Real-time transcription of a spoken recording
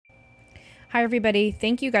Hi, everybody.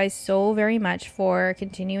 Thank you guys so very much for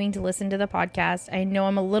continuing to listen to the podcast. I know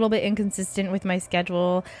I'm a little bit inconsistent with my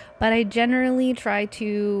schedule, but I generally try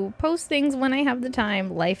to post things when I have the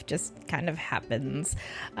time. Life just kind of happens.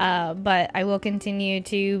 But I will continue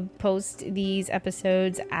to post these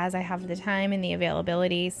episodes as I have the time and the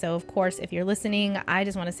availability. So, of course, if you're listening, I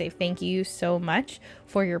just want to say thank you so much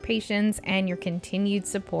for your patience and your continued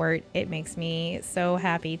support. It makes me so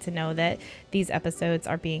happy to know that these episodes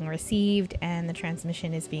are being received and the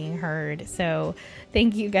transmission is being heard. So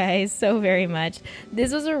thank you guys so very much.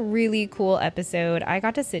 This was a really cool episode. I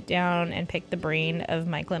got to sit down and pick the brain of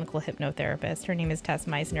my clinical hypnotherapist. Her name is Tess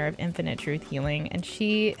Meisner of Infinite Truth Healing, and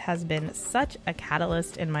she has been such a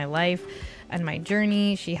catalyst in my life and my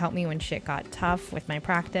journey. She helped me when shit got tough with my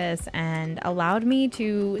practice and allowed me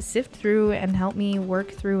to sift through and help me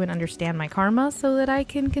work through and understand my karma so that I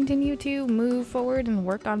can continue to move forward and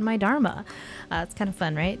work on my dharma. It's kind of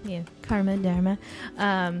fun, right? Yeah, karma, dharma.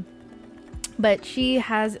 But she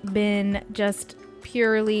has been just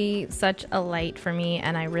purely such a light for me,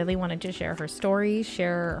 and I really wanted to share her story,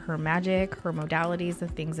 share her magic, her modalities, the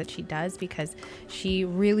things that she does, because she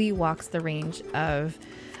really walks the range of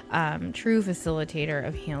true facilitator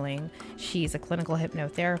of healing. She's a clinical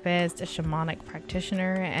hypnotherapist, a shamanic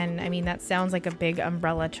practitioner, and I mean, that sounds like a big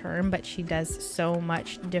umbrella term, but she does so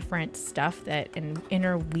much different stuff that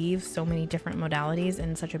interweaves so many different modalities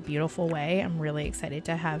in such a beautiful way. I'm really excited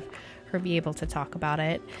to have her be able to talk about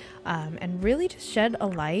it and really just shed a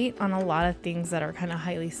light on a lot of things that are kind of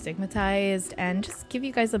highly stigmatized, and just give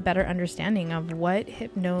you guys a better understanding of what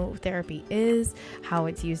hypnotherapy is, how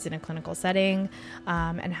it's used in a clinical setting,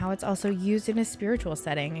 and how it's also used in a spiritual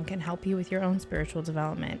setting and can help you with your own spiritual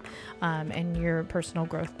development and your personal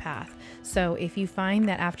growth path. So if you find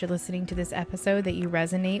that after listening to this episode that you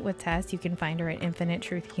resonate with Tess, you can find her at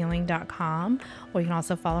infinitetruthhealing.com, or you can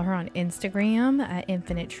also follow her on Instagram at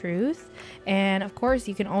Infinite Truth. And of course,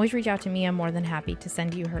 you can always reach out to me. I'm more than happy to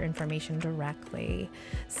send you her information directly.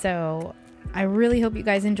 So I really hope you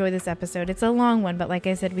guys enjoy this episode. It's a long one, but like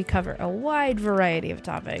I said, we cover a wide variety of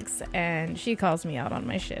topics, and she calls me out on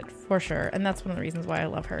my shit for sure. And that's one of the reasons why I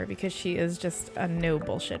love her, because she is just a no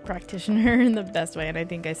bullshit practitioner in the best way. And I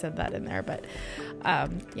think I said that in there, but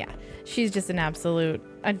yeah, she's just an absolute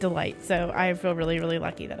a delight. So I feel really, really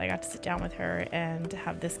lucky that I got to sit down with her and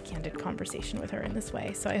have this candid conversation with her in this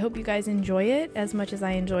way. So I hope you guys enjoy it as much as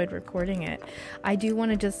I enjoyed recording it. I do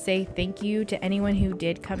want to just say thank you to anyone who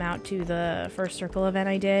did come out to the first circle event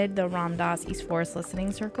I did, the Ram Dass East Forest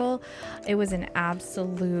Listening Circle. It was an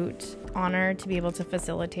absolute honor to be able to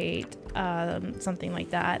facilitate something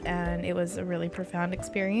like that, and it was a really profound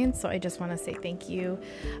experience. So I just want to say thank you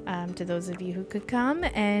to those of you who could come,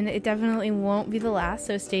 and it definitely won't be the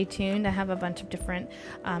last. So stay tuned. I have a bunch of different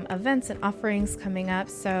events and offerings coming up.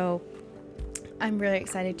 So I'm really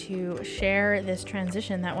excited to share this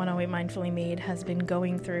transition that 108 Mindfully Made has been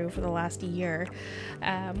going through for the last year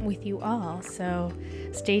with you all. So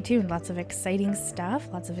stay tuned. Lots of exciting stuff,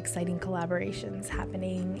 lots of exciting collaborations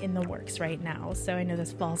happening in the works right now. So I know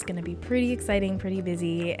this fall is going to be pretty exciting, pretty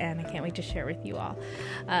busy, and I can't wait to share with you all.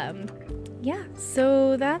 Yeah,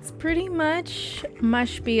 so that's pretty much my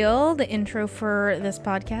spiel, the intro for this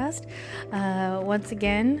podcast. Once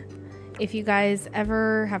again, if you guys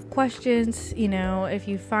ever have questions, if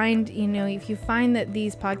you find that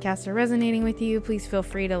these podcasts are resonating with you, please feel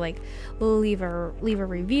free to leave a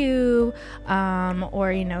review,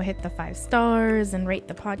 or hit the 5 stars and rate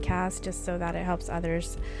the podcast, just so that it helps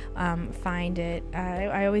others find it.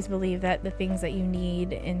 I always believe that the things that you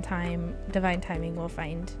need in time, divine timing, will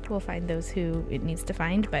find those who it needs to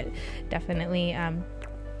find. But definitely,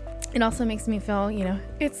 it also makes me feel,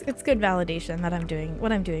 it's good validation that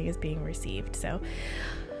what I'm doing is being received. So,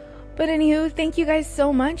 but anywho, thank you guys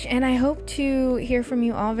so much, and I hope to hear from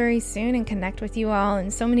you all very soon and connect with you all in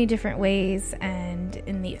so many different ways, and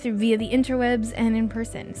via the interwebs and in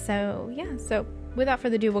person. So yeah, so without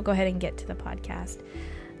further ado, we'll go ahead and get to the podcast.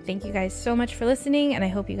 Thank you guys so much for listening, and I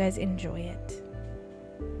hope you guys enjoy it.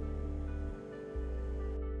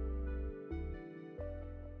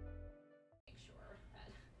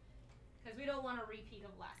 We don't want a repeat of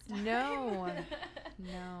last time. No.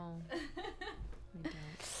 We don't.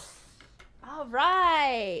 All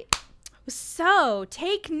right. So,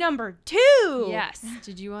 take number 2. Yes.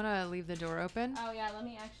 Did you want to leave the door open? Oh, yeah. Let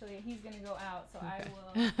me he's going to go out, so okay. I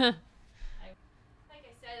will. Like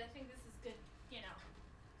I said, I think this is good,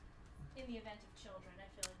 in the event of children. I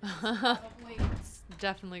feel like this is probably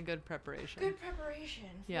definitely good preparation. Good preparation,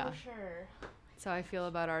 for sure. That's how I feel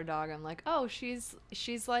about our dog. I'm like, oh, she's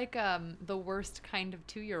like the worst kind of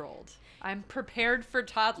 2-year-old. I'm prepared for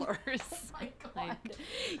toddlers. Oh my God. Like,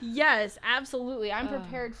 Yes, absolutely. I'm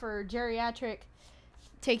prepared for geriatric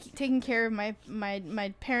taking care of my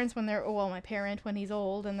parents when they're my parent when he's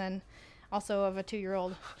old, and then also of a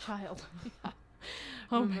 2-year-old child.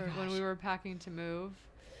 Oh my gosh. When we were packing to move,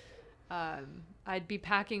 I'd be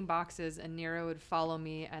packing boxes and Nero would follow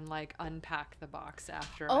me and like unpack the box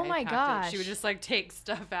after Oh I my packed gosh. it. She would just like take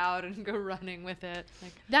stuff out and go running with it.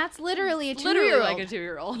 Like That's literally a 2-year-old. literally like a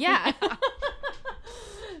 2-year-old. Yeah.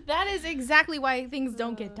 That is exactly why things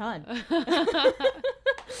don't get done.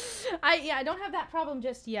 I don't have that problem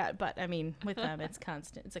just yet, but I mean, with them, it's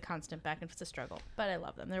constant. It's a constant back and it's a struggle, but I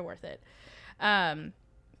love them. They're worth it.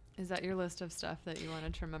 Is that your list of stuff that you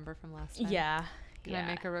wanted to remember from last time? Yeah. Can I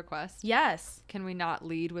make a request? Yes. Can we not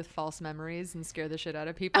lead with false memories and scare the shit out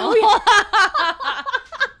of people? Oh, yeah.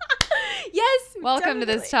 Yes. Welcome to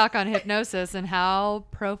this definitely. talk on hypnosis and how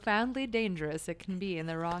profoundly dangerous it can be in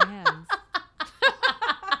the wrong hands.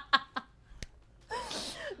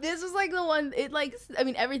 This was like the one,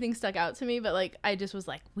 everything stuck out to me, but like, I just was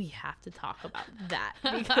like, we have to talk about that.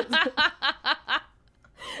 Because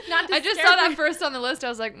I just saw that first on the list. I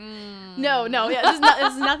was like, No, yeah,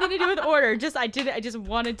 it's nothing to do with order. I just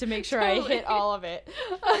wanted to make sure I hit all of it.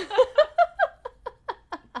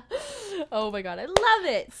 Oh my God, I love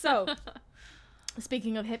it. So,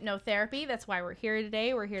 speaking of hypnotherapy, that's why we're here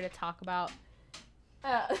today. We're here to talk about.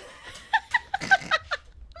 Hey,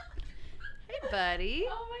 buddy.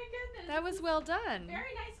 Oh my goodness. That was well done.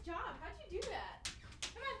 Very nice job. How'd you do that?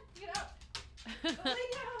 Come on, get up. Go lay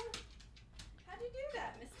down. How'd you do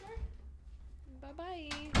that, mister? Bye-bye.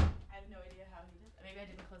 I have no idea how he did that. Maybe I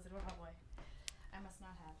didn't close the door. Oh boy. I must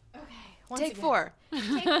not have. Okay. Take 4.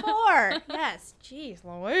 Take 4. Yes. Jeez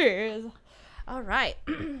Louise. All right.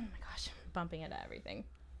 Oh my gosh. Bumping into everything.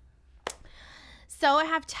 So I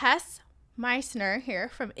have Tess Meissner here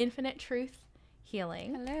from Infinite Truth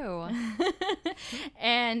Healing. Hello.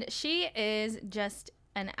 And she is just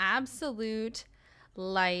an absolute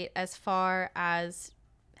light as far as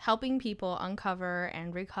helping people uncover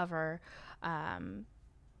and recover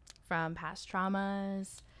from past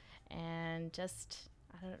traumas and just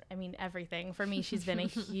everything. For me, she's been a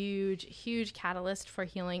huge catalyst for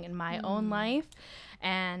healing in my own life,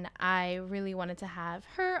 and I really wanted to have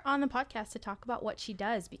her on the podcast to talk about what she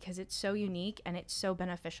does, because it's so unique and it's so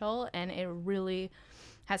beneficial, and it really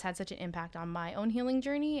has had such an impact on my own healing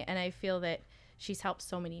journey. And I feel that she's helped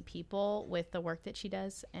so many people with the work that she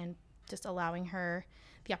does, and just allowing her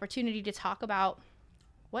the opportunity to talk about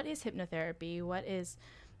what is hypnotherapy, what is,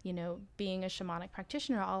 being a shamanic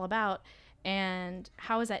practitioner all about, and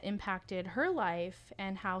how has that impacted her life,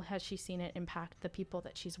 and how has she seen it impact the people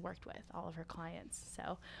that she's worked with, all of her clients.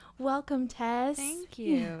 So welcome, Tess. Thank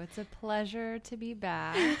you. It's a pleasure to be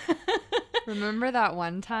back. Remember that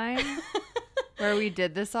one time where we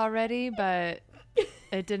did this already, but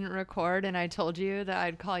it didn't record, and I told you that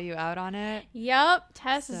I'd call you out on it? Yep.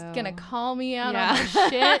 Tess is going to call me out on my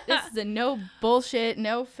shit. This is a no bullshit,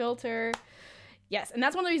 no filter. Yes, and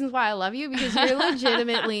that's one of the reasons why I love you, because you're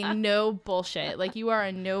legitimately no bullshit. Like, you are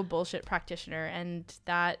a no bullshit practitioner, and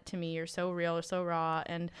that, to me, you're so real, you're so raw.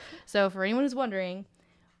 And so for anyone who's wondering,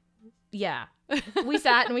 yeah, we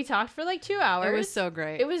sat and we talked for like 2 hours. It was so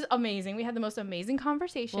great. It was amazing. We had the most amazing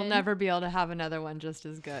conversation. We'll never be able to have another one just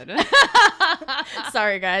as good.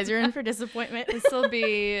 Sorry, guys, you're in for disappointment. This will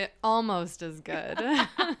be almost as good.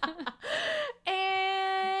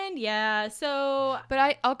 Yeah, so...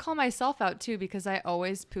 But I'll call myself out, too, because I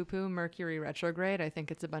always poo-poo Mercury retrograde. I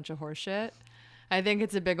think it's a bunch of horseshit. I think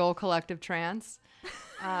it's a big old collective trance.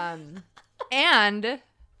 And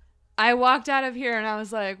I walked out of here and I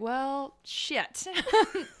was like, well, shit.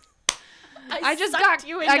 I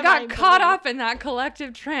got caught up in that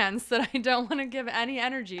collective trance that I don't want to give any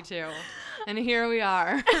energy to. And here we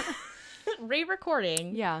are.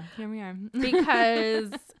 Re-recording. Yeah, here we are.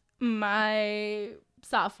 Because my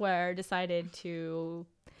software decided to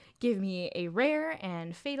give me a rare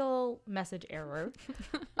and fatal message error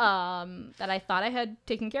that I thought I had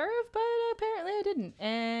taken care of, but apparently I didn't.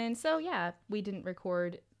 And so, yeah, we didn't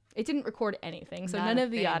record. It didn't record anything. So none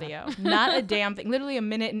of the audio. Not a damn thing. Literally 1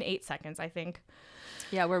 minute and 8 seconds, I think.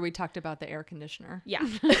 Yeah, where we talked about the air conditioner. Yeah.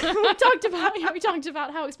 we talked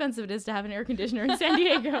about how expensive it is to have an air conditioner in San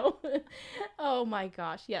Diego. Oh my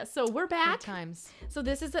gosh. Yeah. So we're back. Good times. So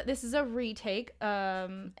this is a retake.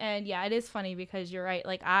 And yeah, it is funny because you're right.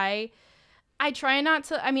 Like I try not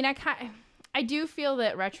to, I do feel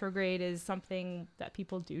that retrograde is something that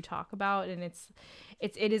people do talk about, and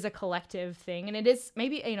it is a collective thing, and it is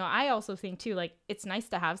maybe, I also think too, like, it's nice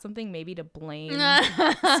to have something maybe to blame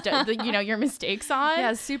your mistakes on.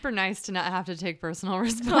 Yeah, it's super nice to not have to take personal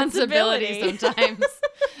responsibility sometimes.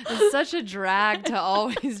 It's such a drag to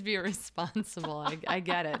always be responsible. I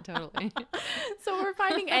get it totally. So we're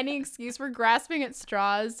finding any excuse. We're grasping at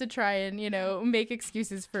straws to try and, make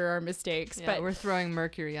excuses for our mistakes. Yeah, but we're throwing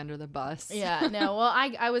Mercury under the bus. Yeah, no. Well,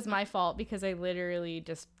 I was my fault because I literally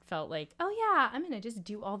just felt like, oh yeah, I'm going to just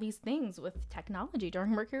do all these things with technology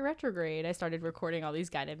during Mercury retrograde. I started recording all these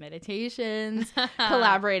guided meditations,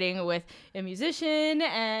 collaborating with a musician,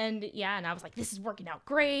 and I was like, this is working out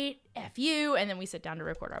great. F you. And then we sit down to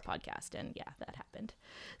record our podcast, and that happened.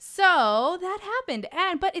 So that happened.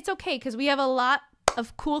 But it's okay because we have a lot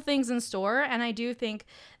of cool things in store, and I do think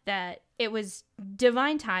that it was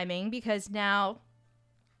divine timing because now,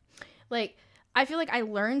 like, I feel like I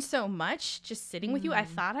learned so much just sitting with you. I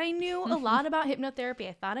thought I knew a lot about hypnotherapy.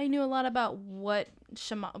 I thought I knew a lot about what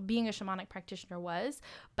being a shamanic practitioner was,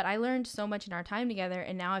 but I learned so much in our time together,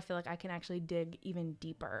 and now I feel like I can actually dig even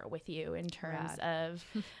deeper with you in terms of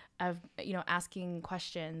asking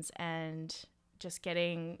questions and just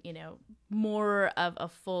getting, more of a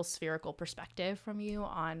full spherical perspective from you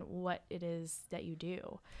on what it is that you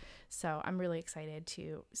do. So I'm really excited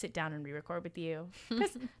to sit down and re-record with you.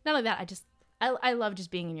 Because not only that, I love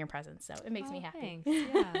just being in your presence. So it makes me happy.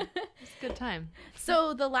 Thanks. Yeah, it's a good time.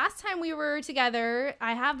 So the last time we were together,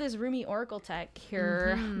 I have this Rumi Oracle tech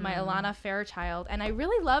here, my Alana Fairchild. And I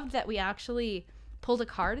really loved that we actually pulled a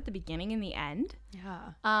card at the beginning and the end.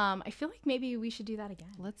 Yeah. I feel like maybe we should do that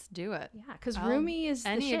again. Let's do it. Yeah, because Rumi is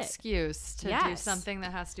any the shit. Excuse to do something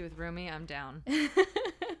that has to do with Rumi, I'm down.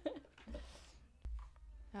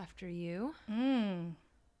 After you. This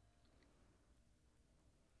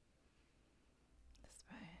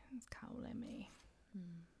way. It's calling me.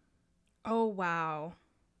 Oh, wow.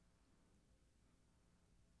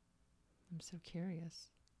 I'm so curious.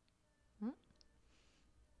 Huh?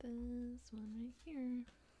 This one right here.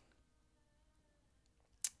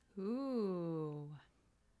 Ooh.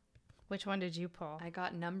 Which one did you pull? I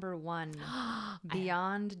got number 1.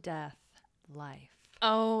 Beyond Death, Life.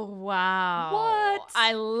 Oh, wow. What?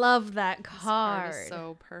 I love that card. This card is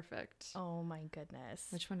so perfect. Oh, my goodness.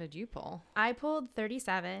 Which one did you pull? I pulled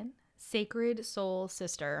 37, Sacred Soul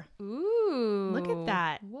Sister. Ooh. Look at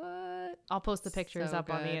that. What? I'll post the pictures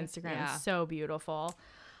up on the Instagram. Yeah. So beautiful.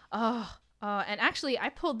 And actually, I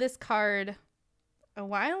pulled this card a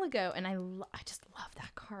while ago, and I just love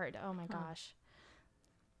that card. Oh, my gosh.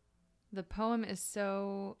 The poem is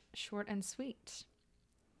so short and sweet.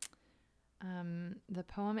 The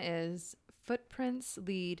poem is, footprints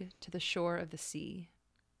lead to the shore of the sea.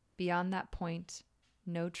 Beyond that point,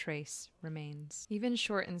 no trace remains. Even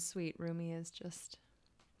short and sweet, Rumi is just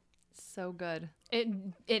so good.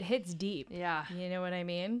 It hits deep. Yeah. You know what I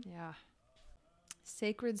mean? Yeah.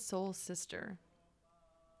 Sacred Soul Sister.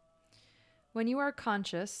 When you are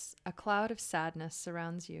conscious, a cloud of sadness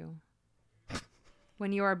surrounds you.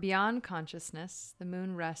 When you are beyond consciousness, the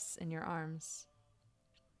moon rests in your arms.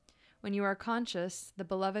 When you are conscious, the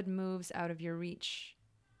beloved moves out of your reach.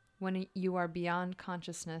 When you are beyond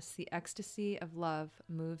consciousness, the ecstasy of love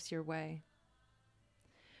moves your way.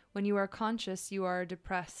 When you are conscious, you are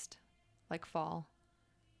depressed, like fall.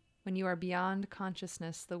 When you are beyond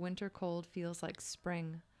consciousness, the winter cold feels like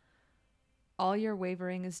spring. All your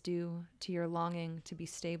wavering is due to your longing to be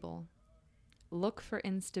stable. Look for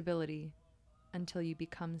instability until you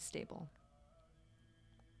become stable.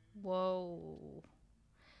 Whoa.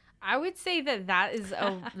 I would say that is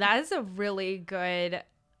a really good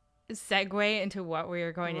segue into what we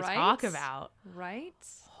are going to talk about. Right?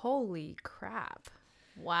 Holy crap.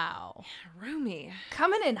 Wow. Rumi.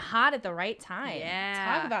 Coming in hot at the right time.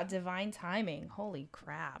 Yeah. Talk about divine timing. Holy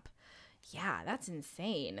crap. Yeah, that's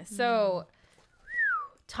insane. So,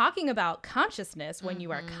 talking about consciousness, when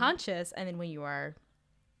you are conscious and then when you are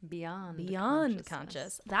beyond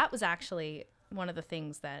conscious, that was actually one of the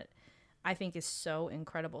things that I think is so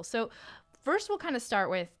incredible. So first we'll kind of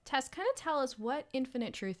start with, Tess, kind of tell us what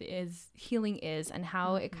Infinite Truth Healing is and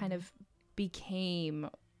how it kind of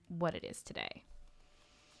became what it is today.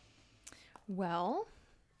 Well,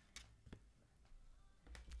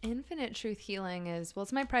 Infinite Truth Healing is,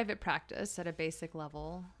 it's my private practice at a basic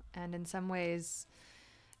level. And in some ways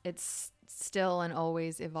it's still and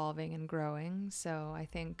always evolving and growing. So I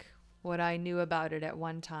think what I knew about it at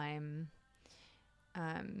one time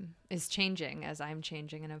is changing as I'm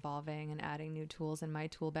changing and evolving and adding new tools in my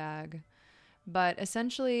tool bag. But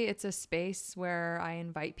essentially, it's a space where I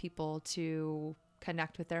invite people to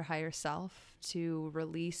connect with their higher self, to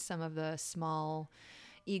release some of the small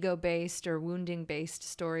ego-based or wounding-based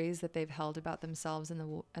stories that they've held about themselves in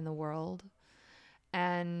the world,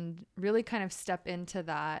 and really kind of step into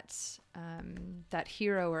that that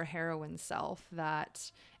hero or heroine self,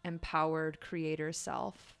 that empowered creator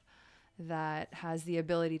self that has the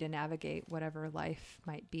ability to navigate whatever life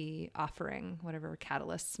might be offering, whatever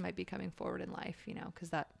catalysts might be coming forward in life, you know, because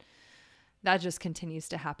that just continues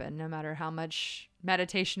to happen no matter how much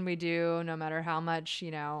meditation we do, no matter how much,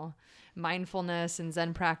 you know, mindfulness and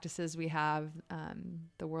Zen practices we have.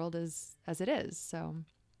 The world is as it is.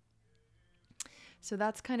 So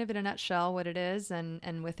that's kind of in a nutshell what it is.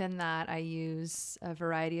 And within that, I use a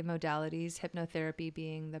variety of modalities, hypnotherapy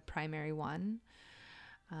being the primary one.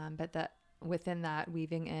 But that within that,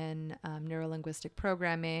 weaving in neurolinguistic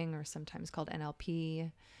programming, or sometimes called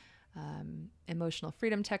NLP, emotional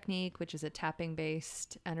freedom technique, which is a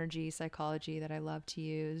tapping-based energy psychology that I love to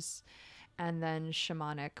use, and then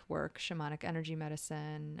shamanic work, shamanic energy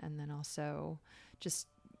medicine, and then also just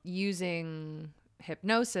using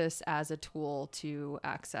hypnosis as a tool to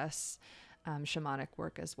access shamanic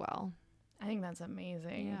work as well. I think that's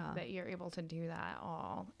amazing that you're able to do that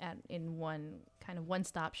all in one kind of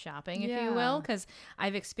one-stop shopping, if you will, because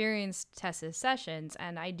I've experienced Tessa's sessions,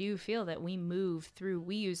 and I do feel that we move through,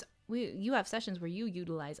 you have sessions where you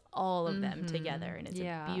utilize all of them together, and it's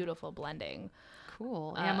a beautiful blending.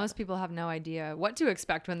 Cool. Yeah, most people have no idea what to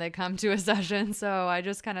expect when they come to a session, so I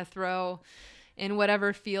just kind of throw in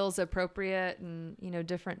whatever feels appropriate, and, you know,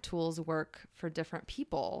 different tools work for different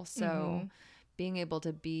people. So being able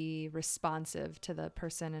to be responsive to the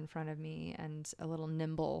person in front of me and a little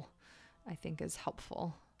nimble, I think, is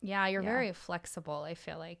helpful. Yeah, you're very flexible, I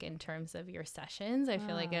feel like, in terms of your sessions. I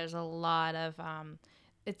feel like there's a lot of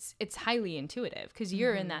it's highly intuitive, because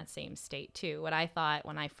you're in that same state too. What I thought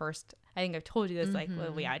when I think I've told you this, like,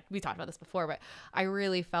 well, we talked about this before, but I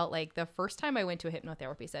really felt like the first time I went to a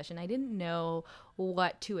hypnotherapy session, I didn't know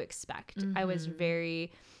what to expect. I was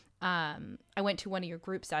very I went to one of your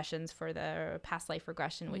group sessions for the past life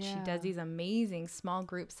regression, which she does these amazing small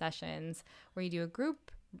group sessions where you do a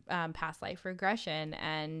group past life regression.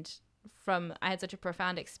 And I had such a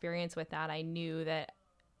profound experience with that. I knew that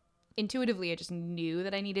intuitively, I just knew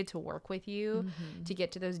that I needed to work with you to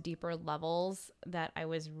get to those deeper levels that I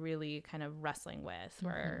was really kind of wrestling with,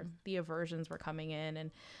 where the aversions were coming in.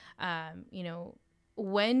 And, you know,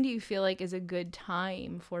 when do you feel like is a good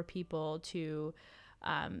time for people to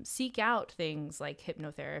seek out things like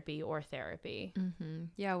hypnotherapy or therapy?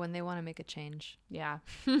 Yeah, when they want to make a change. Yeah.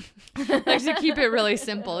 Like, to keep it really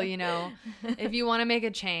simple, you know, if you want to make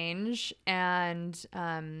a change, and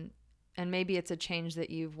maybe it's a change that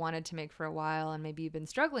you've wanted to make for a while, and maybe you've been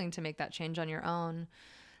struggling to make that change on your own,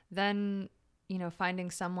 then, you know, finding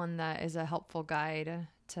someone that is a helpful guide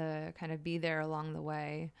to kind of be there along the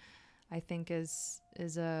way, I think is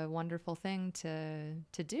a wonderful thing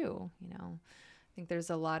to do, you know. I think there's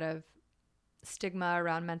a lot of stigma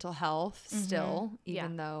around mental health still,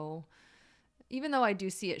 even though I do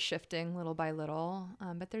see it shifting little by little,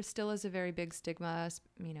 but there still is a very big stigma,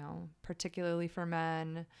 you know, particularly for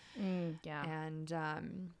men.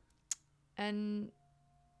 And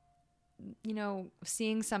you know,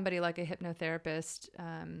 seeing somebody like a hypnotherapist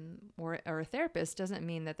or a therapist doesn't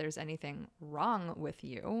mean that there's anything wrong with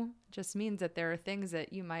you. It just means that there are things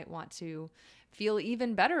that you might want to feel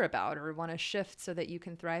even better about, or want to shift so that you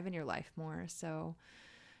can thrive in your life more. So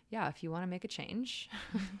yeah, if you want to make a change,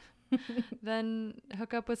 then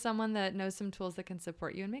hook up with someone that knows some tools that can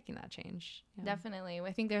support you in making that change. Yeah. Definitely.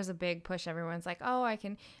 I think there's a big push. Everyone's like, oh, I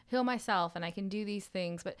can heal myself and I can do these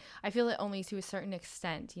things, but I feel it only to a certain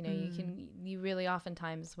extent. You know, you really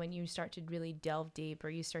oftentimes, when you start to really delve deep, or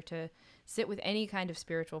you start to sit with any kind of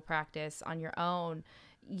spiritual practice on your own,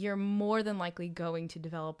 you're more than likely going to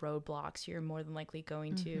develop roadblocks. You're more than likely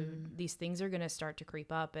going to, these things are going to start to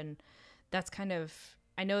creep up. And that's kind of,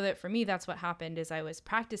 I know that for me, that's what happened. Is I was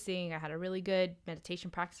practicing. I had a really good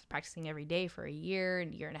meditation practice, practicing every day for a year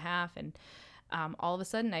and a half. And all of a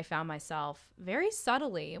sudden I found myself very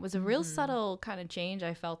subtly, it was a real subtle kind of change.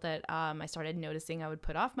 I felt that I started noticing I would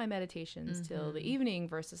put off my meditations till the evening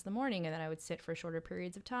versus the morning. And then I would sit for shorter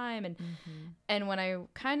periods of time. And when I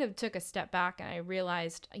kind of took a step back and I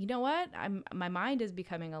realized, you know what, my mind is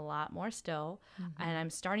becoming a lot more still, and I'm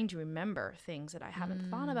starting to remember things that I haven't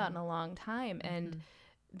thought about in a long time. And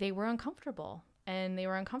they were uncomfortable, and they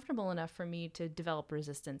were uncomfortable enough for me to develop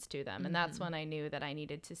resistance to them. And that's when I knew that I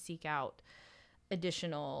needed to seek out an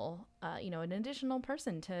additional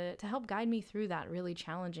person to help guide me through that really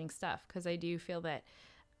challenging stuff. Because I do feel that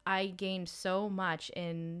I gained so much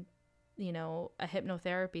in, you know, a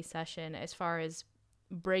hypnotherapy session, as far as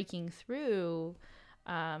breaking through,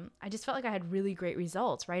 I just felt like I had really great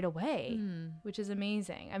results right away, which is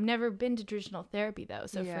amazing. I've never been to traditional therapy though.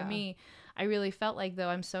 So for me, I really felt like, though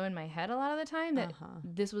I'm so in my head a lot of the time, that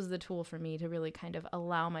this was the tool for me to really kind of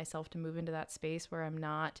allow myself to move into that space where I'm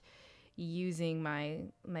not using my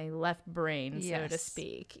left brain, so to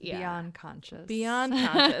speak. Beyond conscious.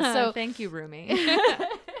 So thank you, Rumi.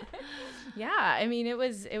 Yeah, I mean, it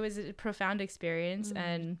was a profound experience,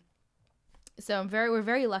 and so we're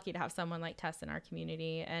very lucky to have someone like Tess in our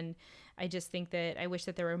community. And I just think that I wish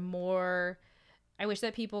that there were more. I wish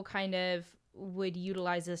that people kind of would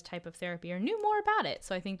utilize this type of therapy or knew more about it.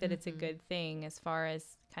 So I think that it's a good thing as far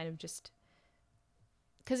as kind of just.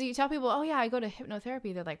 Because you tell people, oh yeah, I go to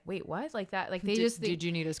hypnotherapy. They're like, wait, what? Like that? Like did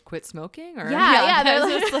you need to quit smoking? Or yeah,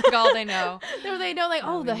 that's like all they know. They know like,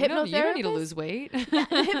 the hypnotherapist. You don't need to lose weight. The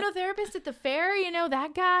hypnotherapist at the fair,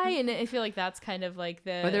 that guy. And I feel like that's kind of like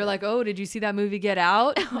the. Or they're like, oh, did you see that movie Get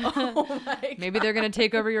Out? Oh my God. Maybe they're gonna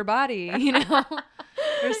take over your body.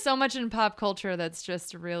 There's so much in pop culture that's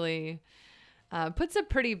just really puts a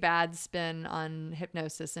pretty bad spin on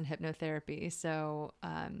hypnosis and hypnotherapy. So.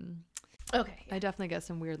 Okay. I definitely get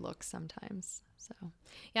some weird looks sometimes. So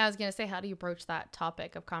yeah, I was gonna say, how do you broach that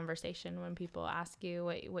topic of conversation when people ask you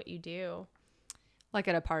what you do? Like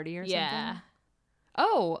at a party or something?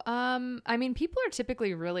 Oh, I mean, people are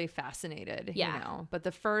typically really fascinated, but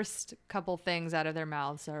the first couple things out of their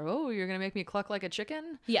mouths are, oh, you're gonna make me cluck like a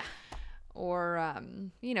chicken? Yeah. Or,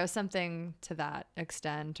 something to that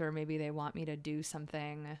extent, or maybe they want me to do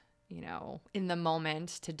something in the moment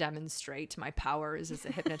to demonstrate my powers as a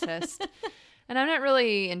hypnotist. And I'm not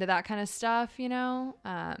really into that kind of stuff,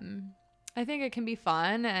 I think it can be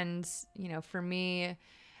fun. And, for me,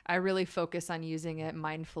 I really focus on using it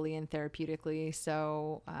mindfully and therapeutically.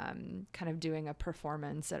 So kind of doing a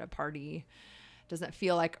performance at a party doesn't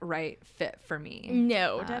feel like a right fit for me.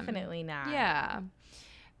 No, definitely not. Yeah.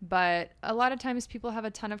 But a lot of times people have a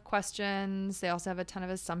ton of questions. They also have a ton of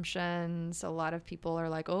assumptions. A lot of people are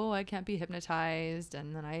like, oh, I can't be hypnotized.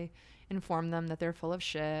 And then I inform them that they're full of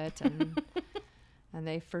shit. And and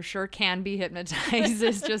they for sure can be hypnotized.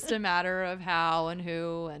 It's just a matter of how and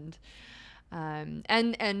who and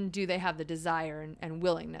do they have the desire and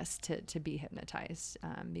willingness to be hypnotized,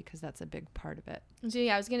 because that's a big part of it. So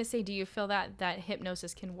yeah, I was gonna say, do you feel that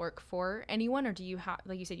hypnosis can work for anyone, or do you have,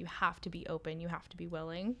 like you said, you have to be open, you have to be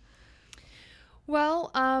willing?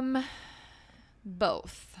 Well,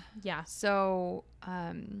 both. Yeah. So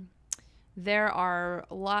there are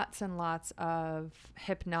lots and lots of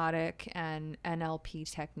hypnotic and NLP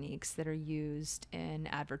techniques that are used in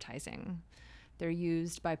advertising. They're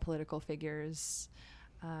used by political figures.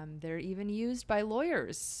 They're even used by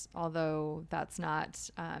lawyers, although that's not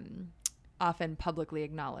often publicly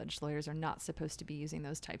acknowledged. Lawyers are not supposed to be using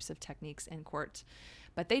those types of techniques in court,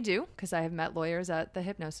 but they do, because I have met lawyers at the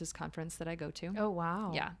hypnosis conference that I go to. Oh,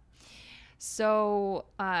 wow. Yeah. So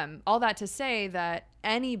all that to say that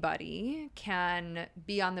anybody can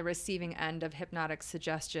be on the receiving end of hypnotic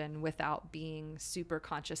suggestion without being super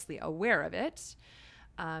consciously aware of it.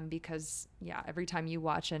 Because every time you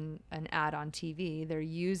watch an ad on TV, they're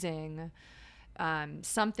using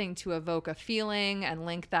something to evoke a feeling and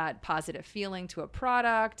link that positive feeling to a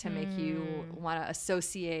product to make you want to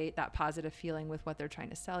associate that positive feeling with what they're trying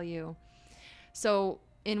to sell you. So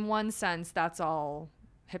in one sense, that's all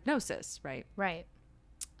hypnosis, right? Right.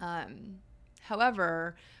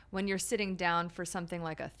 However, when you're sitting down for something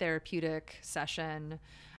like a therapeutic session,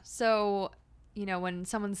 so when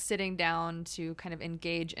someone's sitting down to kind of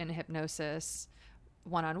engage in hypnosis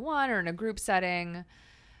one-on-one or in a group setting,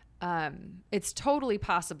 it's totally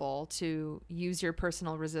possible to use your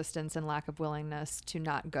personal resistance and lack of willingness to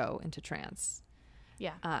not go into trance.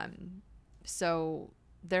 Yeah. So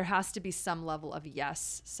there has to be some level of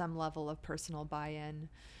yes, some level of personal buy-in.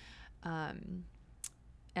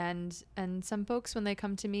 And some folks, when they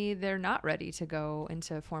come to me, they're not ready to go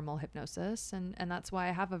into formal hypnosis. And that's why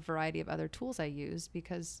I have a variety of other tools I use,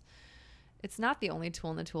 because it's not the only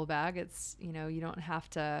tool in the tool bag. It's, you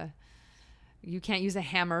can't use a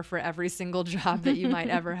hammer for every single job that you might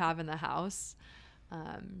ever have in the house.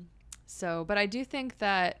 But I do think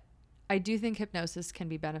hypnosis can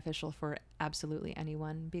be beneficial for absolutely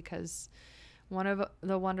anyone, because one of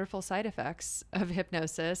the wonderful side effects of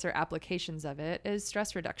hypnosis, or applications of it, is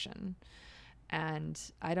stress reduction. And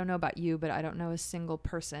I don't know about you, but I don't know a single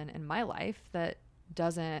person in my life that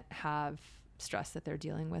doesn't have stress that they're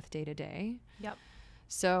dealing with day to day. Yep.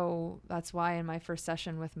 So that's why in my first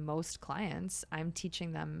session with most clients, I'm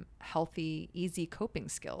teaching them healthy, easy coping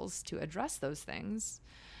skills to address those things.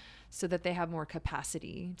 so that they have more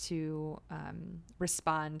capacity to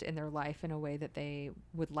respond in their life in a way that they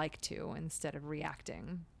would like to, instead of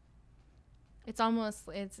reacting. It's almost,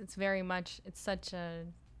 it's very much, it's such a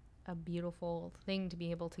beautiful thing to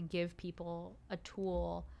be able to give people a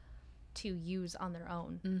tool to use on their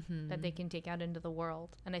own, that they can take out into the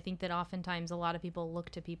world. And I think that oftentimes a lot of people look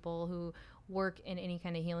to people who work in any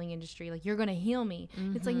kind of healing industry, like, you're going to heal me.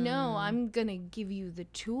 It's like, no, I'm going to give you the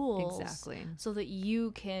tools so that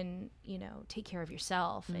you can, you know, take care of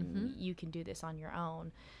yourself and you can do this on your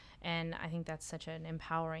own. And I think that's such an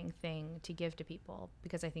empowering thing to give to people,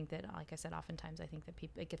 because I think that, like I said, oftentimes I think that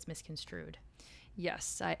it gets misconstrued.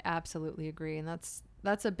 Yes, I absolutely agree. And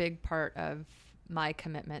that's a big part of my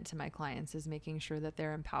commitment to my clients, is making sure that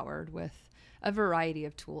they're empowered with a variety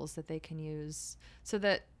of tools that they can use, so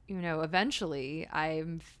that, you know, eventually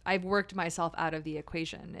I've worked myself out of the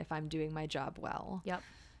equation if I'm doing my job well. Yep.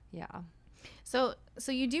 Yeah. So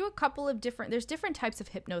you do a couple of there's different types of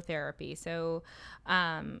hypnotherapy. So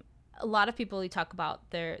a lot of people, we talk about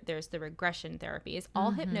there's the regression therapy. Is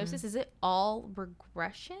all hypnosis, is it all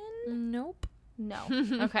regression? Nope. No.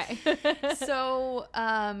 Okay. So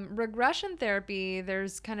regression therapy,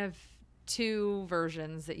 there's kind of two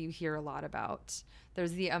versions that you hear a lot about.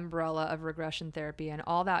 There's the umbrella of regression therapy, and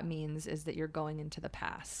all that means is that you're going into the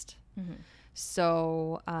past.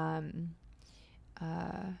 So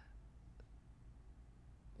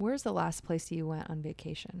where's the last place you went on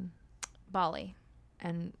vacation? Bali.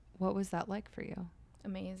 And what was that like for you?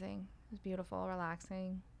 Amazing. It was beautiful,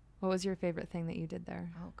 relaxing. What was your favorite thing that you did there?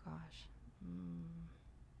 Oh gosh.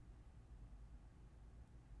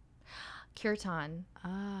 Kirtan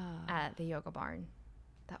at the yoga barn.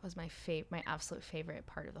 That was my absolute favorite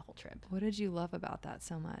part of the whole trip. What did you love about that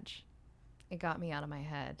so much? It got me out of my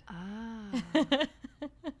head.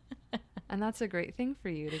 And that's a great thing for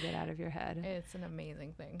you, to get out of your head. It's an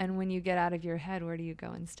amazing thing. And when you get out of your head, where do you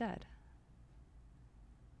go instead?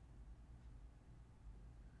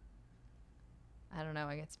 I don't know.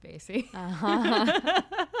 I get spacey.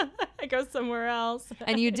 I go somewhere else.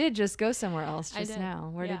 And you did just go somewhere else just now.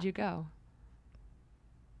 Where did you go?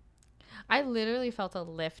 I literally felt a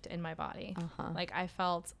lift in my body. Like, I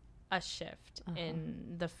felt a shift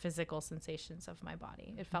in the physical sensations of my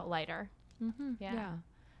body. It felt lighter. Yeah.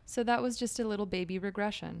 So that was just a little baby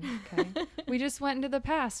regression. Okay. We just went into the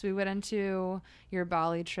past. We went into your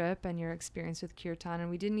Bali trip and your experience with Kirtan, and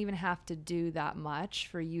we didn't even have to do that much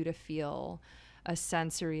for you to feel a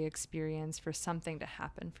sensory experience, for something to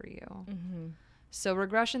happen for you. So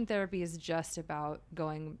regression therapy is just about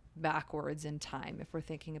going backwards in time, if we're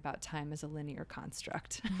thinking about time as a linear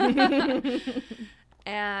construct.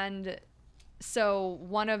 And so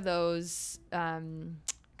one of those kind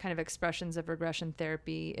of expressions of regression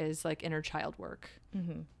therapy is like inner child work.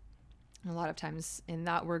 A lot of times in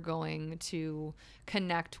that, we're going to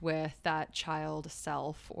connect with that child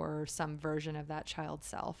self, or some version of that child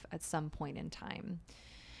self at some point in time.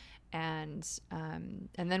 And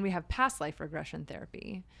then we have past life regression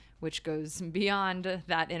therapy, which goes beyond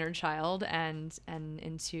that inner child and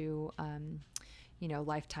into you know,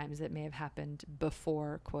 lifetimes that may have happened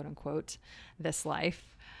before, quote unquote, this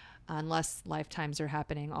life, unless lifetimes are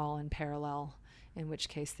happening all in parallel, in which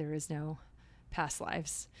case there is no past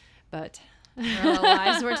lives. But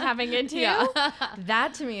lives we're tapping into.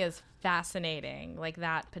 That to me is fascinating. Like,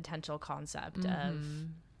 that potential concept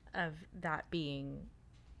of that being,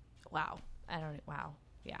 wow.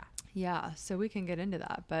 Yeah. So we can get into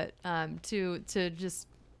that, but to just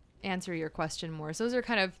answer your question more. So those are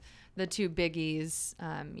kind of the two biggies.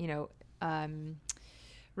 You know,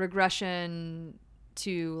 regression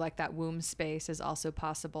to like that womb space is also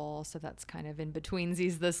possible. So that's kind of in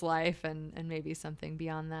betweensies this life and maybe something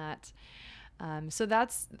beyond that. So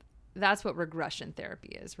that's what regression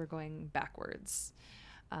therapy is. We're going backwards.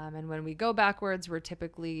 And when we go backwards, we're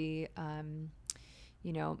typically,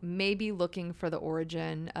 you know, maybe looking for the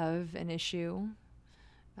origin of an issue,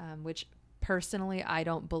 which personally I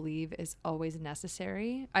don't believe is always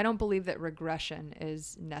necessary. I don't believe that regression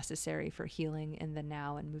is necessary for healing in the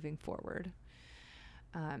now and moving forward.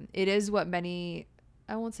 It is what many,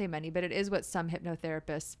 I won't say many, but it is what some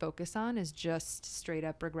hypnotherapists focus on, is just straight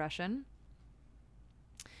up regression.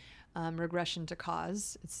 Regression to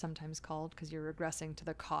cause, it's sometimes called, because you're regressing to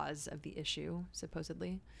the cause of the issue,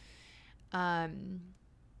 supposedly. But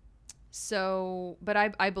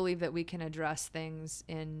I believe that we can address things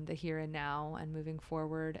in the here and now and moving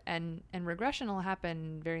forward, and regression will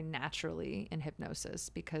happen very naturally in hypnosis,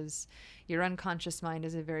 because your unconscious mind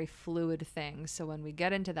is a very fluid thing. So when we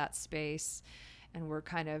get into that space and we're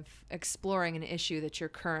kind of exploring an issue that you're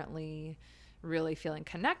currently really feeling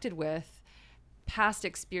connected with, past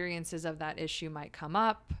experiences of that issue might come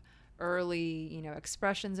up. Early,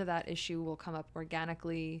 expressions of that issue will come up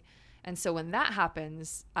organically. And so when that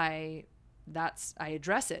happens, I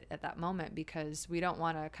address it at that moment, because we don't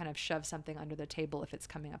want to kind of shove something under the table if it's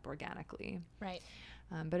coming up organically. Right.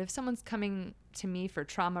 But if someone's coming to me for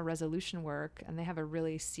trauma resolution work and they have a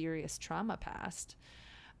really serious trauma past,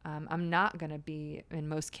 I'm not going to be, in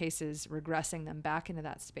most cases, regressing them back into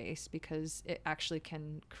that space, because it actually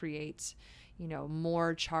can create,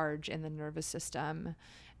 more charge in the nervous system,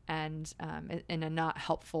 and in a not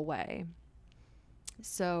helpful way.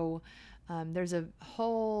 So there's a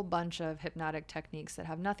whole bunch of hypnotic techniques that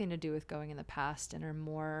have nothing to do with going in the past and are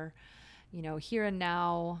more, here and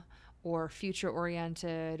now, or future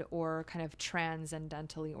oriented, or kind of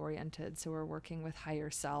transcendentally oriented. So we're working with higher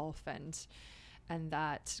self and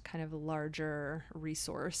that kind of larger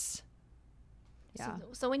resource. Yeah.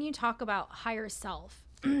 So when you talk about higher self,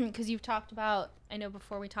 because you've talked about, I know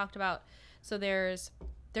before we talked about, so there's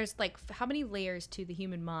like, how many layers to the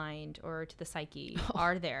human mind or to the psyche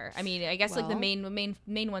are there? I mean, I guess like the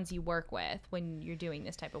main ones you work with when you're doing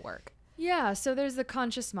this type of work. Yeah, so there's the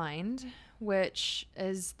conscious mind, which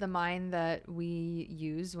is the mind that we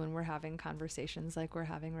use when we're having conversations like we're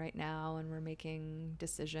having right now, and we're making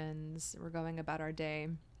decisions, we're going about our day.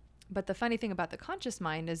 But the funny thing about the conscious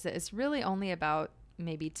mind is that it's really only about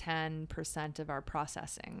maybe 10% of our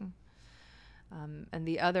processing. And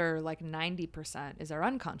the other, like 90%, is our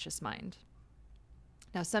unconscious mind.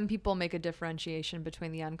 Now, some people make a differentiation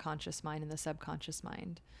between the unconscious mind and the subconscious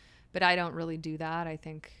mind, but I don't really do that. I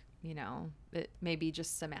think, it may be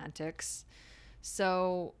just semantics.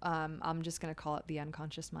 So I'm just going to call it the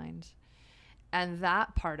unconscious mind. And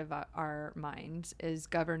that part of our mind is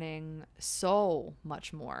governing so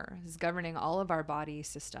much more, is governing all of our body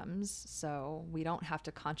systems. So we don't have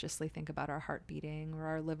to consciously think about our heart beating or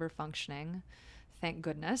our liver functioning. Thank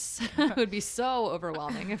goodness. It would be so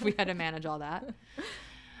overwhelming if we had to manage all that.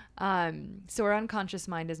 So our unconscious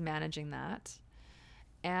mind is managing that.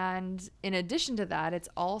 And in addition to that, it's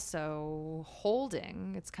also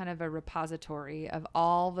it's kind of a repository of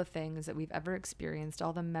all the things that we've ever experienced,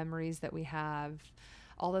 all the memories that we have,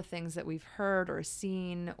 all the things that we've heard or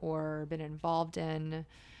seen or been involved in,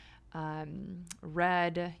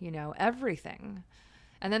 read, everything.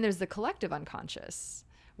 And then there's the collective unconscious,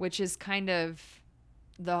 which is kind of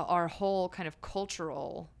our whole kind of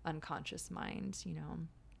cultural unconscious mind,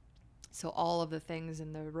 So all of the things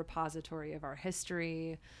in the repository of our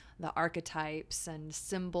history, the archetypes and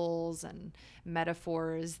symbols and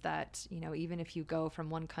metaphors that, even if you go from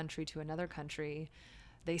one country to another country,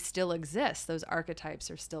 they still exist. Those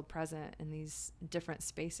archetypes are still present in these different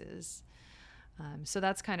spaces. So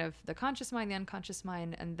that's kind of the conscious mind, the unconscious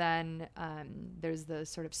mind. And then there's the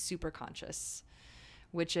sort of superconscious,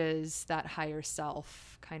 which is that higher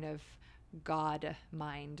self, kind of God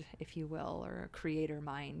mind, if you will, or a creator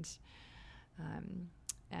mind.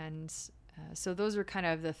 So those are kind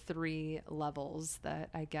of the three levels that,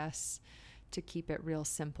 I guess, to keep it real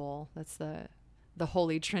simple, that's the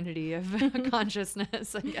holy trinity of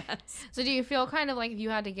consciousness, I guess. So do you feel kind of like if you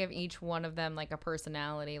had to give each one of them like a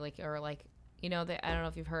personality, like, or like, I don't know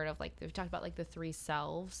if you've heard of, like, they've talked about like the three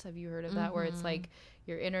selves. Have you heard of that? Mm-hmm. Where it's like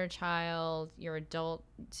your inner child, your adult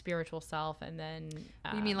spiritual self, and then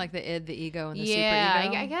you mean like the id, the ego, and the superego?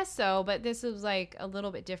 Yeah, I guess so. But this is like a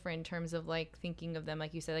little bit different in terms of like thinking of them,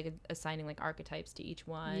 like you said, like assigning like archetypes to each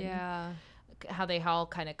one. Yeah, how they all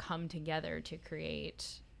kind of come together to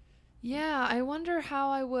create. Yeah, I wonder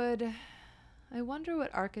what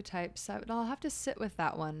archetypes. I'll have to sit with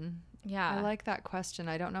that one. Yeah. I like that question.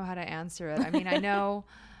 I don't know how to answer it. I mean, I know,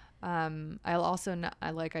 I'll also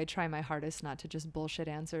I try my hardest not to just bullshit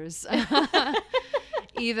answers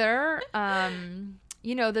either. The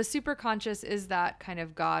superconscious is that kind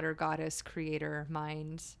of God or goddess creator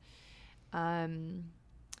mind. And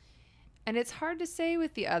it's hard to say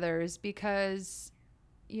with the others because,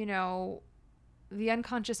 the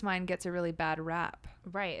unconscious mind gets a really bad rap.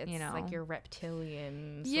 Right. It's like your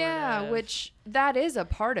reptilian sort of. Which that is a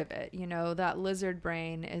part of it. That lizard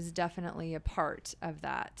brain is definitely a part of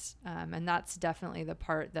that. And that's definitely the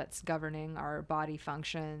part that's governing our body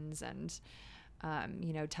functions and,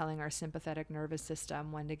 telling our sympathetic nervous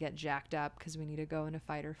system when to get jacked up because we need to go into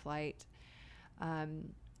fight or flight.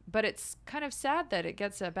 But it's kind of sad that it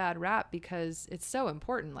gets a bad rap because it's so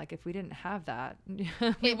important. Like if we didn't have that,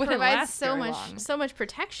 it provides so much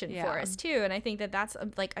protection for us too. And I think that that's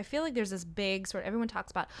like, I feel like there's this big sort of, everyone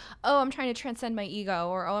talks about, oh, I'm trying to transcend my ego,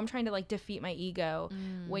 or oh, I'm trying to like defeat my ego.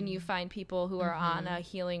 When you find people who are on a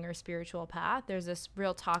healing or spiritual path, there's this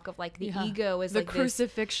real talk of like the ego is the like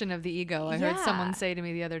crucifixion of the ego. I heard someone say to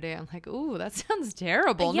me the other day, I'm like, ooh, that sounds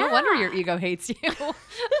terrible. No wonder your ego hates you.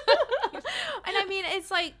 And I mean,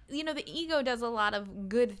 it's like, you know, the ego does a lot of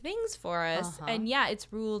good things for us. And yeah, it's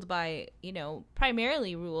ruled by, you know,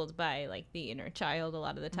 primarily ruled by like the inner child a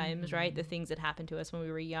lot of the times, right? The things that happened to us when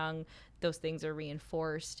we were young, those things are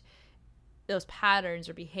reinforced. Those patterns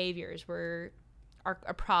or behaviors are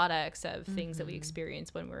products of things that we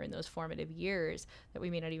experience when we're in those formative years that we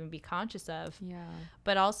may not even be conscious of. Yeah.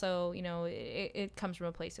 But also, you know, it comes from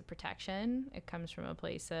a place of protection. It comes from a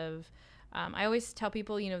place of, I always tell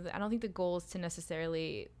people, you know, I don't think the goal is to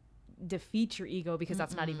necessarily defeat your ego, because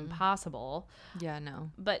that's not even possible. Yeah,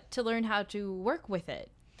 no. But to learn how to work with it,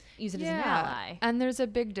 use it as an ally. And there's a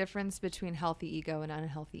big difference between healthy ego and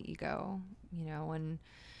unhealthy ego. You know, and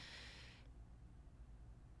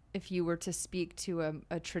if you were to speak to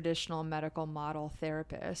a traditional medical model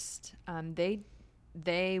therapist,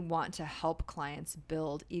 they want to help clients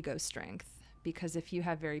build ego strength. Because if you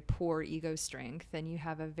have very poor ego strength, then you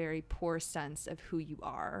have a very poor sense of who you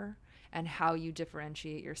are and how you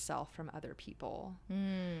differentiate yourself from other people.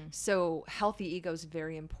 So healthy ego is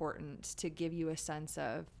very important to give you a sense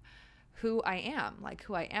of who I am, like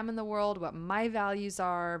who I am in the world, what my values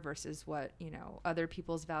are versus what, you know, other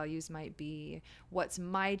people's values might be, what's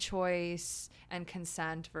my choice and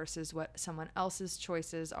consent versus what someone else's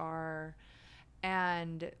choices are.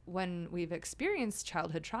 And when we've experienced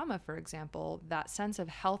childhood trauma, for example, that sense of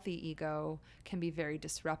healthy ego can be very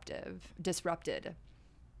disrupted.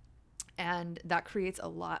 And that creates a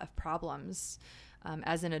lot of problems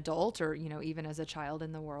as an adult or, you know, even as a child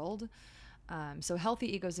in the world. So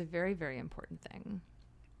healthy ego is a very, very important thing.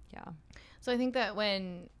 Yeah. So I think that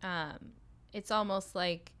when it's almost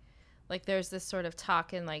like there's this sort of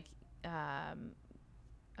talk in like,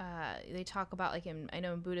 they talk about like I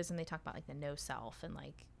know in Buddhism they talk about like the no self and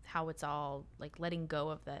like how it's all like letting go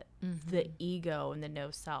of that the ego and the no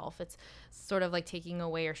self. It's sort of like taking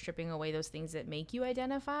away or stripping away those things that make you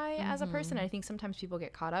identify as a person. And I think sometimes people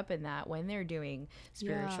get caught up in that when they're doing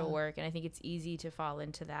spiritual work, and I think it's easy to fall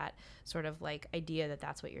into that sort of like idea that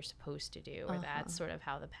that's what you're supposed to do, or that's sort of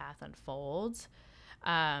how the path unfolds.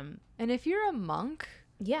 And if you're a monk,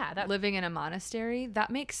 living in a monastery,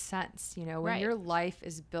 that makes sense. You know, when your life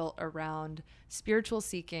is built around spiritual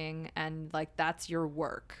seeking and like that's your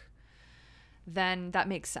work, then that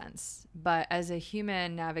makes sense. But as a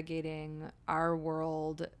human navigating our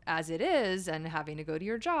world as it is and having to go to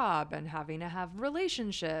your job and having to have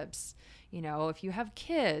relationships, you know, if you have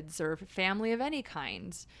kids or family of any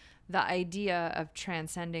kind, the idea of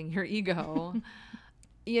transcending your ego,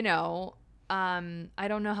 you know, I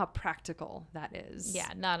don't know how practical that is. Yeah,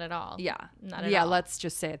 not at all. Yeah. Not at all. Let's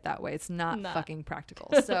just say it that way. It's not fucking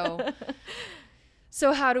practical.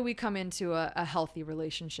 So how do we come into a healthy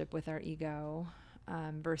relationship with our ego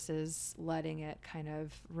versus letting it kind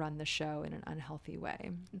of run the show in an unhealthy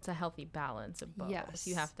way? It's a healthy balance of both. Yes.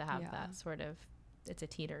 You have to have that sort of, it's a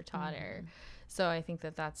teeter-totter. So I think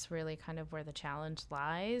that that's really kind of where the challenge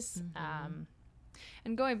lies.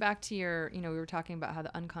 And going back to your, you know, we were talking about how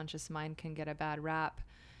the unconscious mind can get a bad rap.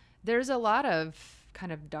 There's a lot of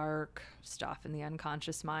kind of dark stuff in the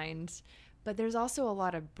unconscious mind, but there's also a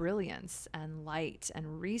lot of brilliance and light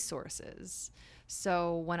and resources.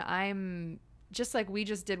 So when I'm, just like we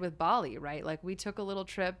just did with Bali, right? Like we took a little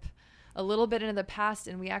trip a little bit into the past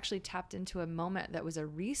and we actually tapped into a moment that was a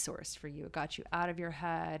resource for you. It got you out of your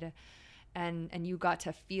head. And you got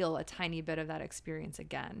to feel a tiny bit of that experience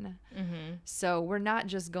again. So we're not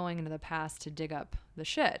just going into the past to dig up the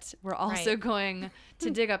shit. We're also going to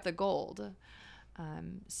dig up the gold.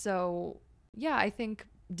 So yeah, I think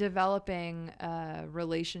developing a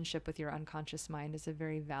relationship with your unconscious mind is a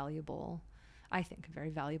very valuable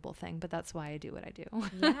thing. But that's why I do what I do.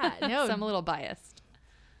 Yeah, no. So I'm a little biased.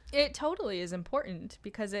 It totally is important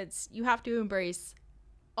because you have to embrace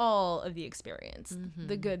all of the experience,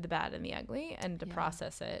 the good, the bad, and the ugly, and to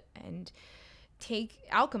process it and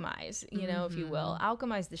alchemize, you know, if you will,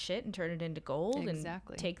 alchemize the shit and turn it into gold.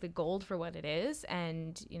 Exactly. And take the gold for what it is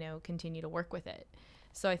and, you know, continue to work with it.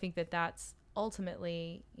 So I think that that's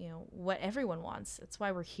ultimately, you know, what everyone wants. That's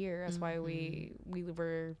why we're here. That's why we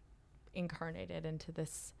were incarnated into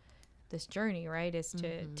this journey, right? Is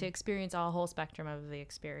to experience a whole spectrum of the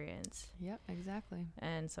experience. Yep, exactly.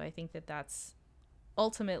 And so I think that that's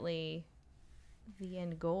ultimately the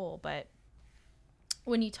end goal. But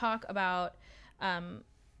when you talk about,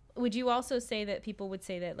 would you also say that people would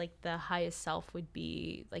say that like the highest self would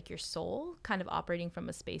be like your soul, kind of operating from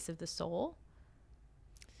a space of the soul?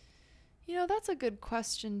 You know, that's a good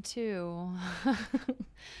question too.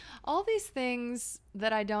 All these things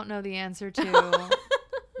that I don't know the answer to,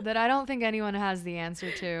 that I don't think anyone has the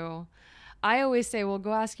answer to, I always say, well,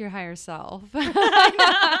 go ask your higher self.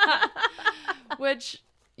 Which,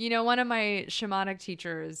 you know, one of my shamanic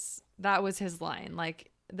teachers, that was his line.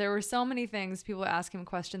 Like, there were so many things people would ask him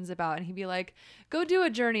questions about, and he'd be like, go do a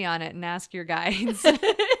journey on it and ask your guides.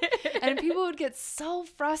 And people would get so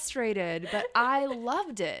frustrated, but I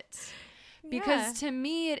loved it. Because to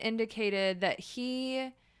me, it indicated that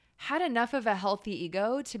he had enough of a healthy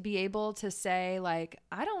ego to be able to say, like,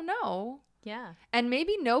 I don't know. Yeah. And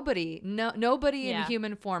maybe nobody in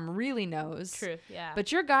human form really knows. Truth, yeah.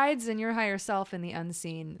 But your guides and your higher self in the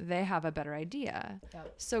unseen, they have a better idea.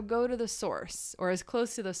 Yep. So go to the source, or as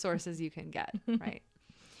close to the source as you can get, right?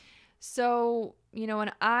 So, you know,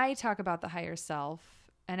 when I talk about the higher self,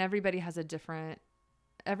 and everyone has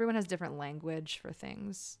different language for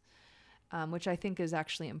things. Which I think is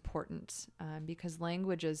actually important because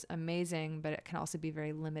language is amazing, but it can also be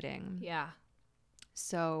very limiting. Yeah.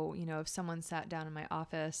 So, you know, if someone sat down in my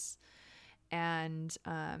office and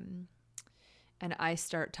I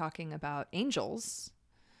start talking about angels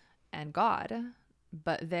and God,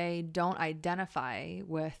 but they don't identify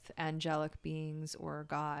with angelic beings or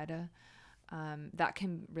God, that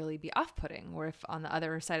can really be off-putting. Or if on the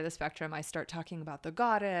other side of the spectrum, I start talking about the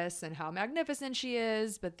goddess and how magnificent she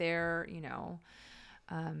is, but they're, you know,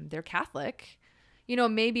 they're Catholic, you know,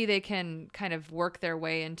 maybe they can kind of work their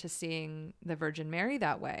way into seeing the Virgin Mary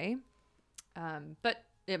that way. But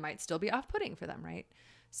it might still be off-putting for them, right?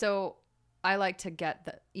 So I like to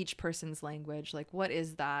get each person's language, like what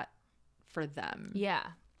is that for them? Yeah.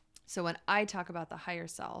 So when I talk about the higher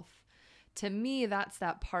self, to me, that's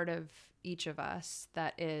that part of each of us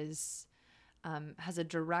that is has a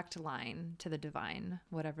direct line to the divine,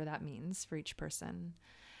 whatever that means for each person.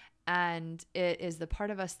 And it is the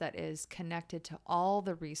part of us that is connected to all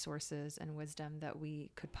the resources and wisdom that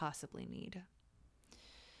we could possibly need.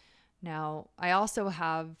 Now, I also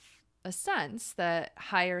have a sense that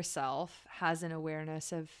higher self has an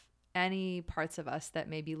awareness of any parts of us that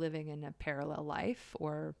may be living in a parallel life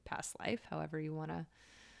or past life, however you want to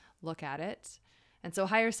look at it. And so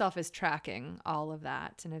higher self is tracking all of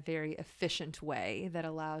that in a very efficient way that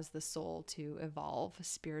allows the soul to evolve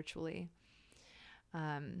spiritually.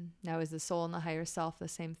 Now, is the soul and the higher self the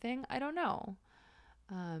same thing? I don't know.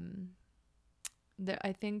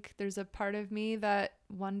 I think there's a part of me that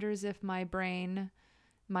wonders if my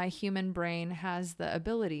human brain has the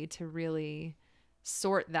ability to really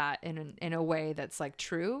sort that in a way that's like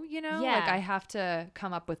true, you know? Yeah. Like I have to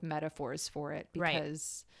come up with metaphors for it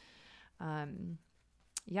because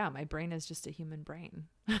my brain is just a human brain.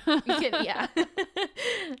 Yeah.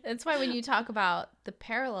 That's why when you talk about the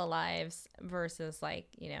parallel lives versus like,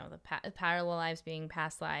 you know, the parallel lives being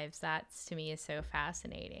past lives, that's to me is so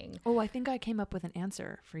fascinating. Oh, I think I came up with an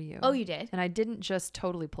answer for you. Oh, you did? And I didn't just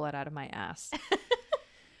totally pull it out of my ass.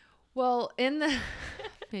 Well,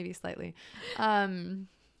 maybe slightly.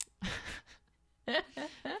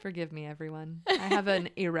 Forgive me, everyone. I have an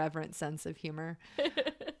irreverent sense of humor.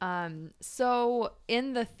 So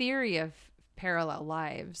in the theory of parallel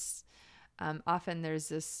lives, often there's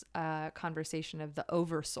this conversation of the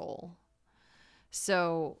oversoul.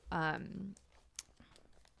 So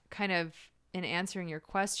kind of in answering your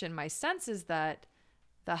question, my sense is that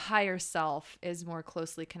the higher self is more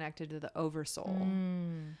closely connected to the oversoul.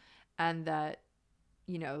 And that,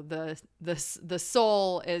 you know, the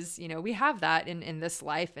soul is, you know, we have that in this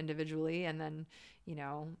life individually. And then, you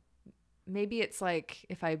know, maybe it's like,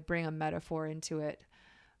 if I bring a metaphor into it,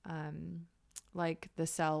 like the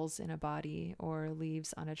cells in a body or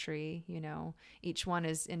leaves on a tree, you know, each one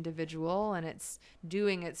is individual and it's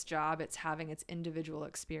doing its job. It's having its individual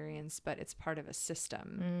experience, but it's part of a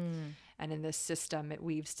system. And in this system, it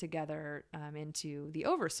weaves together into the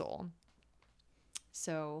oversoul.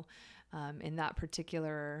 So in that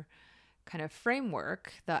particular kind of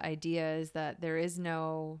framework, the idea is that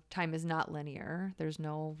time is not linear. There's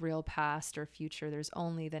no real past or future. There's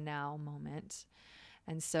only the now moment.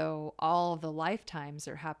 And so all of the lifetimes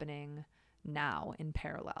are happening now in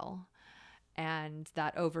parallel. And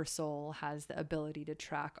that oversoul has the ability to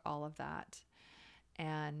track all of that.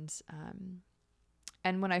 And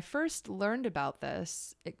when I first learned about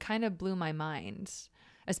this, it kind of blew my mind,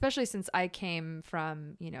 especially since I came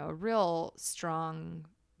from, you know, a real strong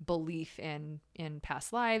belief in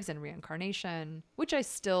past lives and reincarnation, which I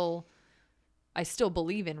still I still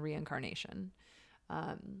believe in reincarnation.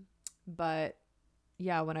 But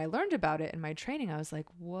yeah, when I learned about it in my training, I was like,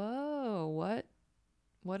 whoa,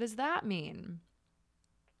 what does that mean?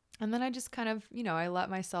 And then I just kind of, I let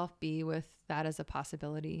myself be with that as a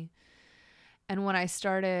possibility. And when I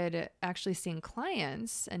started actually seeing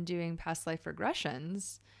clients and doing past life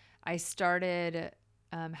regressions, I started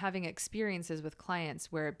having experiences with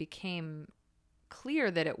clients where it became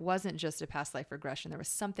clear that it wasn't just a past life regression. There was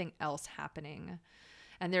something else happening.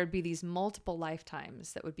 And there'd be these multiple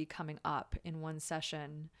lifetimes that would be coming up in one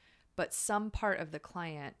session, but some part of the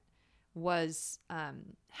client was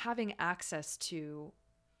having access to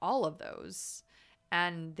all of those,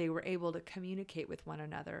 and they were able to communicate with one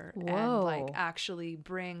another. Whoa. And like actually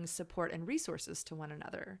bring support and resources to one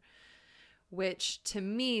another, which to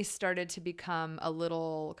me started to become a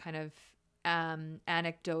little kind of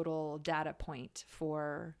anecdotal data point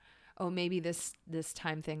for, oh, maybe this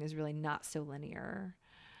time thing is really not so linear.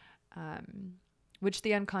 Which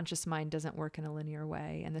the unconscious mind doesn't work in a linear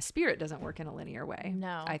way, and the spirit doesn't work in a linear way.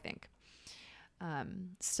 No, I think.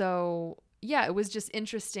 So yeah, it was just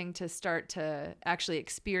interesting to start to actually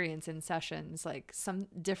experience in sessions like some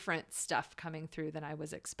different stuff coming through than I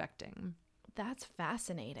was expecting. That's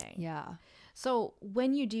fascinating. Yeah. So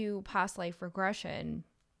when you do past life regression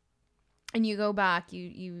and you go back,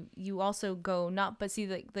 you also go not, but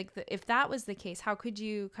see, if that was the case, how could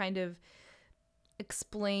you kind of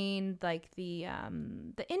explain like the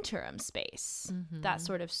interim space, that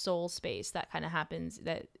sort of soul space that kind of happens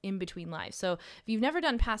that in between lives? So if you've never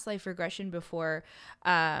done past life regression before,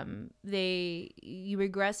 you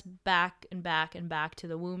regress back and back and back to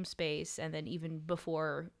the womb space, and then even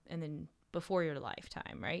before your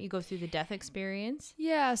lifetime, right? You go through the death experience.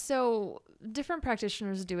 Yeah. So different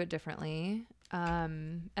practitioners do it differently.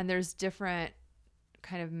 And there's different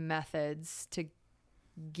kind of methods to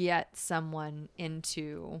get someone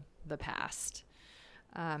into the past.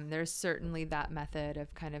 There's certainly that method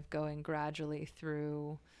of kind of going gradually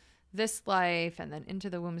through this life and then into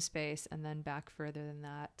the womb space and then back further than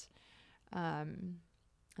that. And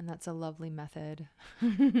that's a lovely method.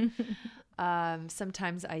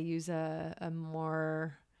 Sometimes I use a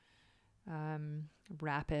more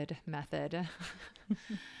rapid method.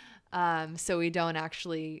 So we don't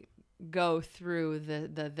actually go through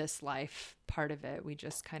the this life part of it. We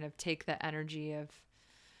just kind of take the energy of,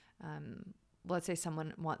 let's say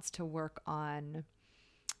someone wants to work on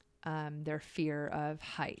their fear of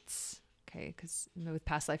heights. Okay, because with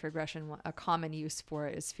past life regression, a common use for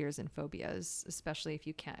it is fears and phobias, especially if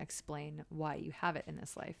you can't explain why you have it in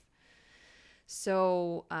this life.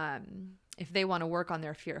 So if they want to work on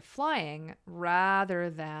their fear of flying, rather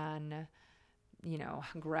than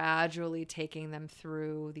gradually taking them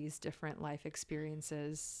through these different life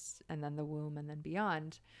experiences and then the womb and then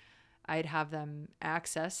beyond, I'd have them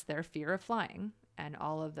access their fear of flying and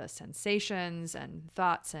all of the sensations and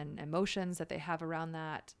thoughts and emotions that they have around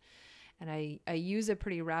that. And I use a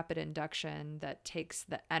pretty rapid induction that takes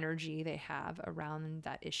the energy they have around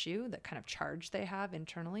that issue, that kind of charge they have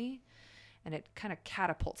internally, and it kind of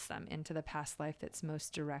catapults them into the past life that's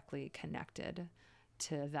most directly connected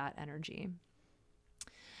to that energy.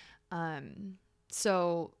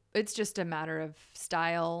 So it's just a matter of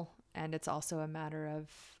style, and it's also a matter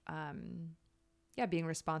of, being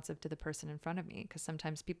responsive to the person in front of me, because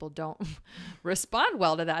sometimes people don't respond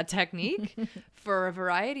well to that technique for a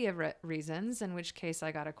variety of reasons, in which case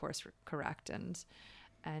I got to course correct and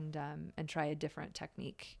try a different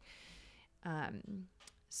technique.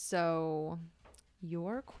 So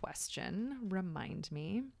your question, remind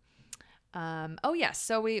me. Yes.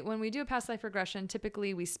 So when we do a past life regression,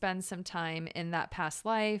 typically we spend some time in that past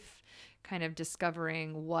life, kind of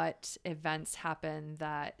discovering what events happened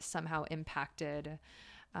that somehow impacted,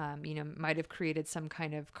 might have created some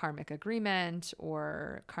kind of karmic agreement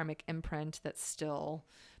or karmic imprint that's still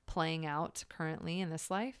playing out currently in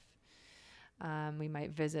this life. We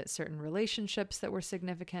might visit certain relationships that were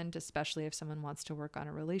significant, especially if someone wants to work on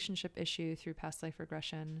a relationship issue through past life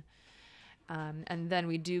regression. And then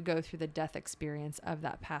we do go through the death experience of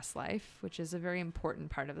that past life, which is a very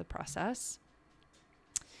important part of the process.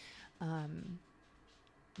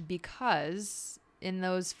 Because in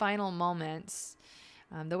those final moments,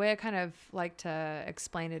 the way I kind of like to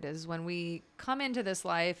explain it is when we come into this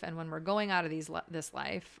life and when we're going out of this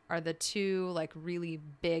life are the two like really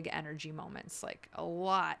big energy moments, like a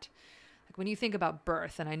lot. Like when you think about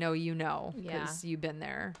birth, and I know because you've been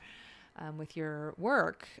there with your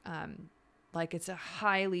work, like it's a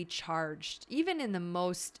highly charged, even in the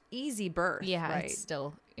most easy birth. Yeah, right? It's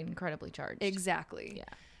still incredibly charged. Exactly. Yeah.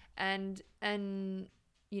 And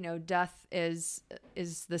death is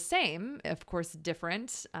the same, of course,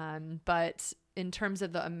 different. But in terms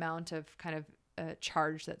of the amount of kind of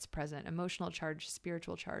charge that's present, emotional charge,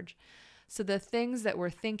 spiritual charge. So the things that we're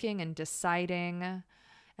thinking and deciding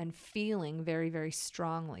and feeling very, very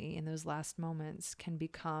strongly in those last moments can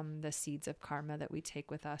become the seeds of karma that we take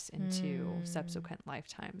with us into subsequent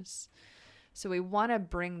lifetimes. So we want to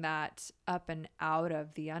bring that up and out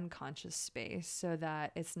of the unconscious space so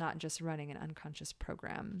that it's not just running an unconscious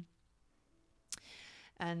program.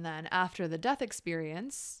 And then after the death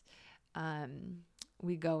experience,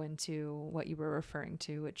 we go into what you were referring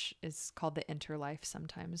to, which is called the interlife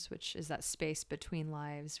sometimes, which is that space between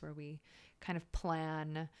lives where we kind of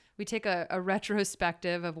plan. We take a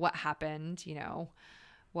retrospective of what happened,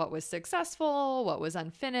 what was successful, what was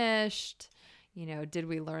unfinished. Did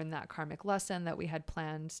we learn that karmic lesson that we had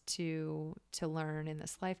planned to learn in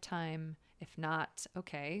this lifetime? If not,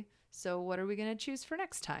 okay. So what are we going to choose for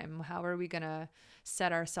next time? How are we going to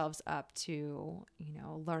set ourselves up to,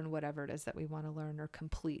 learn whatever it is that we want to learn or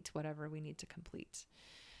complete whatever we need to complete?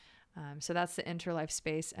 So that's the interlife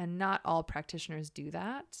space. And not all practitioners do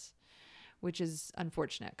that, which is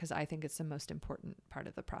unfortunate because I think it's the most important part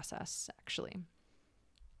of the process, actually.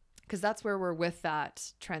 Because that's where we're with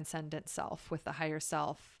that transcendent self, with the higher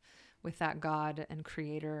self, with that God and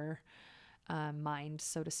creator mind,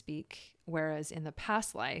 so to speak. Whereas in the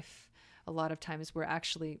past life, a lot of times we're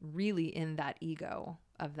actually really in that ego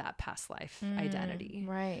of that past life identity.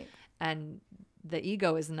 Right. And the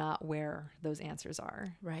ego is not where those answers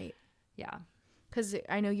are. Right. Yeah. Because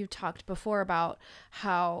I know you've talked before about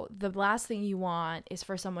how the last thing you want is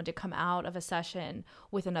for someone to come out of a session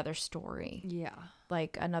with another story. Yeah.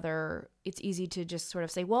 Like it's easy to just sort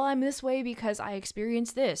of say, well, I'm this way because I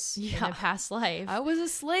experienced this in a past life. I was a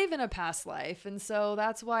slave in a past life. And so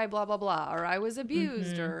that's why blah, blah, blah. Or I was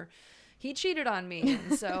abused or he cheated on me.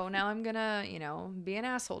 And so now I'm going to, be an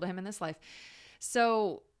asshole to him in this life.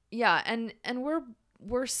 So yeah. And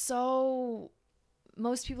we're so...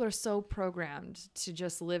 Most people are so programmed to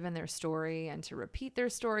just live in their story and to repeat their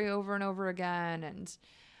story over and over again. And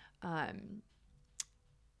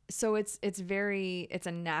so it's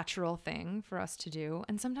a natural thing for us to do.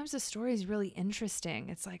 And sometimes the story is really interesting.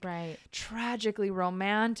 It's like tragically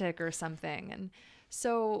romantic or something. And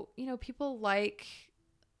so, people like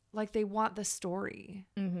they want the story.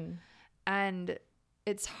 Mm-hmm. And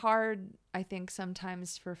it's hard, I think,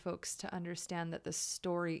 sometimes for folks to understand that the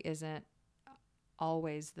story isn't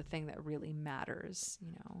always the thing that really matters,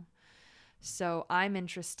 So I'm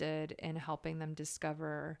interested in helping them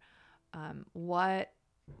discover what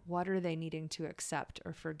are they needing to accept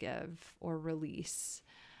or forgive or release.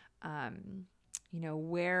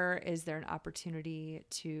 Where is there an opportunity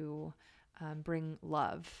to bring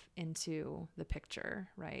love into the picture,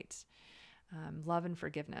 right? Love and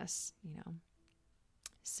forgiveness,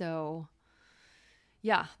 So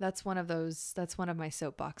yeah, that's one of my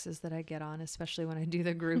soapboxes that I get on, especially when I do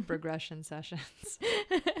the group regression sessions.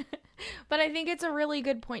 But I think it's a really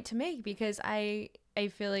good point to make because I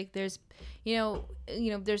feel like there's,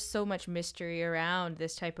 there's so much mystery around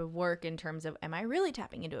this type of work in terms of, am I really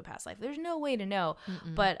tapping into a past life? There's no way to know.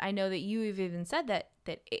 Mm-mm. But I know that you've even said that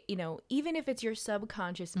even if it's your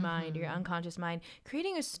subconscious mind or your unconscious mind,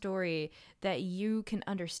 creating a story that you can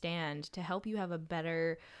understand to help you have a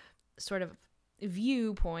better sort of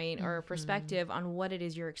viewpoint or perspective on what it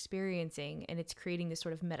is you're experiencing, and it's creating this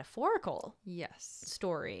sort of metaphorical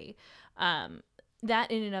story that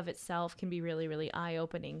in and of itself can be really, really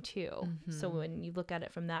eye-opening too. So when you look at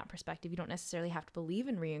it from that perspective, you don't necessarily have to believe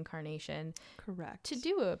in reincarnation to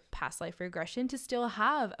do a past life regression to still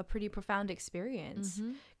have a pretty profound experience,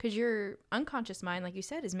 because your unconscious mind, like you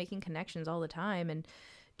said, is making connections all the time and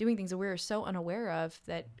doing things that we're so unaware of,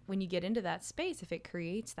 that when you get into that space, if it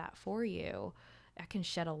creates that for you, that can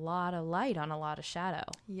shed a lot of light on a lot of shadow.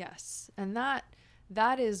 Yes. And that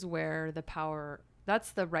is where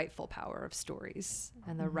that's the rightful power of stories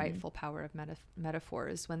and the rightful power of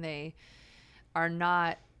metaphors, when they are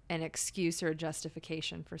not an excuse or a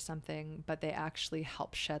justification for something, but they actually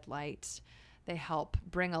help shed light. They help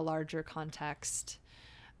bring a larger context.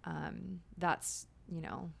 That's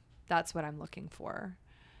what I'm looking for.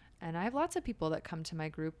 And I have lots of people that come to my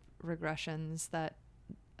group regressions that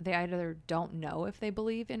they either don't know if they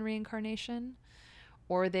believe in reincarnation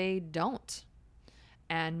or they don't.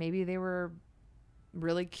 And maybe they were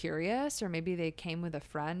really curious, or maybe they came with a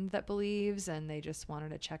friend that believes and they just wanted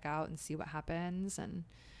to check out and see what happens. And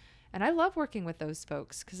I love working with those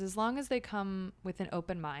folks, because as long as they come with an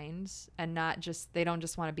open mind and they don't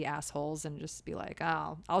just want to be assholes and just be like,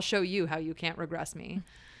 oh, I'll show you how you can't regress me.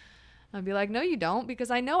 I'd be like, no, you don't,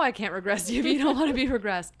 because I know I can't regress you if you don't want to be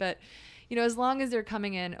regressed. But, you know, as long as they're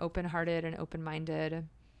coming in open-hearted and open-minded,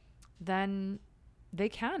 then they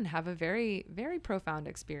can have a very, very profound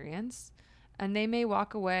experience. And they may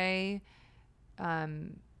walk away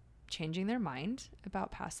changing their mind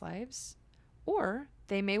about past lives, or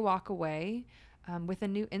they may walk away with a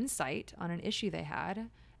new insight on an issue they had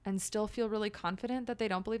and still feel really confident that they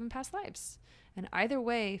don't believe in past lives. And either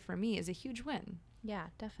way, for me, is a huge win. Yeah,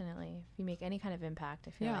 definitely. If you make any kind of impact,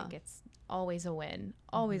 I feel like it's always a win,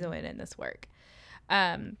 always a win in this work.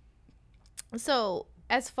 So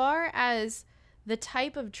as far as the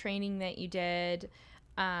type of training that you did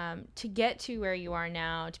to get to where you are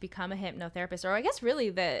now, to become a hypnotherapist, or I guess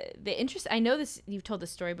really the interest, I know this, you've told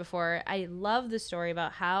this story before. I love the story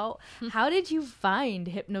about how did you find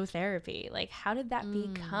hypnotherapy? Like, how did that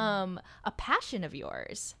become a passion of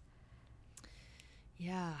yours?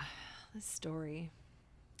 Yeah. This story.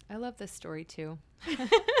 I love this story too.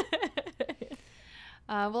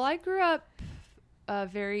 Well, I grew up a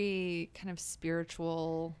very kind of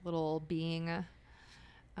spiritual little being.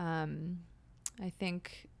 I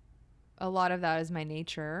think a lot of that is my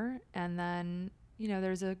nature. And then, you know,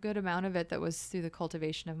 there's a good amount of it that was through the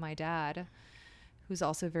cultivation of my dad, who's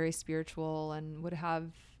also very spiritual and would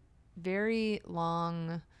have very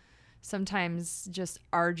long, sometimes just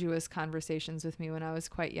arduous conversations with me when I was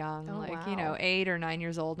quite young, you know, 8 or 9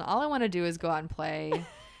 years old. And all I want to do is go out and play.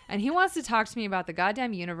 And he wants to talk to me about the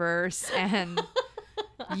goddamn universe and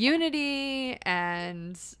unity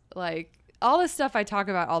and like all the stuff I talk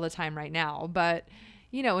about all the time right now. But,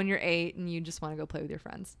 you know, when you're 8 and you just want to go play with your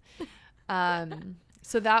friends.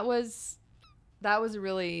 So that was a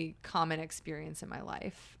really common experience in my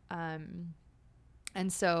life.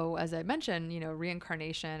 And so, as I mentioned, you know,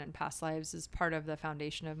 reincarnation and past lives is part of the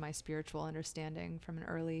foundation of my spiritual understanding from an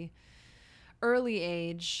early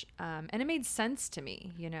age. And it made sense to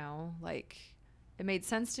me, you know, like it made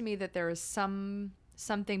sense to me that there was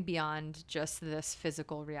something beyond just this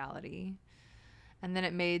physical reality. And then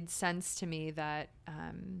it made sense to me that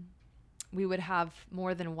we would have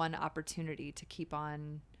more than one opportunity to keep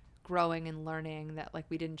on growing and learning, that like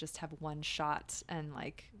we didn't just have one shot and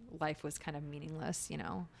like life was kind of meaningless, you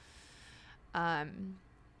know.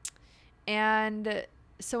 And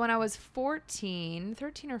so when I was 13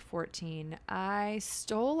 or 14, I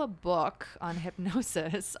stole a book on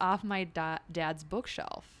hypnosis off my dad's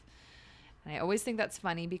bookshelf. And I always think that's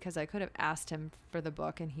funny because I could have asked him for the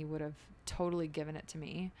book and he would have totally given it to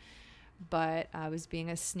me. But I was being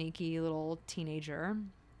a sneaky little teenager.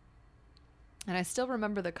 And I still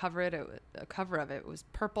remember the cover of it. It was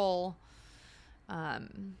purple.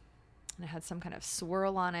 And it had some kind of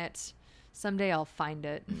swirl on it. Someday I'll find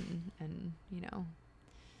it and you know,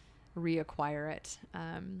 reacquire it.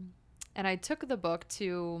 And I took the book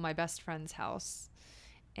to my best friend's house.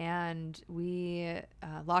 And we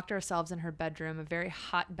locked ourselves in her bedroom, a very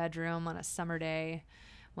hot bedroom on a summer day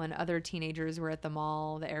when other teenagers were at the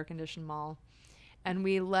mall, the air-conditioned mall. And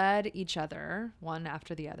we led each other, one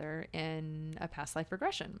after the other, in a past life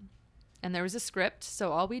regression. And there was a script,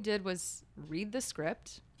 so all we did was read the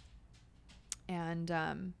script. And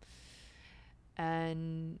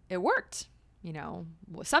it worked. You know,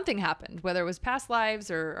 something happened, whether it was past lives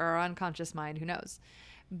or our unconscious mind, who knows.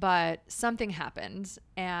 But something happened,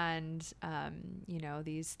 and, you know,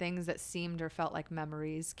 these things that seemed or felt like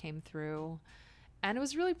memories came through. And it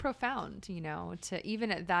was really profound, you know, to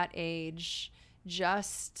even at that age,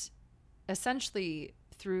 just essentially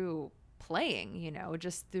through playing, you know,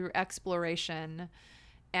 just through exploration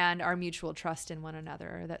and our mutual trust in one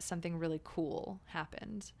another, that something really cool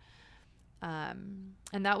happened. And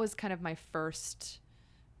that was kind of my first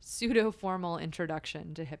pseudo-formal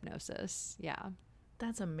introduction to hypnosis. Yeah.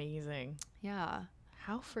 That's amazing. Yeah.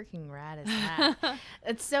 How freaking rad is that?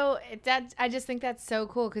 I just think that's so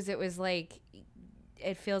cool because it was like,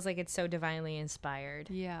 it feels like it's so divinely inspired.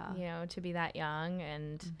 Yeah. You know, to be that young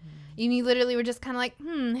and you literally were just kind of like,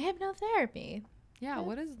 hypnotherapy. Yeah,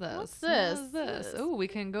 what is this? What's this? What is this? Oh, we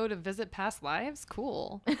can go to visit past lives?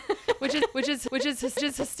 Cool. which is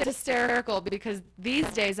just hysterical because these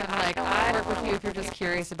days I'm like, I work with you if you're just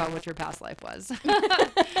curious about what your past life was.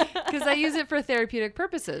 Because I use it for therapeutic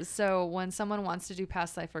purposes. So when someone wants to do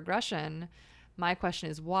past life regression, my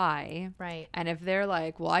question is why? Right. And if they're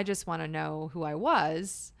like, well, I just want to know who I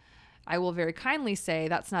was, I will very kindly say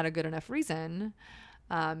that's not a good enough reason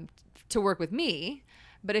to work with me.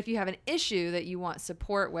 But if you have an issue that you want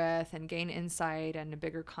support with and gain insight and a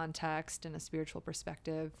bigger context and a spiritual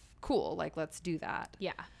perspective, cool. Like, let's do that.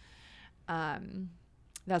 Yeah.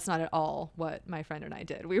 That's not at all what my friend and I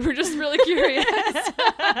did. We were just really curious.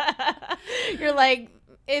 You're like,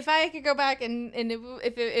 if I could go back and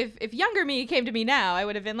if younger me came to me now, I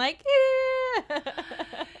would have been like,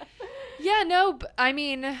 yeah, no, I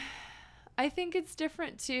mean, I think it's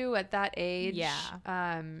different too at that age.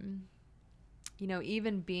 Yeah. You know,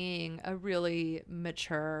 even being a really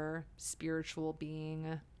mature spiritual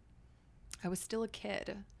being, I was still a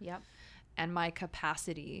kid. Yep. And my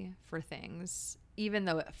capacity for things, even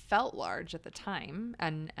though it felt large at the time,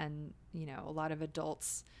 and you know, a lot of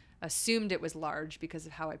adults assumed it was large because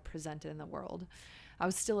of how I presented in the world, I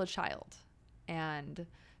was still a child. And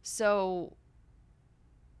so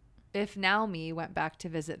if now me went back to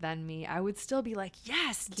visit then me, I would still be like,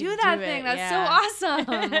 yes, do that thing. That's so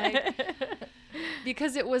awesome. Like,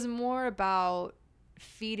 because it was more about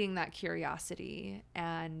feeding that curiosity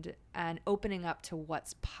and opening up to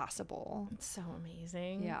what's possible. It's so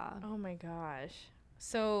amazing. Yeah. Oh my gosh.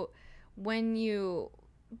 So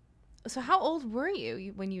how old were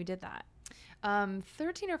you when you did that?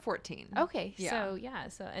 13 or 14. Okay. Yeah. So yeah.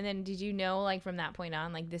 So, and then did you know, like, from that point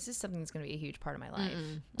on, like, this is something that's going to be a huge part of my life?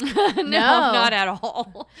 No, not at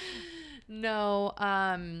all. No.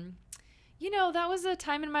 You know, that was a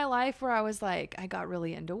time in my life where I was like, I got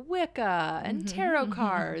really into Wicca and tarot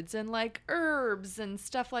cards and like herbs and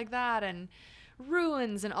stuff like that and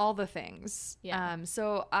ruins and all the things. Yeah.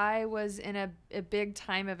 So I was in a big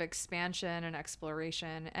time of expansion and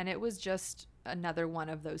exploration, and it was just another one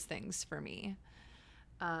of those things for me.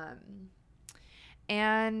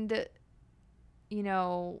 And, you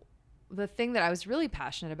know, the thing that I was really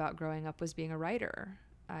passionate about growing up was being a writer.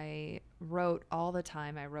 I wrote all the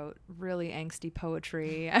time. I wrote really angsty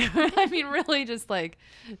poetry. I mean, really just like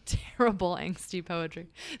terrible angsty poetry.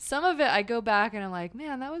 Some of it I go back and I'm like,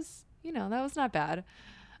 man, that was not bad.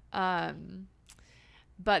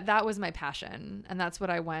 But that was my passion. And that's what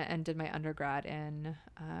I went and did my undergrad in.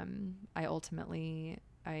 I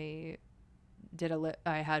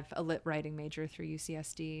had a lit writing major through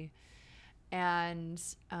UCSD.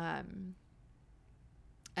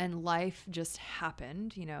 And life just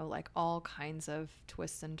happened, you know, like all kinds of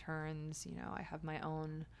twists and turns. You know, I have my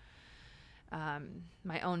own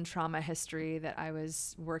trauma history that I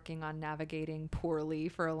was working on navigating poorly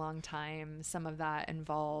for a long time. Some of that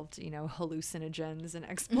involved, you know, hallucinogens and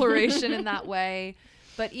exploration in that way.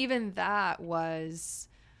 But even that was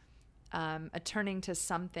a turning to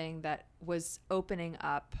something that was opening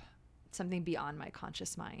up something beyond my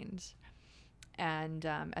conscious mind. And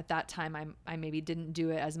at that time, I maybe didn't do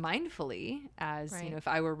it as mindfully as, right. You know, if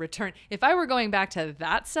I were going back to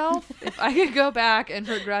that self, if I could go back and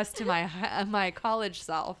progress to my college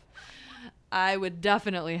self, I would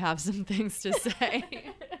definitely have some things to say.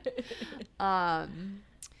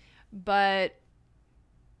 But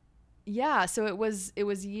yeah, so it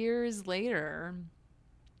was years later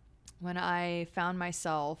when I found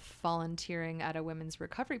myself volunteering at a women's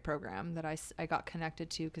recovery program that I got connected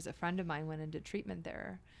to because a friend of mine went into treatment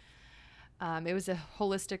there. It was a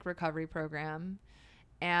holistic recovery program,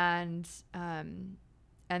 and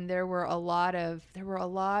there were a lot of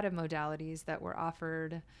modalities that were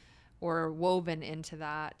offered or woven into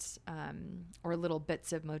that, or little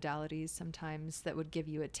bits of modalities sometimes that would give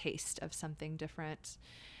you a taste of something different.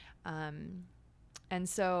 And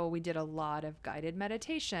so we did a lot of guided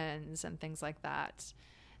meditations and things like that.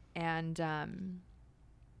 And then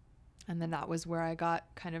that was where I got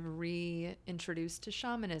kind of reintroduced to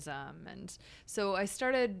shamanism. And so I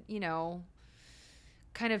started, you know,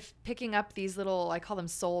 kind of picking up these little, I call them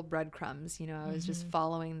soul breadcrumbs. You know, I was just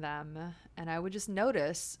following them, and I would just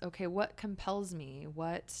notice, okay, what compels me?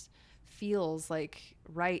 What feels like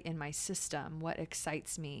right in my system? What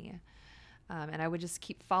excites me? And I would just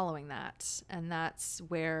keep following that. And that's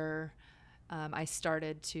where I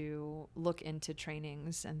started to look into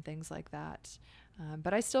trainings and things like that.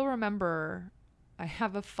 But I still remember, I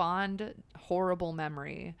have a fond, horrible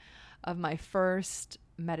memory of my first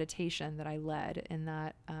meditation that I led in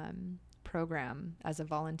that program as a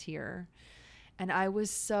volunteer. And I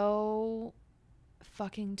was so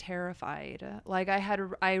fucking terrified. Like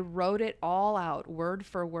I wrote it all out word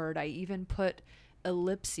for word. I even put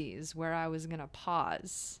ellipses where I was gonna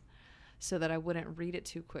pause so that I wouldn't read it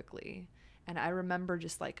too quickly. And I remember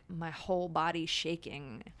just like my whole body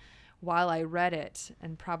shaking while I read it,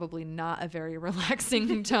 and probably not a very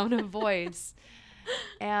relaxing tone of voice.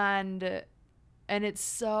 And it's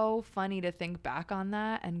so funny to think back on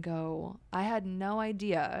that and go, I had no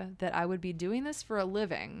idea that I would be doing this for a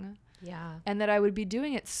living. Yeah. And that I would be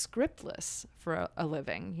doing it scriptless for a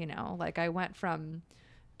living, you know? Like I went from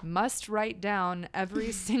must write down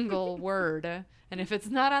every single word. And if it's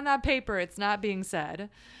not on that paper, it's not being said.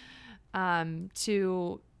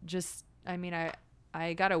 To just, I mean,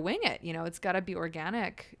 I got to wing it, you know, it's got to be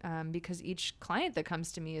organic, because each client that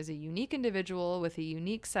comes to me is a unique individual with a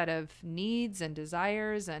unique set of needs and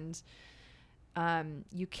desires. And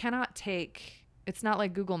you cannot take, it's not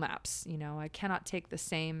like Google Maps, you know, I cannot take the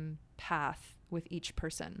same path with each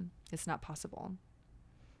person. It's not possible.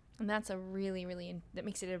 And that's a really, that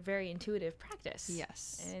makes it a very intuitive practice.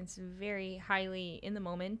 Yes. And it's very highly in the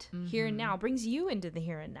moment, here and now, brings you into the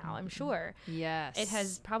here and now, I'm sure. Yes. It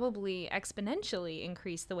has probably exponentially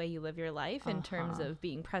increased the way you live your life in terms of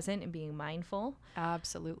being present and being mindful.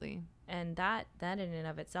 Absolutely. And that in and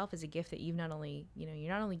of itself is a gift that you've not only, you know,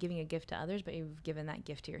 you're not only giving a gift to others, but you've given that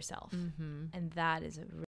gift to yourself. And that is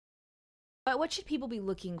but what should people be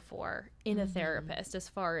looking for in a therapist, as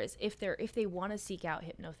far as if they want to seek out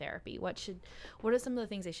hypnotherapy? What are some of the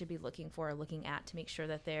things they should be looking for or looking at to make sure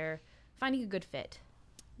that they're finding a good fit?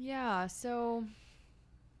 Yeah, so,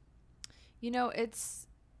 you know,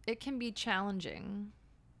 it can be challenging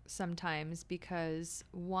sometimes, because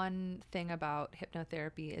one thing about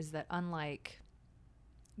hypnotherapy is that, unlike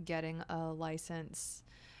getting a license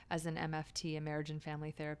as an MFT, a marriage and family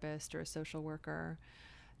therapist, or a social worker,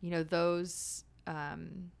 you know, those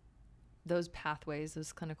pathways,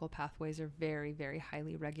 those clinical pathways, are very, very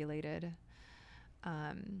highly regulated.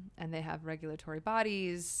 And they have regulatory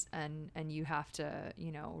bodies, and you have to,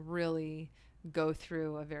 you know, really go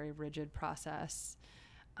through a very rigid process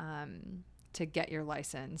to get your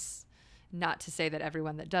license. Not to say that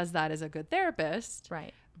everyone that does that is a good therapist,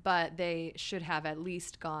 right? But they should have at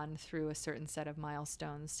least gone through a certain set of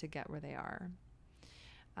milestones to get where they are.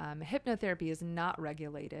 Hypnotherapy is not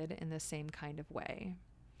regulated in the same kind of way.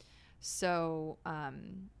 So,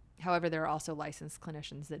 however, there are also licensed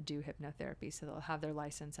clinicians that do hypnotherapy. So they'll have their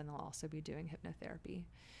license and they'll also be doing hypnotherapy.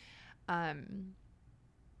 And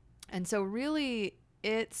so really,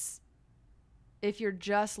 if you're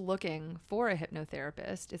just looking for a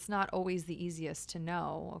hypnotherapist, it's not always the easiest to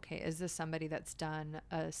know, okay, is this somebody that's done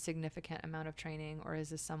a significant amount of training, or is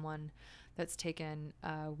this someone that's taken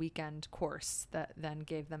a weekend course that then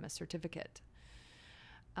gave them a certificate?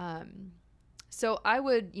 So I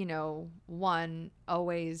would, you know,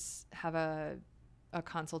 always have a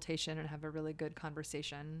consultation and have a really good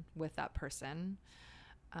conversation with that person.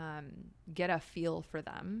 Get a feel for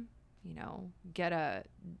them, you know,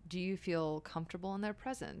 do you feel comfortable in their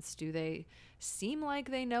presence? Do they seem like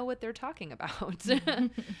they know what they're talking about?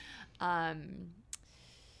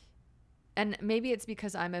 And maybe it's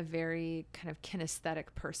because I'm a very kind of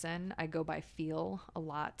kinesthetic person. I go by feel a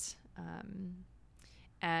lot.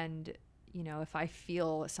 And, you know, if I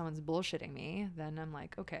feel someone's bullshitting me, then I'm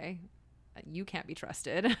like, okay, you can't be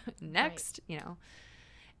trusted. Next, right. You know.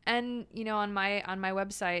 And, you know, on my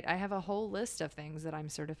website, I have a whole list of things that I'm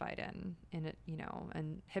certified in it, you know,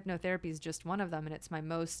 and hypnotherapy is just one of them. And it's my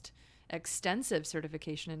most extensive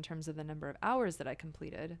certification in terms of the number of hours that I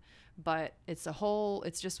completed, but it's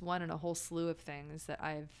just one in a whole slew of things that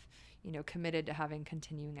I've, you know, committed to having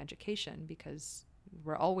continuing education, because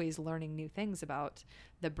we're always learning new things about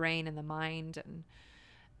the brain and the mind.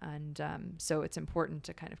 And so it's important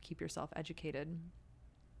to kind of keep yourself educated.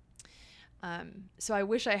 So I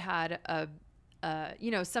wish I had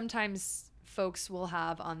you know, sometimes folks will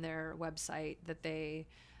have on their website that they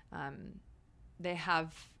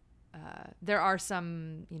have, there are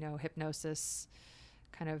some, you know, hypnosis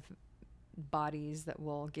kind of bodies that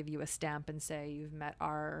will give you a stamp and say you've met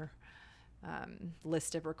our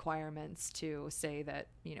list of requirements to say that,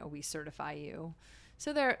 you know, we certify you.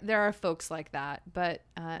 So there are folks like that, but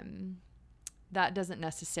that doesn't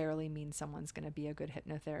necessarily mean someone's going to be a good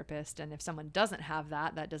hypnotherapist. And if someone doesn't have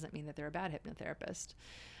that, that doesn't mean that they're a bad hypnotherapist.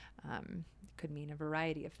 It could mean a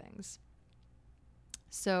variety of things.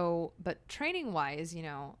 So, but training wise, you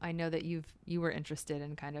know, I know that you were interested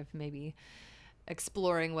in kind of maybe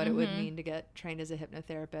exploring what it would mean to get trained as a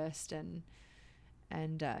hypnotherapist, and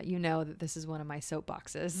you know that this is one of my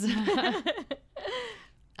soapboxes.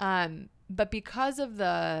 But because of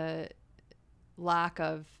the lack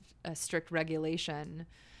of a strict regulation,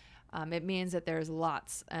 it means that there's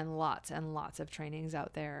lots and lots and lots of trainings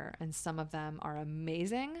out there, and some of them are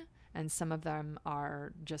amazing and some of them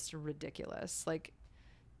are just ridiculous. Like,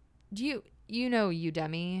 do you know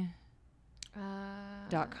Udemy.com?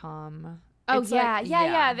 Oh,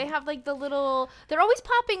 yeah. They have like the little, they're always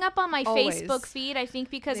popping up on my Facebook feed, I think,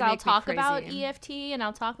 because I'll talk about EFT and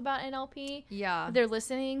I'll talk about NLP. Yeah. They're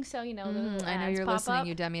listening. So, you know, I know you're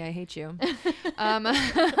listening, Udemy. I hate you.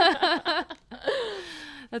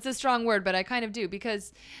 That's a strong word, but I kind of do,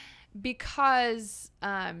 because Because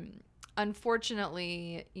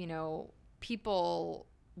unfortunately, you know, people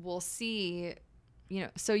will see, you know,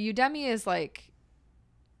 so Udemy is like,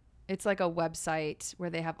 it's like a website where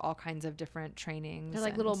they have all kinds of different trainings. They're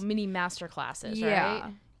like little mini master classes, yeah.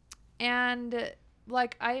 right? And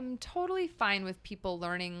like, I'm totally fine with people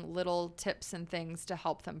learning little tips and things to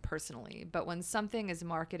help them personally. But when something is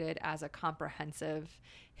marketed as a comprehensive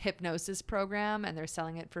hypnosis program and they're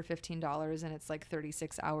selling it for $15 and it's like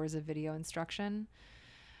 36 hours of video instruction,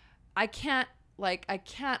 I can't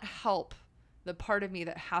help the part of me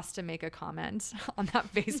that has to make a comment on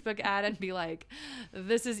that Facebook ad and be like,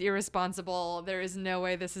 this is irresponsible. There is no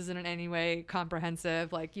way this is in any way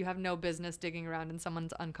comprehensive. Like, you have no business digging around in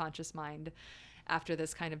someone's unconscious mind after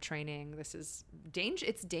this kind of training. This is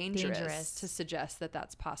it's dangerous to suggest that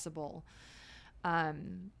that's possible.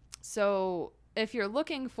 So if you're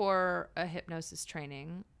looking for a hypnosis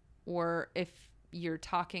training, or if you want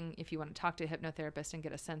to talk to a hypnotherapist and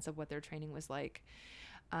get a sense of what their training was like,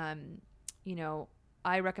 you know,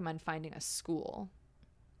 I recommend finding a school.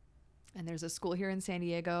 And there's a school here in San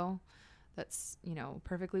Diego that's, you know,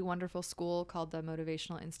 perfectly wonderful school called the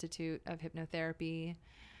Motivational Institute of Hypnotherapy.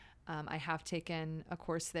 I have taken a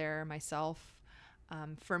course there myself.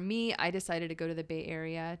 For me, I decided to go to the Bay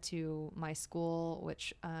Area to my school,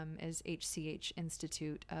 which is HCH,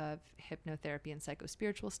 Institute of Hypnotherapy and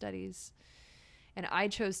Psychospiritual Studies. And I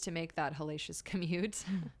chose to make that hellacious commute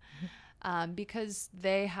because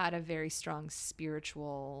they had a very strong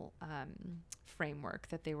spiritual framework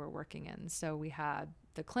that they were working in. So we had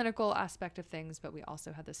the clinical aspect of things, but we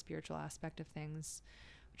also had the spiritual aspect of things,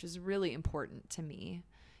 which is really important to me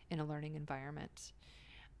in a learning environment.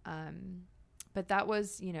 But that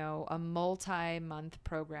was, you know, a multi-month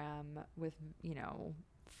program with, you know,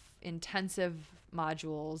 intensive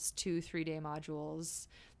modules, 2-3 day modules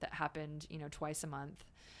that happened, you know, twice a month.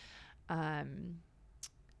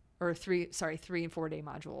 Or 3 and 4 day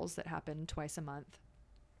modules that happened twice a month.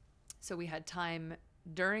 So we had time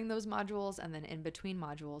during those modules and then in between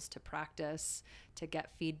modules to practice, to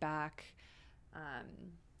get feedback.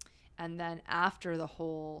 And then after the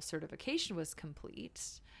whole certification was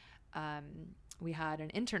complete, we had an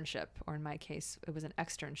internship, or in my case, it was an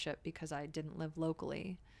externship because I didn't live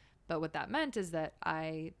locally. But what that meant is that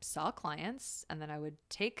I saw clients and then I would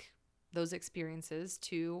take those experiences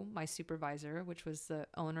to my supervisor, which was the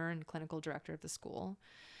owner and clinical director of the school.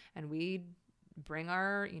 And we'd bring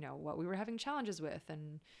our, you know, what we were having challenges with,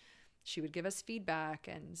 and she would give us feedback.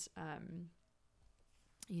 And,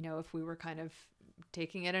 you know, if we were kind of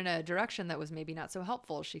taking it in a direction that was maybe not so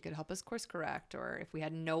helpful, she could help us course correct. Or if we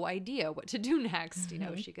had no idea what to do next, you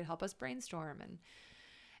know, she could help us brainstorm.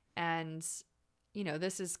 And, you know,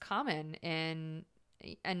 this is common and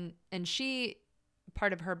she,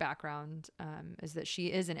 part of her background is that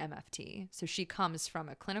she is an MFT. So she comes from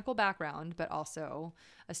a clinical background, but also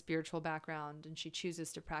a spiritual background. And she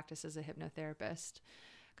chooses to practice as a hypnotherapist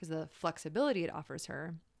because of the flexibility it offers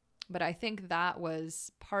her. But I think that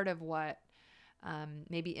was part of what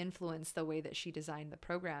maybe influenced the way that she designed the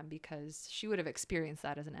program, because she would have experienced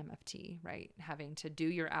that as an MFT, right? Having to do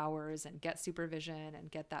your hours and get supervision and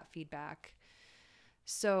get that feedback.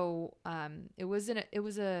 So it was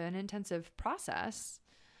an intensive process,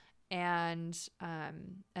 and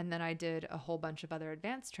then I did a whole bunch of other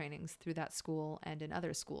advanced trainings through that school and in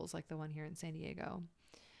other schools like the one here in San Diego.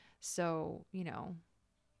 So, you know,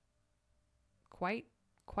 quite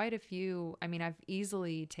a few. I mean, I've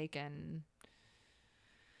easily taken,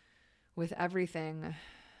 with everything,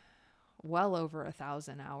 well over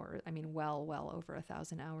 1,000 hours. I mean, well over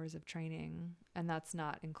 1,000 hours of training, and that's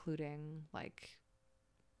not including like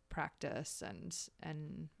practice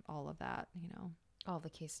and all of that, you know, all the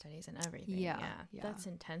case studies and everything. Yeah. That's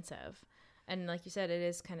intensive. And like you said, it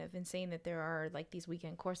is kind of insane that there are like these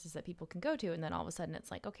weekend courses that people can go to, and then all of a sudden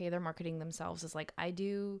it's like, okay, they're marketing themselves as like, I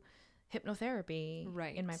do hypnotherapy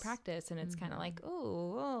in my practice, and it's kind of like,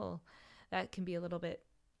 oh, that can be a little bit,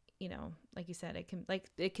 you know, like you said,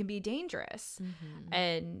 it can be dangerous.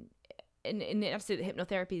 And absolutely,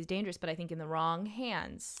 hypnotherapy is dangerous, but I think in the wrong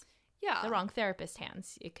hands, the wrong therapist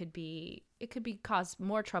hands, it could cause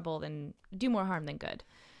more trouble than do more harm than good.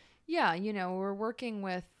 Yeah. You know, we're working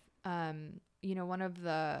with, you know, one of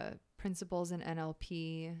the principles in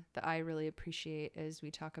NLP that I really appreciate is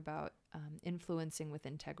we talk about influencing with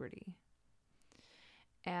integrity.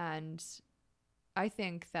 And I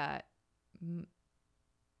think that,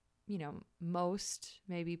 you know,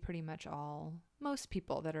 maybe pretty much most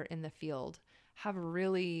people that are in the field have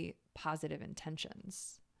really positive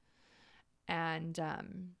intentions. And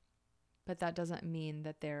but that doesn't mean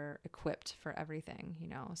that they're equipped for everything, you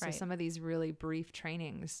know? So Right. some of these really brief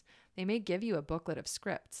trainings, they may give you a booklet of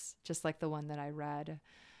scripts, just like the one that I read,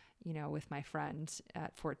 you know, with my friend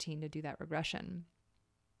at 14 to do that regression.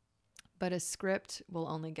 But a script will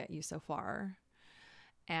only get you so far.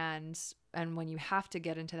 And when you have to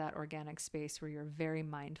get into that organic space where you're very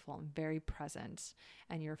mindful and very present,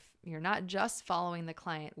 and you're not just following the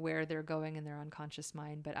client where they're going in their unconscious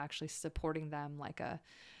mind, but actually supporting them like a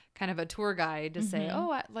kind of a tour guide to say,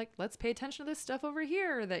 oh, let's pay attention to this stuff over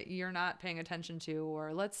here that you're not paying attention to,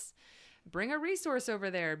 or let's bring a resource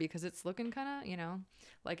over there because it's looking kind of, you know,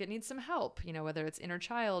 like it needs some help, you know, whether it's inner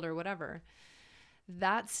child or whatever.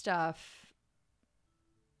 That stuff,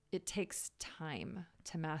 it takes time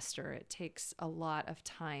to master. It takes a lot of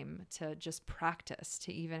time to just practice,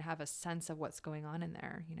 to even have a sense of what's going on in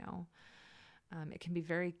there, you know. It can be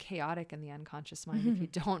very chaotic in the unconscious mind if you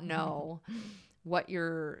don't know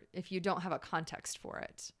if you don't have a context for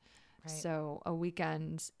it. Right. So a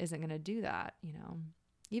weekend isn't going to do that, you know.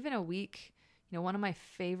 Even a week, you know, one of my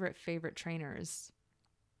favorite trainers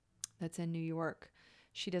that's in New York,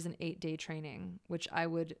 she does an 8-day training, which I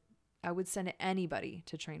would send anybody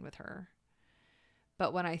to train with her.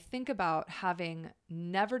 But when I think about having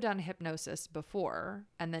never done hypnosis before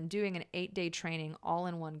and then doing an 8-day training all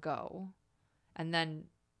in one go, and then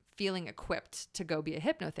feeling equipped to go be a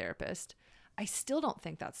hypnotherapist, I still don't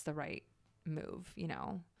think that's the right move, you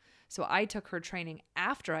know? So I took her training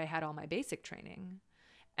after I had all my basic training,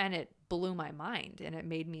 and it blew my mind, and it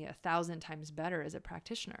made me 1,000 times better as a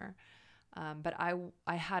practitioner. But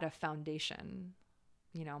I had a foundation,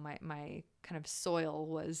 you know, my kind of soil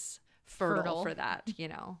was fertile for that, you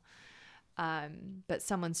know. But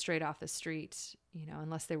someone straight off the street, you know,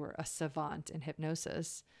 unless they were a savant in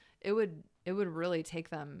hypnosis, it would really take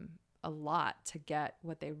them a lot to get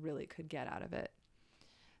what they really could get out of it.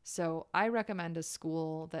 So I recommend a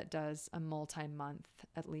school that does a multi-month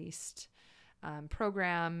at least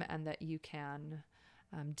program, and that you can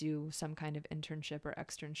do some kind of internship or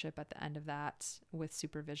externship at the end of that with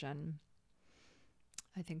supervision.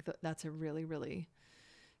 I think that's a really, really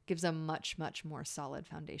gives a much, much more solid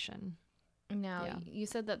foundation. Now, you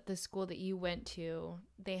said that the school that you went to,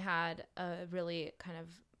 they had a really kind of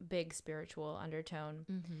big spiritual undertone.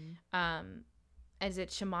 Mm-hmm. Is it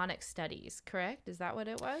shamanic studies, correct? Is that what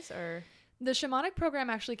it was? Or the shamanic program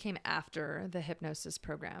actually came after the hypnosis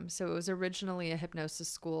program. So it was originally a hypnosis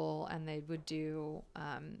school, and they would do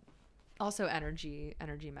also energy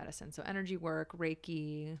medicine. So energy work,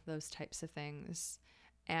 Reiki, those types of things.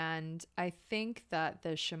 And I think that the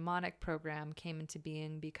shamanic program came into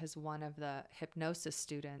being because one of the hypnosis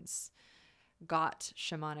students got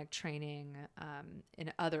shamanic training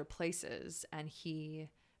in other places, and he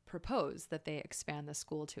proposed that they expand the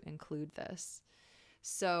school to include this.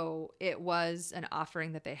 So it was an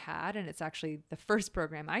offering that they had, and it's actually the first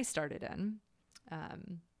program I started in.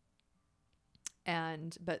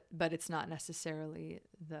 But it's not necessarily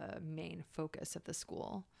the main focus of the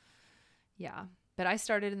school. Yeah. But I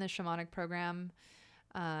started in the shamanic program,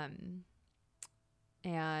 and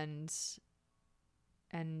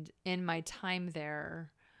in my time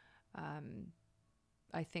there,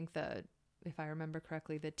 I think if I remember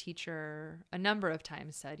correctly, the teacher a number of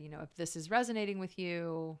times said, you know, if this is resonating with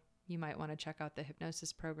you, you might want to check out the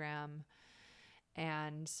hypnosis program.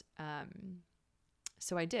 And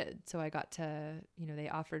so I did. So I got to, you know, they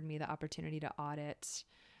offered me the opportunity to audit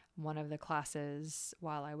one of the classes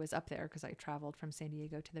while I was up there, because I traveled from San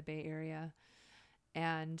Diego to the Bay Area.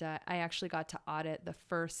 And I actually got to audit the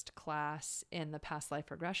first class in the past life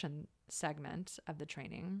regression segment of the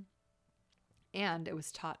training. And it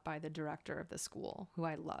was taught by the director of the school, who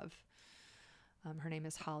I love. Her name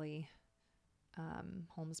is Holly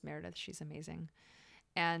Holmes Meredith. She's amazing.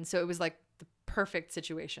 And so it was like the perfect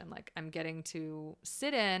situation. Like, I'm getting to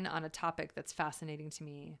sit in on a topic that's fascinating to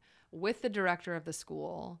me with the director of the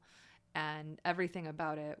school, and everything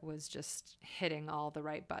about it was just hitting all the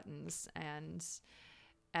right buttons.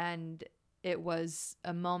 And it was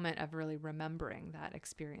a moment of really remembering that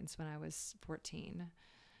experience when I was 14.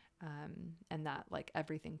 And that, like,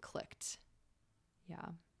 everything clicked. Yeah.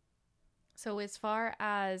 So as far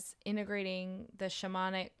as integrating the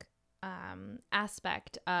shamanic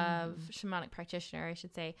aspect of shamanic practitioner, I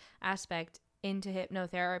should say, aspect into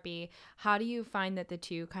hypnotherapy, how do you find that the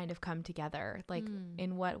two kind of come together? Like,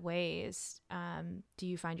 in what ways do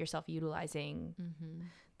you find yourself utilizing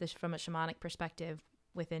this from a shamanic perspective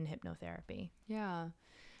within hypnotherapy? Yeah.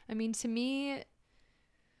 I mean, to me,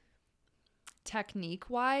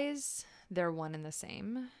 technique-wise, they're one and the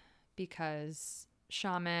same, because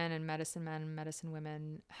shaman and medicine men and medicine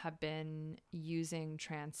women have been using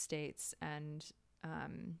trance states and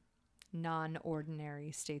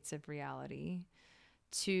non-ordinary states of reality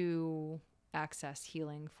to access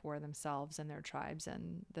healing for themselves and their tribes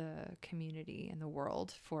and the community and the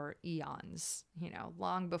world for eons,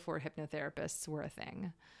 long before hypnotherapists were a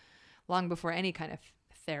thing, long before any kind of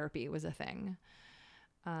therapy was a thing.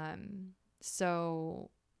 So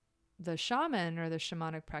the shaman or the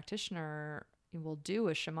shamanic practitioner will do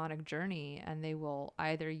a shamanic journey, and they will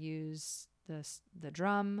either use the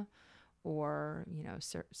drum or,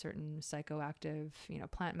 certain psychoactive,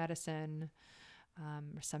 plant medicine.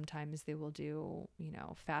 Or sometimes they will do,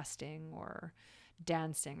 fasting or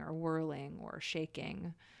dancing or whirling or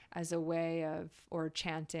shaking as a way of, or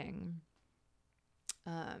chanting,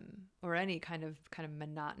 or any kind of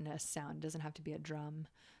monotonous sound. It doesn't have to be a drum.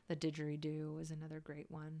 The didgeridoo is another great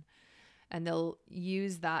one. And they'll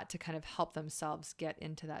use that to kind of help themselves get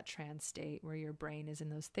into that trance state where your brain is in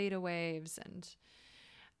those theta waves, and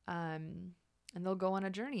they'll go on a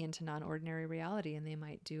journey into non-ordinary reality, and they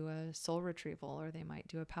might do a soul retrieval, or they might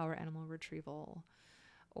do a power animal retrieval,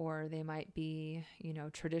 or they might be,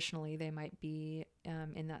 traditionally they might be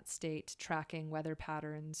in that state tracking weather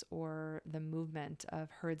patterns or the movement of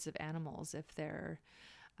herds of animals if their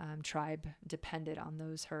tribe depended on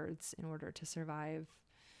those herds in order to survive.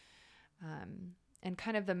 And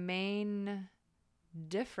kind of the main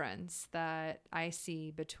difference that I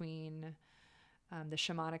see between the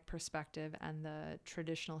shamanic perspective and the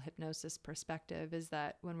traditional hypnosis perspective is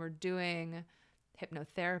that when we're doing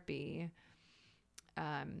hypnotherapy,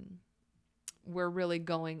 we're really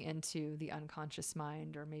going into the unconscious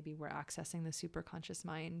mind, or maybe we're accessing the superconscious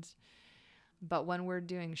mind. But when we're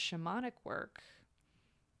doing shamanic work,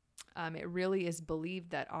 it really is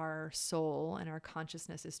believed that our soul and our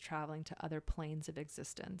consciousness is traveling to other planes of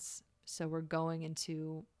existence. So we're going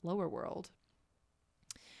into lower world,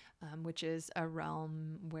 which is a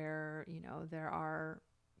realm where, there are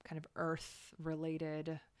kind of earth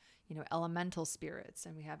related, elemental spirits,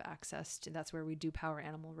 and we have access to, that's where we do power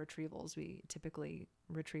animal retrievals. We typically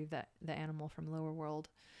retrieve the animal from lower world.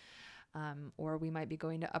 Or we might be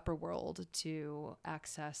going to upper world to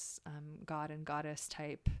access god and goddess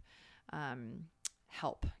type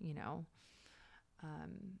help,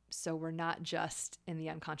 So we're not just in the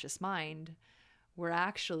unconscious mind. We're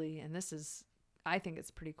actually, and this is, I think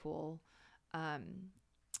it's pretty cool,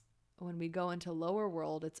 when we go into lower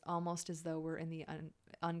world, it's almost as though we're in the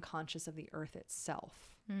unconscious of the earth itself.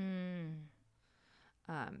 And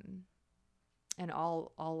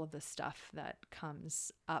all of the stuff that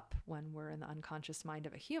comes up when we're in the unconscious mind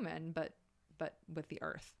of a human, but with the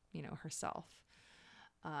earth, herself.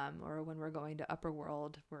 Or when we're going to upper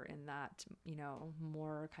world, we're in that,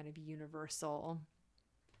 more kind of universal,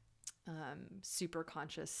 super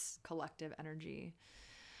conscious collective energy.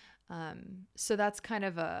 So that's kind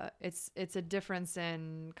of it's a difference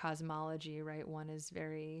in cosmology, right? One is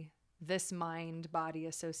very this mind body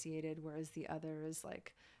associated, whereas the other is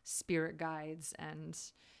like spirit guides and,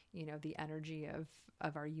 the energy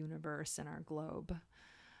of our universe and our globe.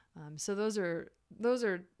 So those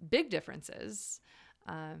are big differences.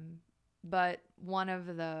 But one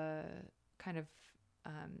of the kind of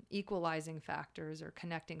equalizing factors or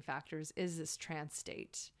connecting factors is this trance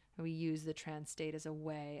state. We use the trance state as a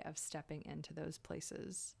way of stepping into those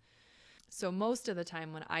places. So most of the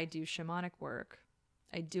time when I do shamanic work,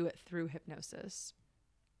 I do it through hypnosis.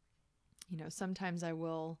 Sometimes I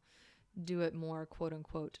will do it more quote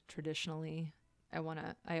unquote traditionally. I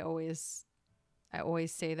always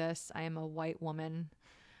say this, I am a white woman.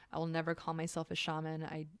 I will never call myself a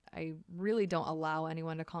shaman. I really don't allow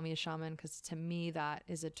anyone to call me a shaman, because to me that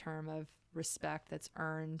is a term of respect that's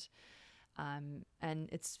earned. And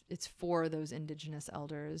it's for those indigenous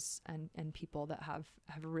elders and people that have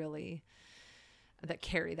really, that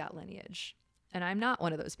carry that lineage. And I'm not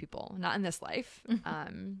one of those people, not in this life,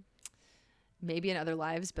 maybe in other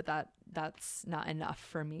lives, but that's not enough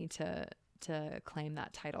for me to claim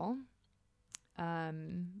that title.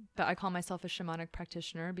 But I call myself a shamanic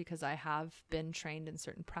practitioner because I have been trained in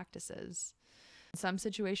certain practices. In some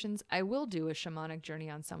situations, I will do a shamanic journey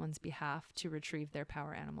on someone's behalf to retrieve their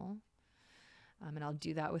power animal. And I'll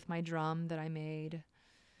do that with my drum that I made.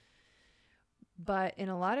 But in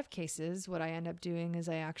a lot of cases, what I end up doing is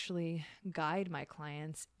I actually guide my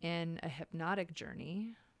clients in a hypnotic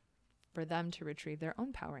journey for them to retrieve their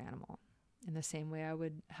own power animal, in the same way I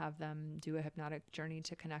would have them do a hypnotic journey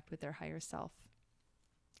to connect with their higher self.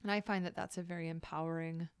 And I find that that's a very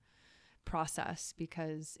empowering process,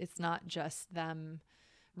 because it's not just them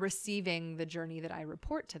receiving the journey that I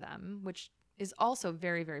report to them, which is also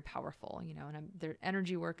very, very powerful, you know, and their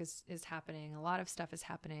energy work is happening. A lot of stuff is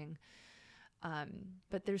happening.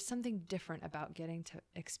 But there's something different about getting to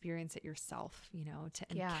experience it yourself, you know, to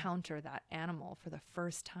encounter that animal for the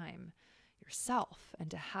first time yourself,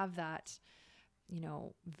 and to have that, you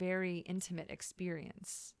know, very intimate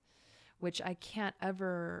experience, which I can't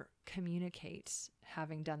ever communicate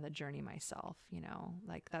having done the journey myself, you know,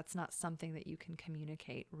 like that's not something that you can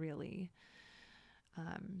communicate really.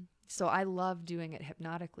 So I love doing it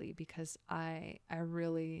hypnotically because I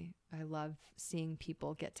love seeing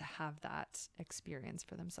people get to have that experience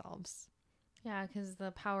for themselves. Yeah, because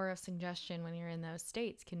the power of suggestion when you're in those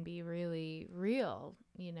states can be really real,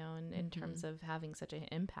 you know, in terms of having such an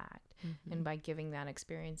impact. And by giving that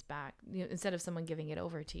experience back, you know, instead of someone giving it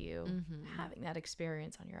over to you, having that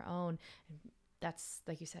experience on your own. And that's,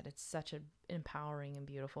 like you said, it's such an empowering and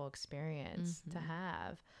beautiful experience to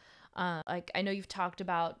have. Like, I know you've talked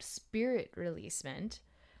about spirit releasement.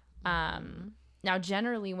 Now,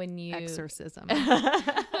 generally when you... Exorcism.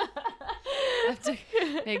 I have to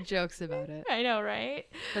make jokes about it. I know, right?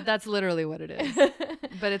 But that's literally what it is.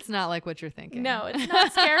 But it's not like what you're thinking. No, it's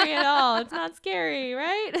not scary at all. It's not scary,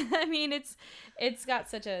 right? I mean, it's got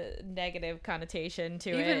such a negative connotation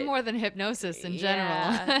to it. Even more than hypnosis in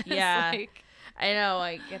general. Yeah. Like, I know,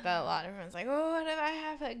 I get that a lot. Everyone's like, oh, what if I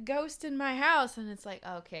have a ghost in my house? And it's like,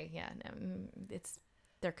 okay, yeah, no,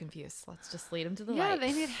 they're confused. Let's just lead them to the light. Yeah,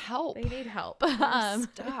 they need help. They need help.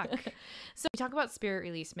 Stuck. So we talk about spirit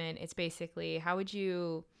releasement. It's basically, how would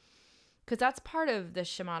you, because that's part of the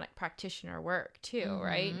shamanic practitioner work too,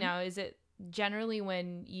 right? Now, is it generally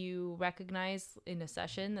when you recognize in a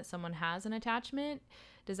session that someone has an attachment,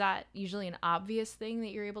 does that usually an obvious thing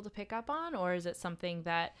that you're able to pick up on? Or is it something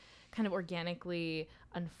that kind of organically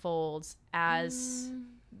unfolds as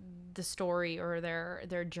the story or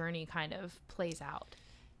their journey kind of plays out?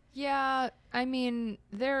 Yeah, I mean,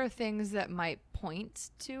 there are things that might point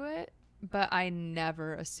to it, but I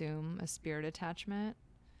never assume a spirit attachment.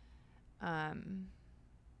 I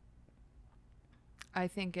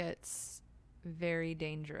think it's very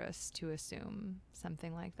dangerous to assume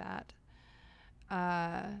something like that.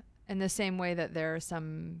 In the same way that there are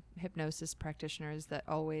some hypnosis practitioners that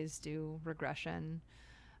always do regression,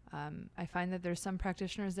 I find that there's some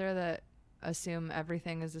practitioners there that assume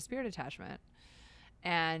everything is a spirit attachment.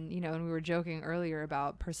 And, you know, and we were joking earlier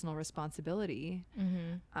about personal responsibility.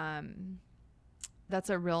 That's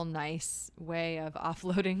a real nice way of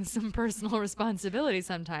offloading some personal responsibility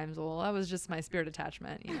sometimes. Well, that was just my spirit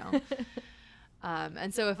attachment, you know.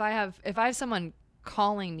 And so if I have someone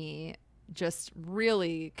calling me just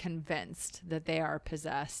really convinced that they are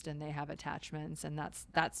possessed and they have attachments and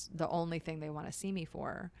that's the only thing they want to see me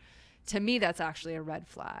for, to me that's actually a red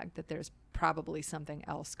flag that there's probably something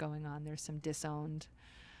else going on. There's some disowned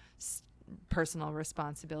personal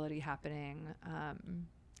responsibility happening.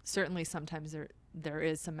 Certainly sometimes there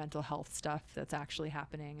is some mental health stuff that's actually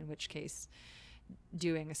happening, in which case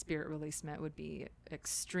doing a spirit releasement would be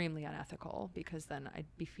extremely unethical, because then I'd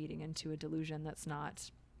be feeding into a delusion that's not,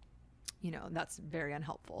 you know, that's very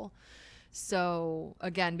unhelpful. So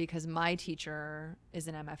again, because my teacher is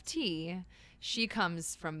an MFT, she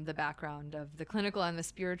comes from the background of the clinical and the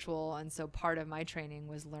spiritual. And so part of my training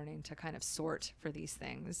was learning to kind of sort for these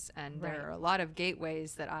things. And there are a lot of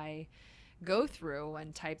gateways that I go through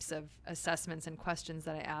and types of assessments and questions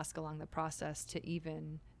that I ask along the process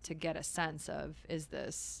to get a sense of, is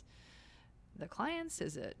this the clients?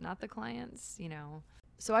 Is it not the clients? You know?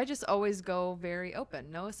 So I just always go very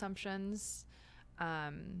open, no assumptions.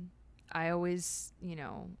 I always, you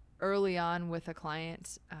know, early on with a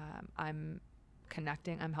client, I'm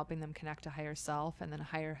helping them connect to higher self, and then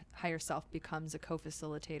higher self becomes a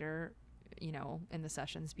co-facilitator, you know, in the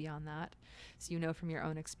sessions beyond that. So, you know, from your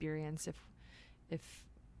own experience, if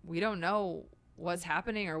we don't know what's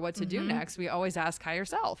happening or what to do next, we always ask higher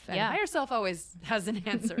self, and higher self always has an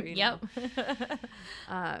answer, you know?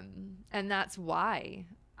 And that's why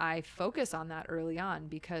I focus on that early on,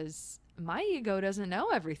 because my ego doesn't know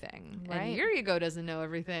everything, and your ego doesn't know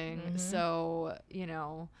everything. So, you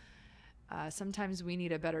know, sometimes we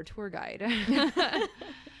need a better tour guide.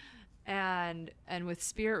 and with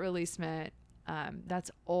spirit releasement,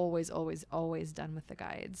 that's always done with the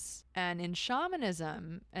guides. And in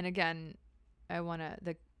shamanism, and again,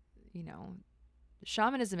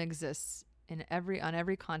 shamanism exists on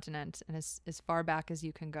every continent, and as far back as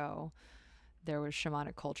you can go, there were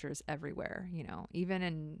shamanic cultures everywhere, you know, even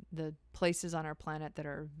in the places on our planet that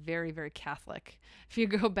are very, very Catholic. If you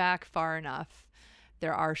go back far enough,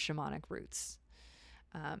 there are shamanic roots.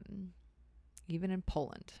 Even in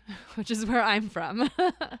Poland, which is where I'm from.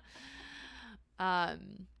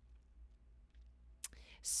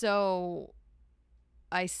 So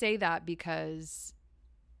I say that because,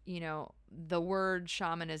 you know, the word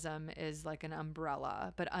shamanism is like an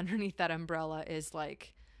umbrella, but underneath that umbrella is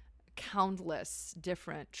like countless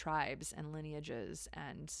different tribes and lineages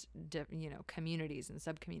and, you know, communities and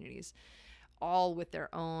subcommunities, all with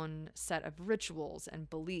their own set of rituals and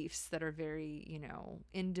beliefs that are very, you know,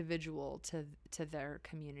 individual to their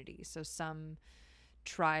community. So some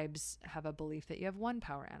tribes have a belief that you have one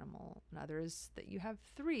power animal, and others that you have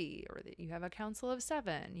 3, or that you have a council of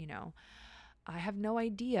 7. You know, I have no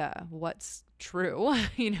idea what's true.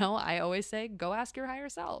 You know, I always say, go ask your higher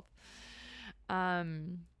self.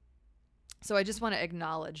 So I just want to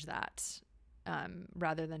acknowledge that,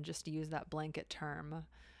 rather than just use that blanket term.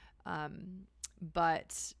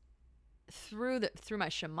 But through my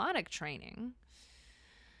shamanic training,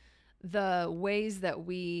 the ways that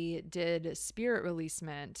we did spirit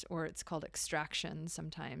releasement, or it's called extraction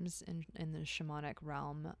sometimes in the shamanic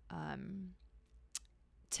realm,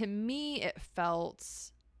 to me, it felt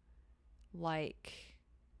like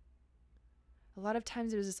a lot of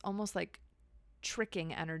times there's this almost like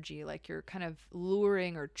tricking energy, like you're kind of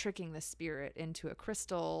luring or tricking the spirit into a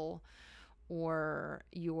crystal, or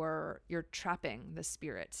you're trapping the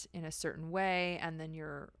spirit in a certain way, and then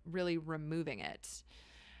you're really removing it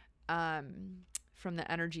from the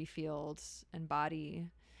energy fields and body.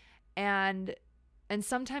 And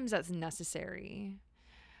sometimes that's necessary.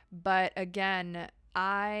 But again,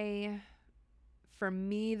 for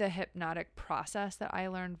me, the hypnotic process that I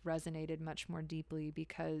learned resonated much more deeply,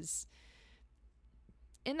 because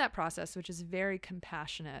in that process, which is very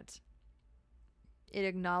compassionate, it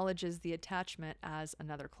acknowledges the attachment as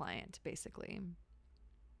another client, basically.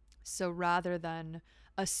 So rather than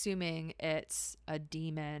assuming it's a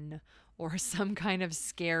demon or some kind of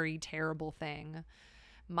scary, terrible thing,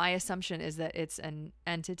 my assumption is that it's an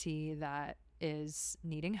entity that is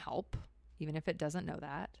needing help, even if it doesn't know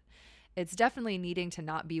that. It's definitely needing to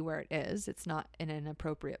not be where it is. It's not in an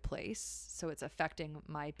appropriate place. So it's affecting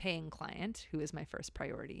my paying client, who is my first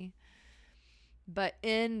priority. But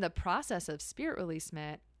in the process of spirit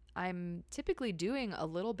releasement, I'm typically doing a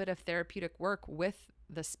little bit of therapeutic work with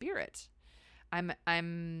the spirit.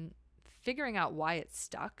 I'm figuring out why it's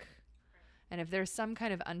stuck, and if there's some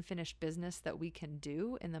kind of unfinished business that we can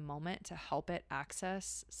do in the moment to help it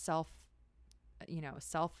access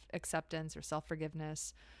self-acceptance or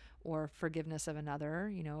self-forgiveness, or forgiveness of another,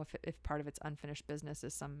 you know, if part of its unfinished business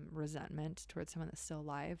is some resentment towards someone that's still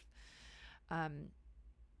alive.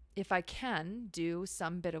 If I can do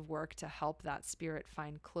some bit of work to help that spirit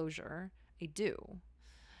find closure, I do.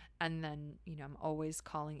 And then, you know, I'm always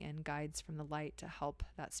calling in guides from the light to help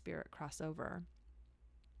that spirit cross over.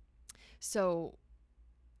 So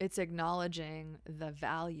it's acknowledging the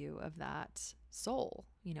value of that soul,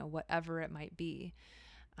 you know, whatever it might be.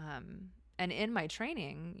 And in my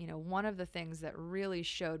training, you know, one of the things that really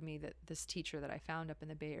showed me that this teacher that I found up in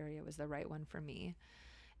the Bay Area was the right one for me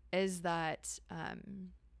is that,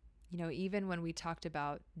 you know, even when we talked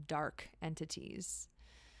about dark entities,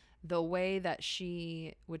 the way that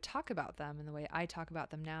she would talk about them and the way I talk about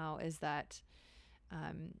them now is that,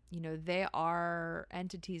 you know, they are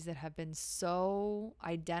entities that have been so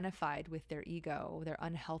identified with their ego, their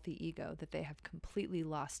unhealthy ego, that they have completely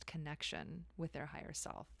lost connection with their higher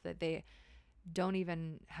self, that they don't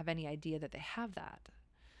even have any idea that they have that.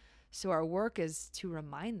 So our work is to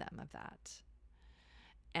remind them of that.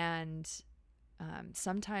 And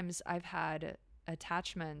sometimes I've had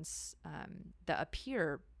attachments that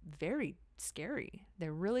appear very scary. They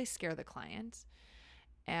really scare the client,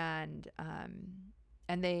 and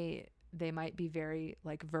they might be very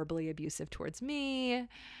like verbally abusive towards me.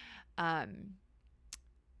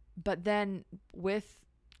 But then with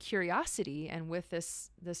curiosity and with this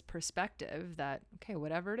perspective that, okay,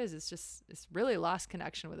 whatever it is, it's really lost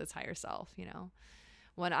connection with its higher self, you know.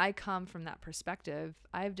 When I come from that perspective,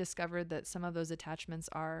 I've discovered that some of those attachments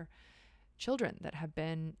are children that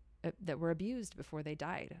were abused before they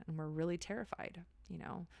died and were really terrified, you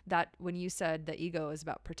know. That when you said the ego is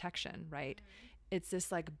about protection, right? Mm-hmm. It's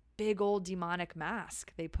this like big old demonic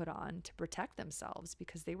mask they put on to protect themselves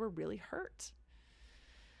because they were really hurt.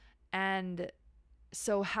 And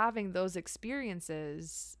so having those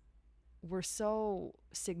experiences were so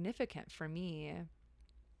significant for me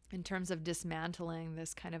in terms of dismantling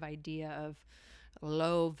this kind of idea of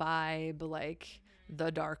low vibe, like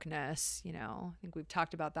the darkness, you know. I think we've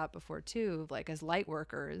talked about that before too, like as light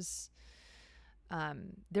workers,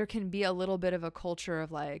 there can be a little bit of a culture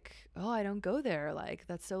of like, oh, I don't go there, like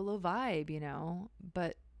that's so low vibe, you know,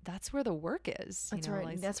 but that's where the work is. That's you know, right.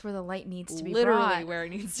 like, that's where the light needs to be literally brought. Where it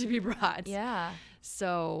needs to be brought. Yeah.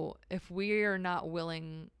 So if we are not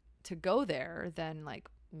willing to go there, then like,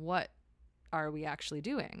 what are we actually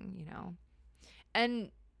doing, you know?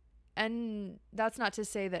 And that's not to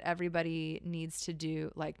say that everybody needs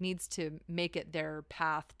to make it their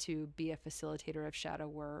path to be a facilitator of shadow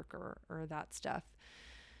work or that stuff.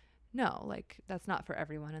 No, like that's not for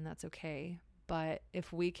everyone, and that's okay. But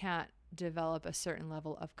if we can't develop a certain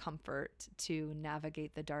level of comfort to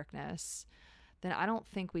navigate the darkness, then I don't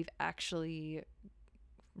think we've actually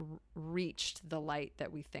reached the light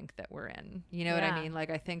that we think that we're in. You know what I mean? Like,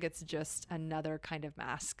 I think it's just another kind of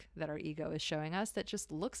mask that our ego is showing us that just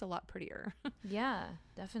looks a lot prettier. Yeah,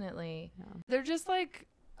 definitely. Yeah. They're just like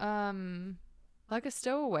a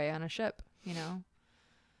stowaway on a ship, you know?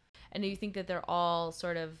 And do you think that they're all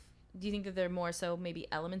do you think that they're more so maybe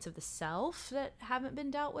elements of the self that haven't been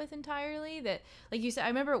dealt with entirely? That, like you said, I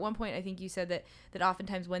remember at one point, I think you said that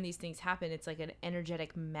oftentimes when these things happen, it's like an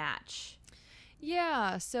energetic match.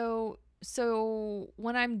 Yeah. So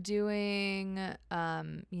when I'm doing,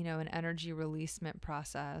 you know, an energy releasement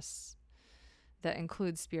process that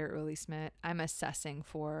includes spirit releasement, I'm assessing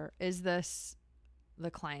for, is this the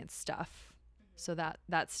client's stuff? Mm-hmm. So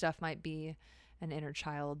that stuff might be an inner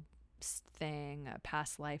child thing, a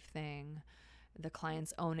past life thing, the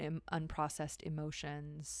client's own unprocessed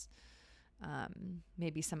emotions,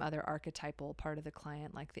 maybe some other archetypal part of the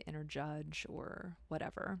client, like the inner judge or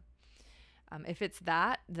whatever. If it's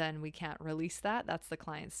that, then we can't release that. That's the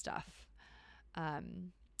client's stuff.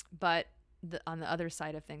 But on the other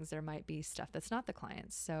side of things, there might be stuff that's not the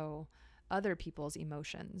client's. So other people's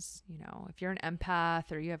emotions, you know, if you're an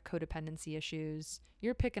empath or you have codependency issues,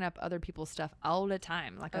 you're picking up other people's stuff all the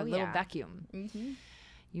time, like a little vacuum. Mm-hmm.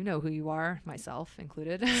 You know who you are, myself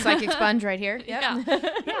included. Psychic sponge right here. Yep.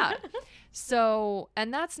 Yeah. So,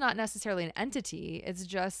 and that's not necessarily an entity. It's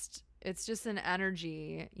just an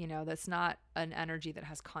energy, you know, that's not an energy that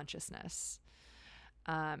has consciousness.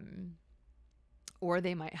 Or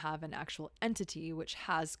they might have an actual entity which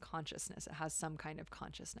has consciousness. It has some kind of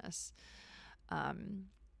consciousness.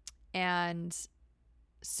 And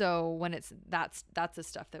so when that's the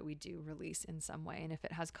stuff that we do release in some way. And if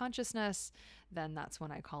it has consciousness, then that's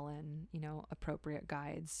when I call in, you know, appropriate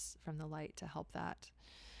guides from the light to help that.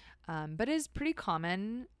 But it is pretty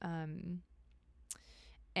common.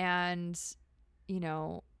 And, you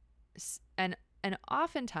know, and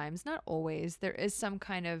oftentimes, not always, there is some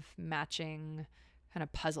kind of matching kind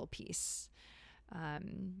of puzzle piece.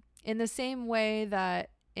 In the same way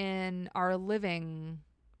that in our living,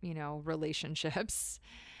 you know, relationships,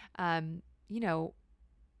 you know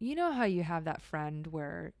how you have that friend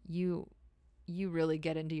where you really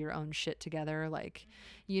get into your own shit together. Like,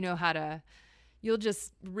 you know you'll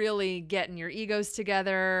just really get in your egos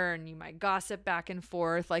together and you might gossip back and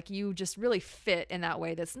forth. Like, you just really fit in that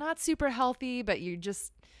way that's not super healthy, but you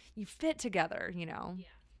fit together, you know? Yeah.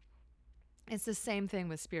 It's the same thing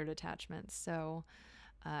with spirit attachments. So,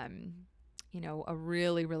 you know, a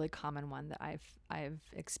really, really common one that I've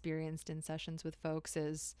experienced in sessions with folks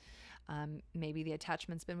is maybe the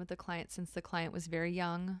attachment's been with the client since the client was very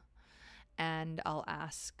young. And I'll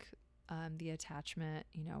ask the attachment,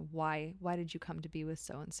 you know, why did you come to be with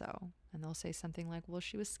so-and-so? And they'll say something like, well,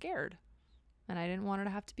 she was scared and I didn't want her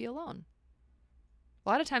to have to be alone. A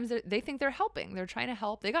lot of times they think they're helping. They're trying to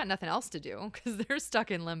help. They got nothing else to do because they're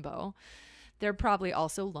stuck in limbo. They're probably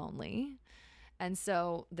also lonely. And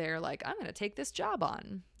so they're like, I'm going to take this job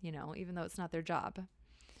on, you know, even though it's not their job.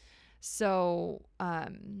 So,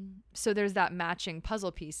 so there's that matching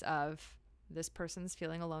puzzle piece of this person's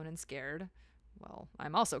feeling alone and scared. Well,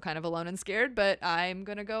 I'm also kind of alone and scared, but I'm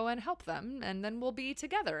going to go and help them, and then we'll be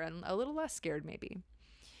together and a little less scared maybe.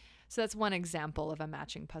 So that's one example of a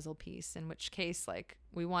matching puzzle piece, in which case, like,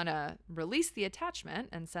 we want to release the attachment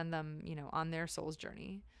and send them, you know, on their soul's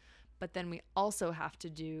journey. But then we also have to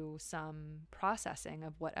do some processing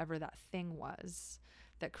of whatever that thing was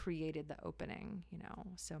that created the opening, you know.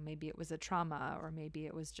 So maybe it was a trauma, or maybe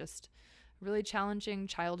it was just a really challenging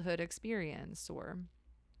childhood experience, or,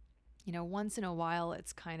 you know, once in a while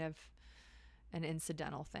it's kind of an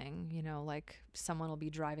incidental thing, you know, like someone will be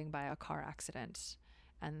driving by a car accident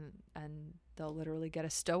and they'll literally get a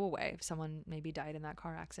stowaway if someone maybe died in that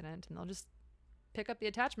car accident, and they'll just pick up the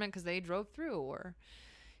attachment because they drove through. Or,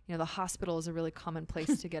 you know, the hospital is a really common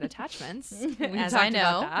place to get attachments. As I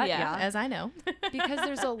know. Yeah, as I know. Because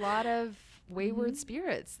there's a lot of wayward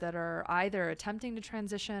spirits that are either attempting to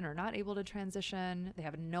transition or not able to transition. They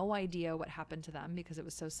have no idea what happened to them because it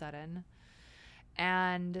was so sudden.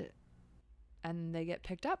 And they get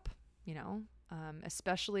picked up, you know,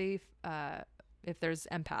 especially if there's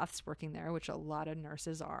empaths working there, which a lot of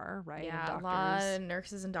nurses are, right? Yeah, a lot of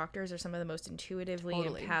nurses and doctors are some of the most intuitively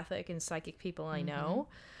empathic and psychic people I know.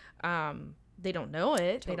 They don't know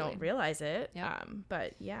it. They don't realize it.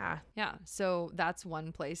 But yeah. Yeah. So that's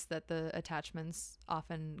one place that the attachments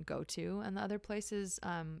often go to. And the other place is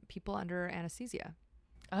people under anesthesia.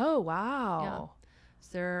 Oh, wow. Yeah. So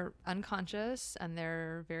they're unconscious and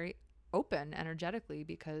they're very open energetically,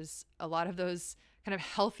 because a lot of those kind of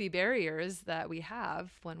healthy barriers that we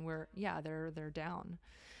have when we're, they're down.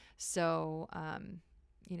 So,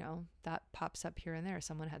 you know, that pops up here and there.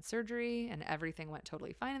 Someone had surgery and everything went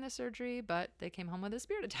totally fine in the surgery, but they came home with a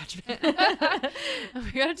spirit attachment.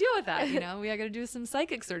 We got to deal with that. You know, we got to do some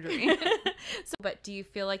psychic surgery. But do you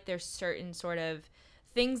feel like there's certain sort of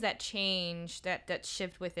things that change, that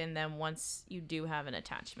shift within them once you do have an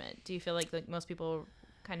attachment? Do you feel like most people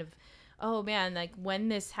kind of, oh man, like when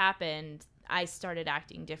this happened, I started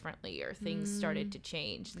acting differently, or things started to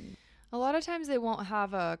change? A lot of times they won't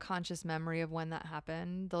have a conscious memory of when that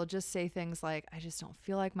happened. They'll just say things like, I just don't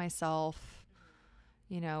feel like myself,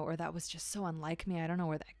 you know, or that was just so unlike me. I don't know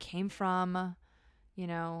where that came from, you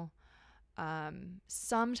know.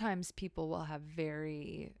 Sometimes people will have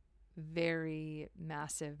very, very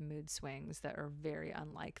massive mood swings that are very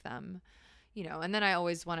unlike them, you know. And then I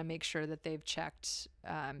always want to make sure that they've checked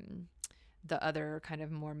the other kind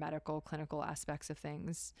of more medical, clinical aspects of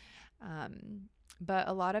things. But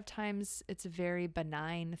a lot of times it's very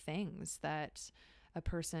benign things that a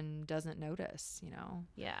person doesn't notice, you know?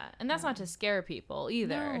 Yeah. And that's not to scare people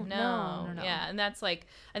either. No. Yeah. And that's like,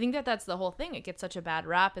 I think that's the whole thing. It gets such a bad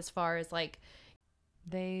rap as far as like,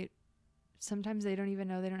 sometimes they don't even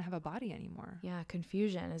know they don't have a body anymore. Yeah.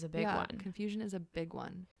 Confusion is a big one. Confusion is a big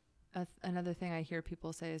one. Another thing I hear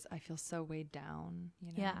people say is, I feel so weighed down, you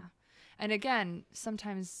know? Yeah. And again,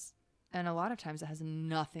 sometimes, and a lot of times, it has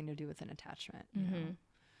nothing to do with an attachment. You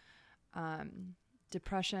know?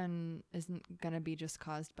 Depression isn't going to be just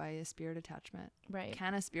caused by a spirit attachment. Right.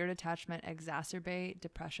 Can a spirit attachment exacerbate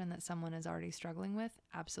depression that someone is already struggling with?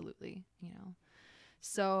 Absolutely. You know,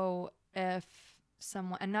 so if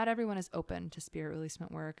someone, and not everyone is open to spirit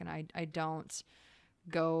releasement work, and I don't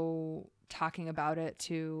go talking about it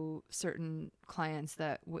to certain clients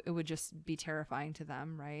that it would just be terrifying to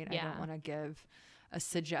them, right? Yeah. I don't want to give a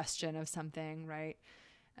suggestion of something, right?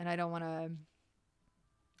 And I don't want to,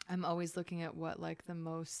 I'm always looking at what like the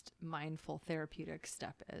most mindful therapeutic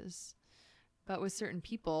step is. But with certain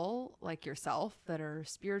people like yourself that are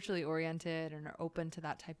spiritually oriented and are open to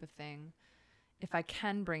that type of thing, if I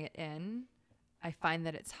can bring it in, I find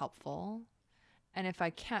that it's helpful. And if I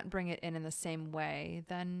can't bring it in the same way,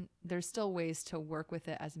 then there's still ways to work with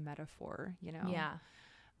it as metaphor, you know? Yeah.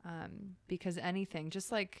 Because anything,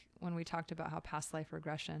 just like when we talked about how past life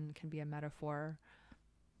regression can be a metaphor,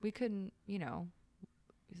 we couldn't, you know,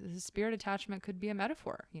 the spirit attachment could be a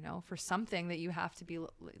metaphor, you know, for something that you have to be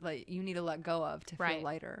like, you need to let go of to feel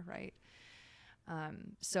lighter, right?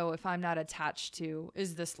 So if I'm not attached to,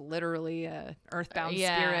 is this literally a earthbound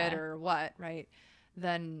spirit or what, right?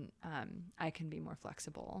 Then I can be more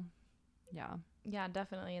flexible. Yeah. Yeah,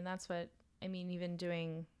 definitely. And that's what, I mean, even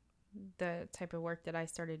doing the type of work that I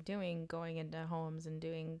started doing, going into homes and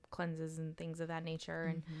doing cleanses and things of that nature,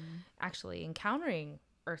 and actually encountering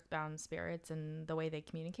earthbound spirits and the way they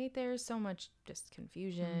communicate, there's so much just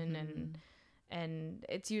confusion and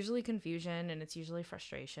it's usually confusion and it's usually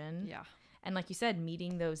frustration. Yeah. And like you said,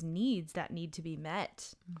 meeting those needs that need to be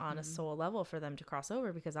met on a soul level for them to cross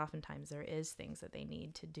over, because oftentimes there is things that they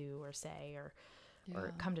need to do or say or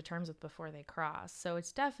come to terms with before they cross. So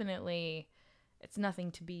it's definitely, it's nothing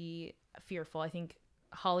to be fearful. I think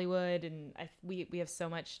Hollywood and we have so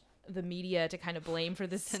much, the media to kind of blame for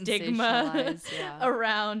the stigma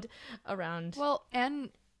around. Well, and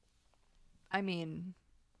I mean,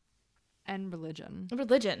 and religion.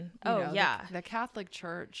 Oh, yeah. The Catholic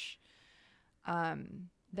Church.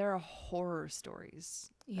 There are horror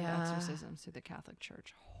stories of exorcisms through the Catholic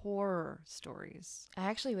Church. Horror stories. I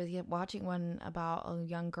actually was watching one about a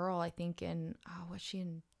young girl, I think was she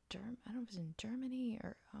in I don't know if it was in Germany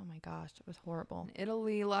or, oh my gosh, it was horrible. In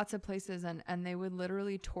Italy, lots of places, and they would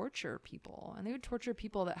literally torture people. And they would torture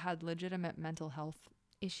people that had legitimate mental health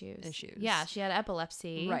issues. Yeah, she had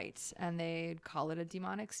epilepsy. Right. And they'd call it a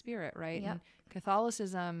demonic spirit, right? Yep. And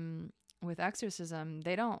Catholicism with exorcism,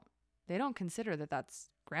 they don't consider that that's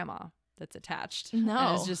grandma that's attached. No.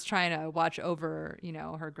 And is just trying to watch over, you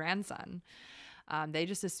know, her grandson. They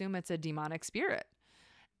just assume it's a demonic spirit.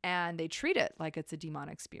 And they treat it like it's a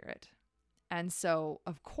demonic spirit. And so,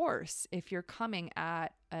 of course, if you're coming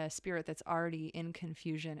at a spirit that's already in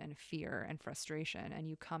confusion and fear and frustration, and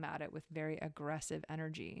you come at it with very aggressive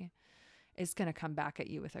energy, it's going to come back at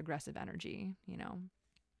you with aggressive energy, you know,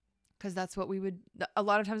 because that's what a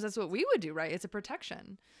lot of times that's what we would do, right? It's a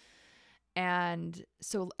protection. And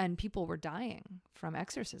people were dying from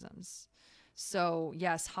exorcisms. So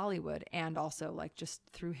yes, Hollywood, and also like just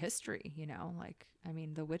through history, you know, like, I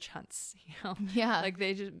mean, the witch hunts, you know, like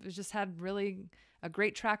they just had really a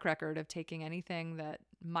great track record of taking anything that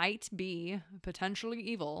might be potentially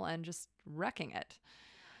evil and just wrecking it.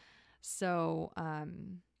 So,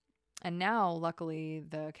 and now luckily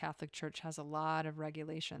the Catholic Church has a lot of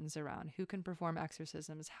regulations around who can perform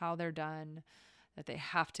exorcisms, how they're done, that they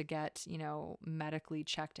have to get, you know, medically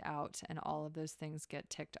checked out, and all of those things get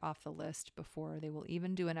ticked off the list before they will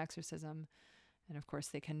even do an exorcism. And of course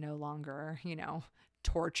they can no longer, you know,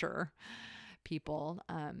 torture people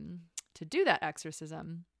to do that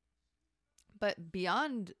exorcism. But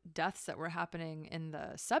beyond deaths that were happening in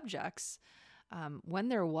the subjects, when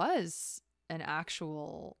there was an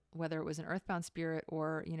actual, whether it was an earthbound spirit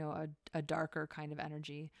or, you know, a darker kind of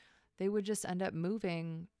energy, they would just end up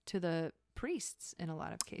moving to the priests in a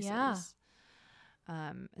lot of cases. Yeah.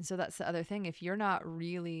 And so that's the other thing. If you're not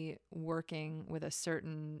really working with a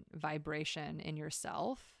certain vibration in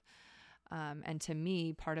yourself, and to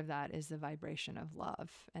me, part of that is the vibration of love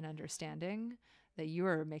and understanding that you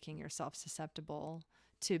are making yourself susceptible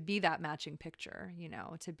to be that matching picture, you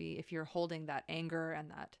know, to be, if you're holding that anger and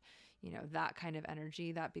that, you know, that kind of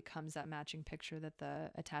energy, that becomes that matching picture that the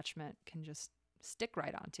attachment can just stick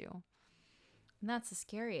right onto. And that's the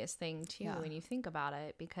scariest thing too, when you think about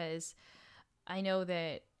it, because I know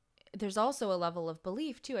that there's also a level of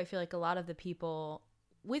belief too. I feel like a lot of the people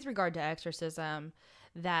with regard to exorcism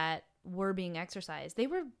that were being exorcised, they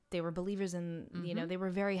were believers in, you know, they were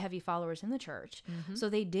very heavy followers in the church. So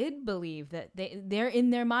they did believe that they're in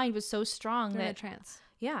their mind was so strong that trance.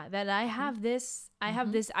 Yeah, that I have this,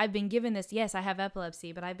 I've been given this. Yes, I have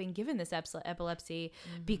epilepsy, but I've been given this epilepsy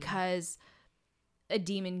because a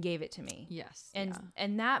demon gave it to me. Yes.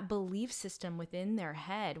 And that belief system within their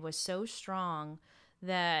head was so strong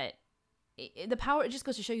that the power, it just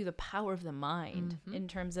goes to show you the power of the mind in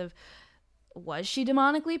terms of, was she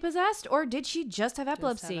demonically possessed or did she just have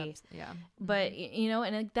epilepsy? But, you know,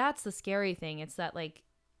 and that's the scary thing. It's that, like,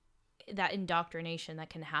 that indoctrination that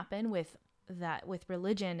can happen with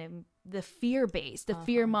religion and the fear-based, the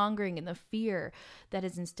fear-mongering and the fear that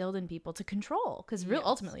is instilled in people to control. Because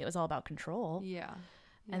ultimately it was all about control. Yeah.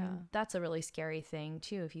 And that's a really scary thing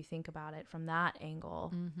too, if you think about it from that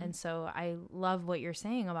angle. And so I love what you're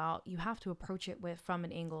saying about you have to approach it from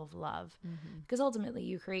an angle of love, because ultimately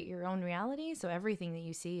you create your own reality. So everything that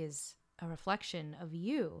you see is a reflection of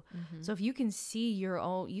you. So if you can see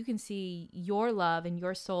you can see your love and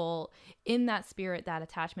your soul in that spirit, that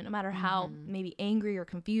attachment, no matter how maybe angry or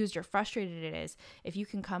confused or frustrated it is, if you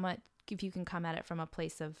can come at it from a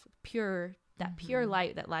place of pure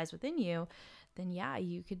light that lies within you, then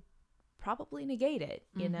you could probably negate it,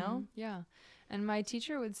 you know? Yeah. And my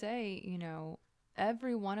teacher would say, you know,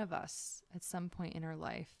 every one of us at some point in our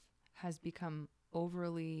life has become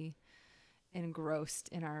overly engrossed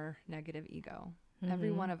in our negative ego. Every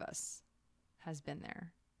one of us has been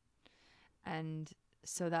there. And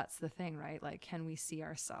so that's the thing, right? Like, can we see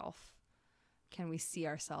ourselves? Can we see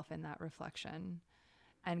ourselves in that reflection?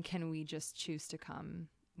 And can we just choose to come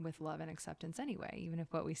with love and acceptance anyway, even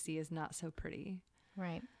if what we see is not so pretty?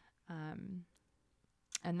 Right.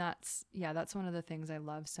 And that's one of the things I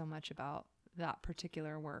love so much about that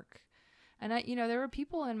particular work. And there were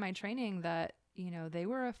people in my training that, you know, they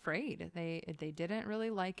were afraid. They didn't really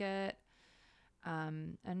like it.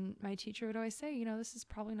 And my teacher would always say, you know, this is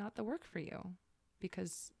probably not the work for you,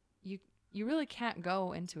 because you really can't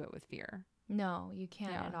go into it with fear. No, you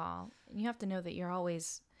can't at all. You have to know that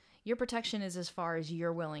your protection is as far as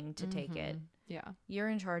you're willing to take it. Yeah. You're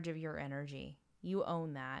in charge of your energy. You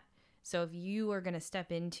own that. So if you are going to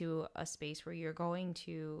step into a space where you're going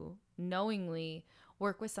to knowingly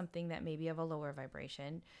work with something that may be of a lower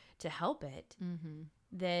vibration to help it,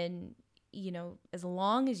 then, you know, as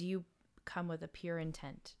long as you come with a pure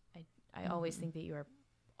intent, I always think that you are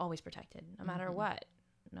always protected, no matter what.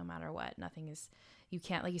 No matter what, nothing is, you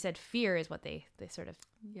can't, like you said, fear is what they sort of,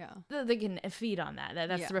 they can feed on that.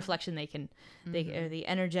 That's the reflection they can, or the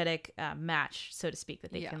energetic match, so to speak,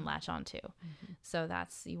 that they can latch onto. So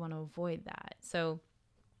you want to avoid that. So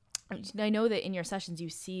I know that in your sessions you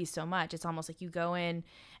see so much. It's almost like you go in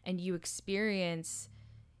and you experience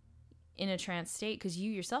in a trance state, because you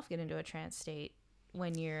yourself get into a trance state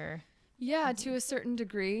when you're. Yeah, to a certain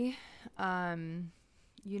degree.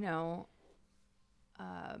 You know,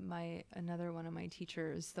 another one of my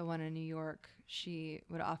teachers, the one in New York, she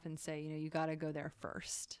would often say, you know, you got to go there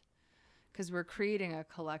first, because we're creating a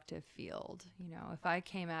collective field. You know, if I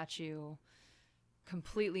came at you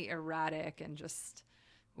completely erratic and just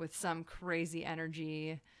with some crazy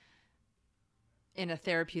energy in a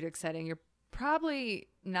therapeutic setting, you're probably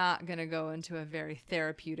not going to go into a very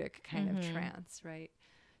therapeutic kind of trance, right?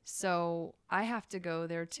 So I have to go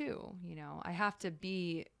there too. You know, I have to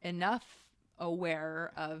be enough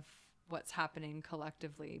aware of what's happening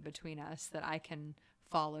collectively between us that I can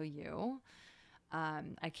follow you.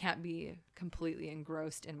 I can't be completely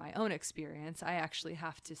engrossed in my own experience. I actually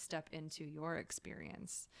have to step into your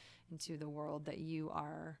experience, into the world that you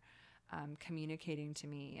are communicating to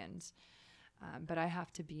me. And but I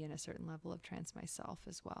have to be in a certain level of trance myself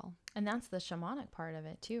as well. And that's the shamanic part of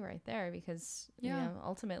it too, right there, because you know,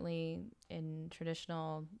 ultimately in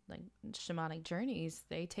traditional like shamanic journeys,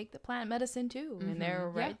 they take the plant medicine too, and they're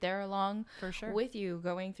right there along with you,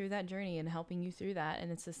 going through that journey and helping you through that.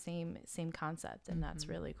 And it's the same concept, and that's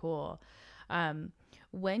really cool.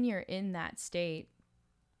 When you're in that state,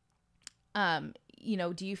 you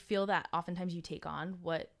know, do you feel that oftentimes you take on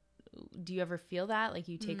what? Do you ever feel that, like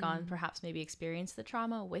you take on, perhaps maybe experience the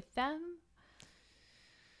trauma with them?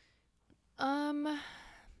 I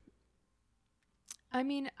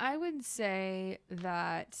mean, I would say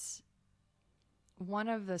that one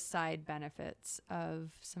of the side benefits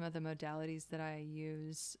of some of the modalities that I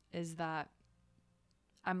use is that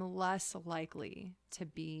I'm less likely to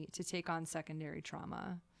take on secondary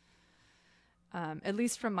trauma, at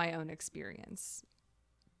least from my own experience,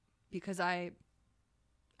 because I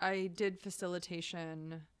did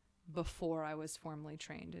facilitation before I was formally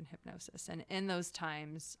trained in hypnosis. And in those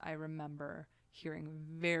times, I remember hearing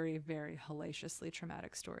very, very hellaciously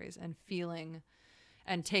traumatic stories and feeling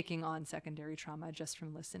and taking on secondary trauma just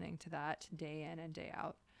from listening to that day in and day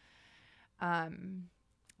out.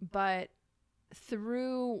 But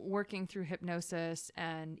through working through hypnosis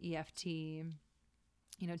and EFT, you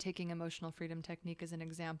know, taking emotional freedom technique as an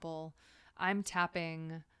example, I'm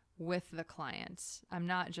tapping with the client. I'm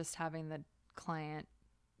not just having the client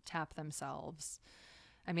tap themselves.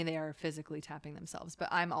 I mean, they are physically tapping themselves, but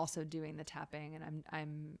I'm also doing the tapping,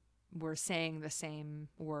 and we're saying the same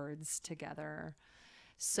words together.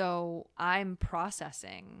 So I'm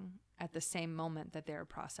processing at the same moment that they're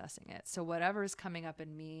processing it. So whatever's coming up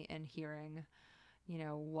in me and hearing, you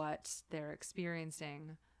know, what they're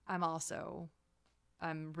experiencing,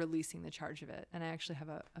 I'm releasing the charge of it. And I actually have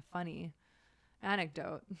a funny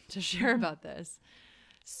anecdote to share about this.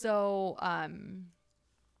 So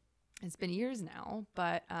it's been years now,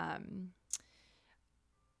 but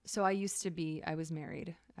so I was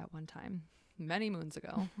married at one time many moons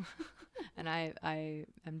ago, and I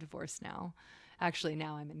am divorced now. Actually,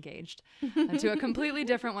 now I'm engaged to a completely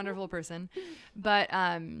different wonderful person. But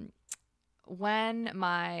when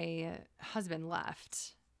my husband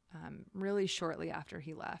left, really shortly after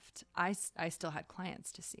he left, I still had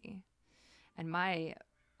clients to see. And I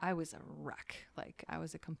was a wreck. Like, I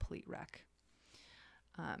was a complete wreck.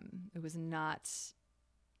 It was not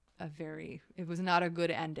a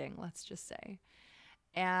good ending, let's just say.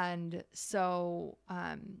 And so,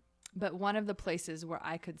 but one of the places where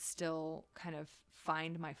I could still kind of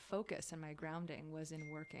find my focus and my grounding was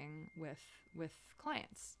in working with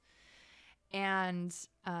clients. And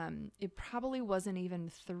it probably wasn't even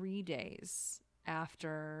 3 days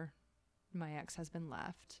after my ex-husband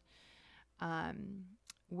left,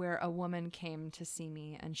 where a woman came to see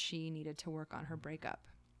me, and she needed to work on her breakup.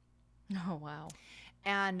 Oh, wow.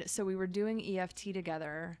 And so we were doing EFT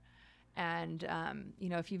together. And, you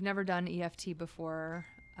know, if you've never done EFT before,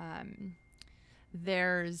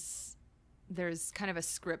 there's kind of a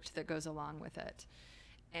script that goes along with it.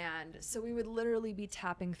 And so we would literally be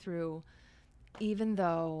tapping through, even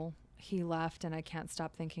though he left and I can't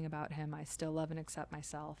stop thinking about him, I still love and accept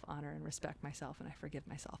myself, honor and respect myself, and I forgive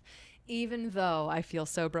myself. Even though I feel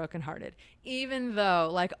so brokenhearted, even though,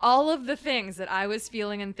 like, all of the things that I was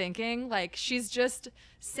feeling and thinking, like, she's just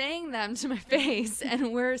saying them to my face,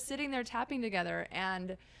 and we're sitting there tapping together.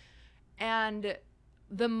 And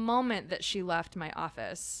the moment that she left my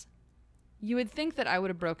office, you would think that I would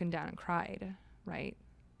have broken down and cried, right?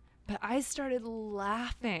 But I started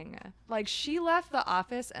laughing. Like, she left the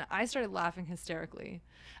office and I started laughing hysterically.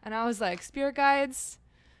 And I was like, spirit guides,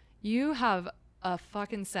 you have a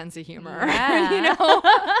fucking sense of humor. Yeah. You know?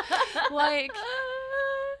 Like,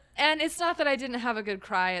 and it's not that I didn't have a good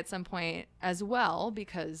cry at some point as well,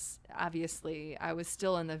 because obviously I was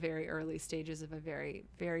still in the very early stages of a very,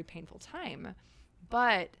 very painful time.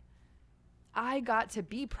 But I got to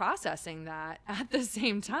be processing that at the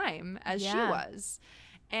same time as she was.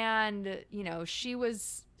 And, you know, she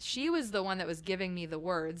was she was the one that was giving me the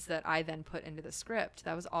words that I then put into the script.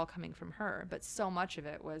 That was all coming from her, but so much of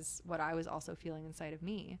it was what I was also feeling inside of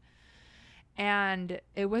me. And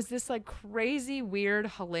it was this like crazy,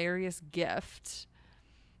 weird, hilarious gift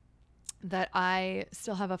that I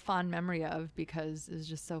still have a fond memory of because it's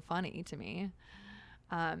just so funny to me.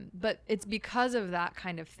 But it's because of that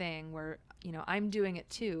kind of thing where, you know, I'm doing it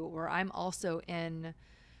too, where I'm also in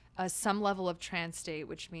some level of trance state,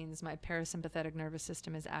 which means my parasympathetic nervous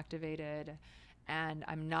system is activated and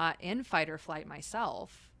I'm not in fight or flight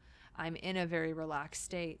myself. I'm in a very relaxed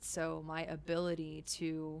state. So my ability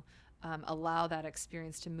to allow that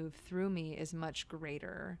experience to move through me is much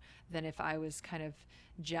greater than if I was kind of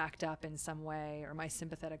jacked up in some way or my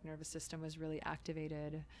sympathetic nervous system was really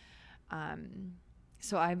activated.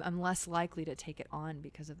 So I'm less likely to take it on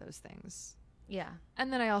because of those things. Yeah.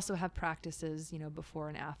 And then I also have practices, you know, before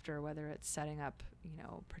and after, whether it's setting up, you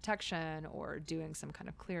know, protection or doing some kind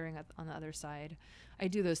of clearing on the other side. I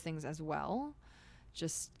do those things as well,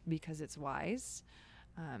 just because it's wise.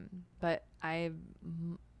 But I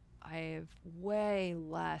have way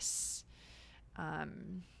less,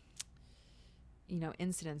 you know,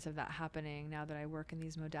 incidents of that happening now that I work in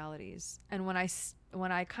these modalities. And when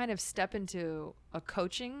I kind of step into a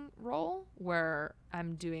coaching role where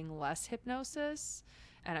I'm doing less hypnosis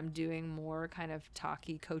and I'm doing more kind of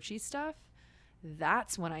talky, coachy stuff,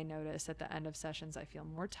 that's when I notice at the end of sessions I feel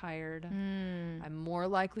more tired. I'm more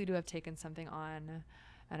likely to have taken something on,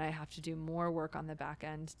 and I have to do more work on the back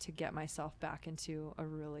end to get myself back into a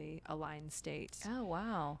really aligned state. Oh,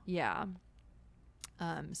 wow. Yeah.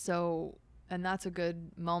 And that's a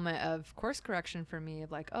good moment of course correction for me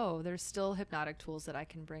of like, oh, there's still hypnotic tools that I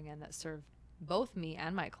can bring in that serve both me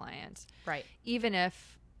and my client. Right. Even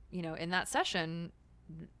if, you know, in that session,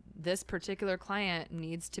 this particular client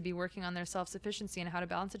needs to be working on their self-sufficiency and how to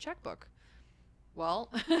balance a checkbook.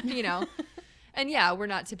 Well, you know, and yeah, we're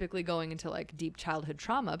not typically going into like deep childhood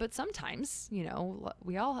trauma, but sometimes, you know,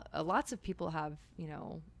 lots of people have, you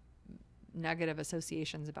know, negative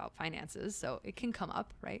associations about finances. So it can come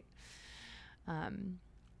up, right?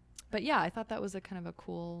 But yeah, I thought that was a kind of a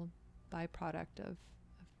cool byproduct of,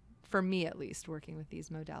 for me at least, working with these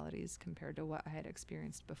modalities compared to what I had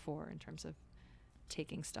experienced before in terms of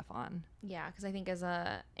taking stuff on. Yeah, because I think as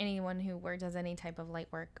anyone who does any type of light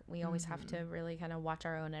work, we always have to really kind of watch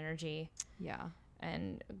our own energy. Yeah.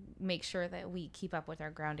 And make sure that we keep up with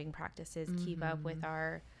our grounding practices, keep up with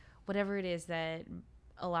our whatever it is that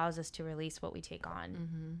allows us to release what we take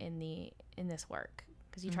on in this work.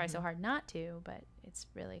 Because you try so hard not to, but it's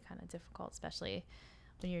really kind of difficult, especially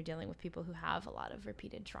when you're dealing with people who have a lot of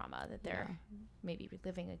repeated trauma that they're maybe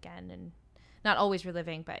reliving again, and not always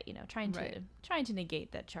reliving, but you know, trying to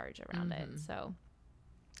negate that charge around it. So,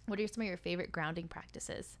 what are some of your favorite grounding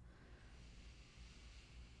practices?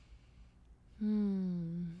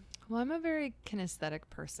 Well, I'm a very kinesthetic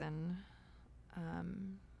person,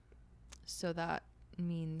 so that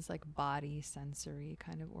means like body sensory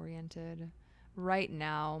kind of oriented. Right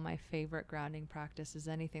now, my favorite grounding practice is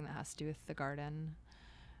anything that has to do with the garden.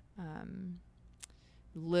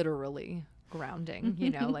 Literally grounding,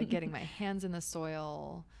 you know, like getting my hands in the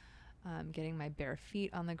soil, getting my bare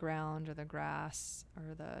feet on the ground or the grass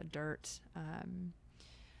or the dirt,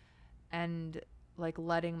 and like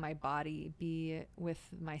letting my body be with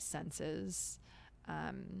my senses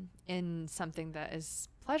in something that is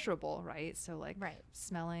pleasurable, right? So like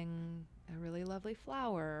smelling a really lovely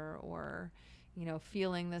flower, or you know,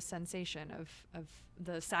 feeling the sensation of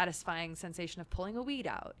the satisfying sensation of pulling a weed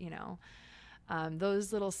out, you know.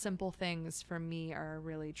 Those little simple things for me are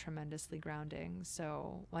really tremendously grounding.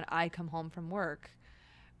 So when I come home from work,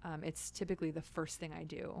 it's typically the first thing I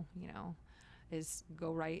do, you know, is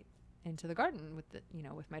go right into the garden with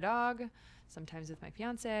with my dog, sometimes with my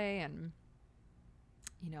fiance, and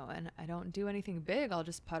you know, and I don't do anything big. I'll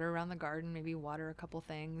just putter around the garden, maybe water a couple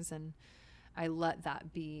things, and I let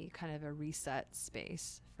that be kind of a reset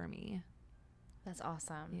space for me. That's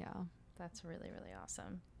awesome. Yeah. That's really, really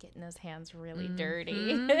awesome. Getting those hands really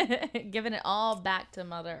dirty, giving it all back to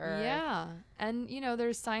Mother Earth. Yeah. And, you know,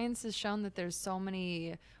 there's science has shown that there's so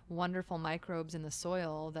many wonderful microbes in the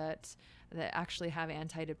soil that actually have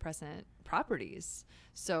antidepressant properties.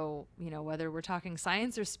 So, you know, whether we're talking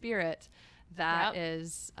science or spirit, that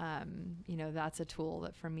is, you know, that's a tool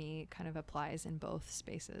that for me kind of applies in both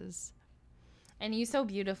spaces. And you so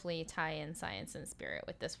beautifully tie in science and spirit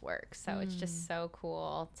with this work. So it's just so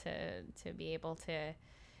cool to be able to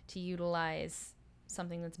utilize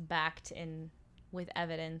something that's backed in with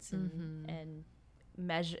evidence and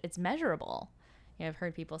it's measurable. You know, I've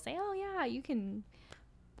heard people say, oh yeah, you can,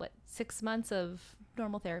 6 months of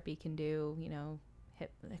normal therapy can do, you know,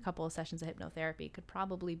 a couple of sessions of hypnotherapy could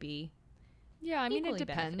probably be I mean, it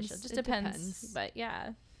depends. Just depends. But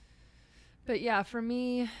yeah. But yeah, for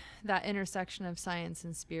me, that intersection of science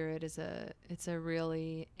and spirit it's a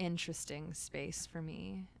really interesting space for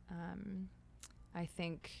me. I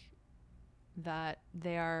think that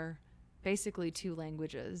they are basically two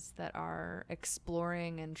languages that are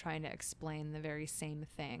exploring and trying to explain the very same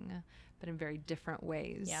thing, but in very different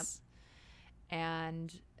ways. Yep.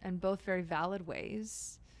 And both very valid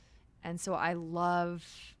ways. And so I love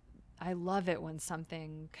it when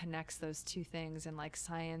something connects those two things, and like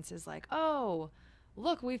science is like, oh,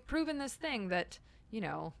 look, we've proven this thing that,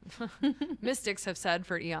 mystics have said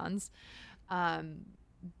for eons.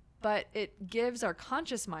 But it gives our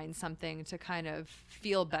conscious mind something to kind of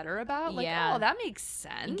feel better about. Like, oh, that makes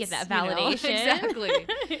sense. You get that validation.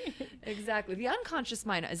 Exactly. The unconscious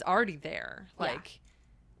mind is already there. Like,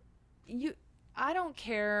 I don't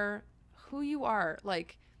care who you are.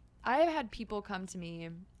 Like, I have had people come to me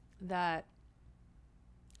that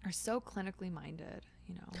are so clinically minded,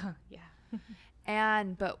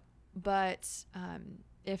 and but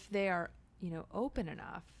if they are, open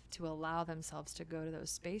enough to allow themselves to go to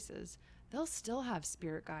those spaces, they'll still have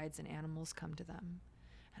spirit guides and animals come to them.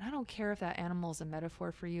 And I don't care if that animal is a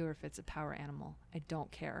metaphor for you or if it's a power animal. I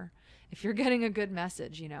don't care if you're getting a good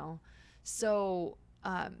message, So,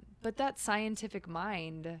 but that scientific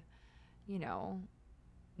mind,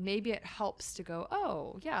 maybe it helps to go,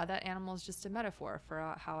 oh, yeah, that animal is just a metaphor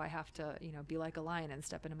for how I have to, be like a lion and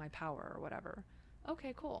step into my power or whatever.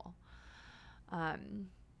 Okay, cool.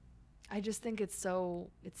 I just think it's so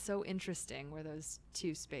interesting where those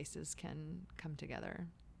two spaces can come together.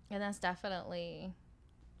 And that's definitely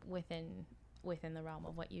within the realm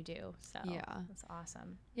of what you do. So that's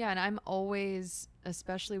awesome. Yeah, and I'm always,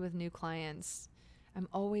 especially with new clients, I'm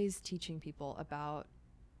always teaching people about,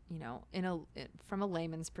 from a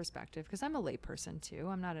layman's perspective, because I'm a layperson too.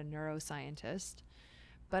 I'm not a neuroscientist,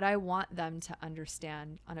 but I want them to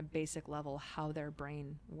understand on a basic level how their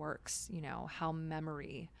brain works, how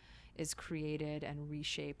memory is created and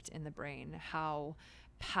reshaped in the brain, how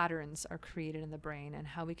patterns are created in the brain, and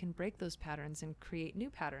how we can break those patterns and create new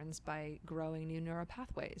patterns by growing new neural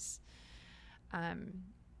pathways.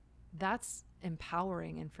 That's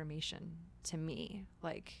empowering information to me.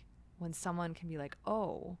 Like when someone can be like,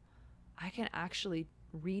 oh, I can actually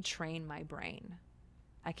retrain my brain.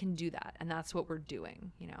 I can do that. And that's what we're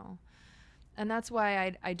doing, And that's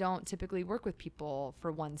why I don't typically work with people for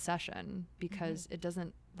one session, because it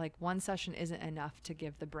doesn't, like, one session isn't enough to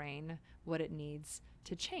give the brain what it needs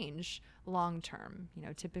to change long term.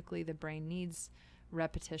 Typically the brain needs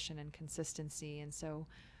repetition and consistency. And so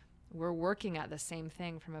we're working at the same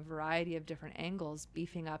thing from a variety of different angles,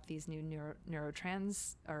 beefing up these new not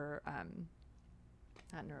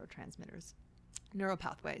neurotransmitters, neural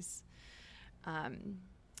pathways,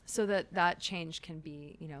 so that change can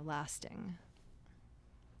be, lasting.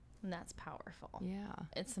 And that's powerful. Yeah.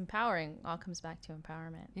 It's empowering. All comes back to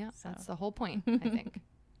empowerment. Yeah, so. That's the whole point, I think.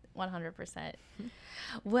 100%.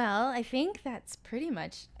 Well, I think that's pretty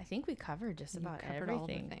much, we covered just about everything. All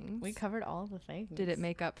the things. We covered all the things. Did it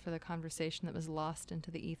make up for the conversation that was lost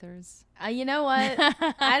into the ethers? You know what?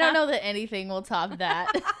 I don't know that anything will top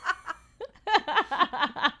that.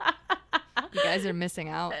 You guys are missing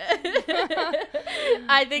out.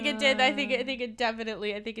 I think it did. I think it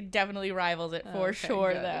definitely rivals it for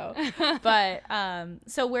sure, good. Though. But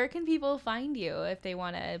so where can people find you if they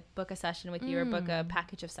want to book a session with you or book a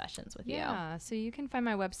package of sessions with you? Yeah, so you can find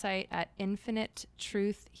my website at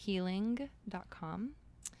infinitetruthhealing.com.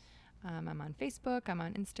 I'm on Facebook. I'm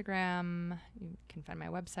on Instagram. You can find my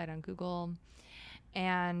website on Google.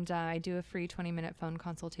 And I do a free 20-minute phone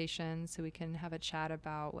consultation so we can have a chat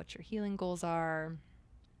about what your healing goals are.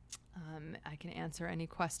 I can answer any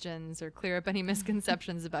questions or clear up any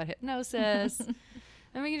misconceptions about hypnosis.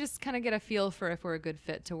 And we can just kind of get a feel for if we're a good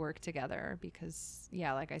fit to work together, because,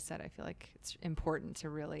 yeah, like I said, I feel like it's important to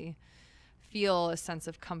really feel a sense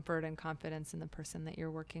of comfort and confidence in the person that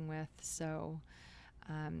you're working with. So,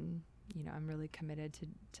 I'm really committed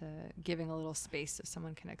to giving a little space so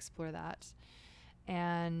someone can explore that.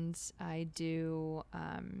 And I do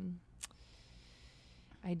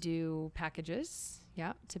packages.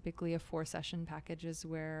 Yeah, typically a 4-session package is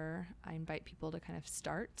where I invite people to kind of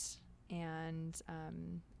start, and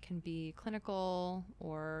can be clinical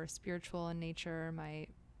or spiritual in nature. My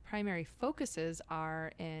primary focuses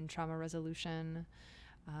are in trauma resolution,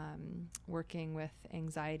 working with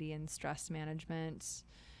anxiety and stress management,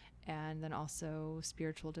 and then also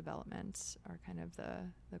spiritual development are kind of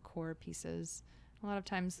the core pieces. A lot of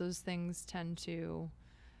times those things tend to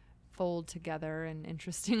fold together in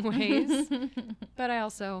interesting ways. But I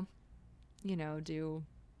also, do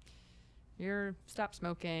your stop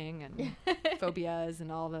smoking and phobias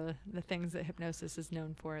and all the things that hypnosis is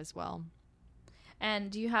known for as well.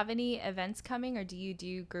 And do you have any events coming, or do you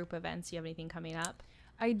do group events? Do you have anything coming up?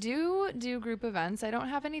 I do group events. I don't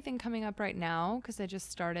have anything coming up right now because I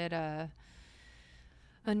just started a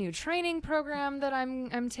new training program that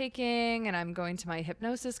I'm taking, and I'm going to my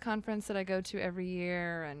hypnosis conference that I go to every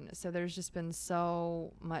year. And so there's just been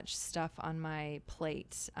so much stuff on my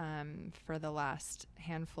plate for the last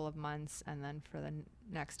handful of months, and then for the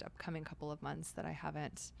next upcoming couple of months that I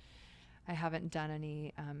haven't done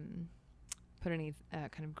any, put any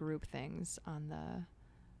kind of group things on the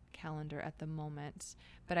calendar at the moment.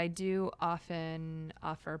 But I do often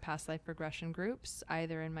offer past life regression groups,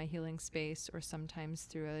 either in my healing space or sometimes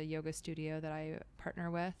through a yoga studio that I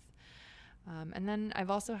partner with. And then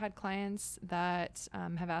I've also had clients that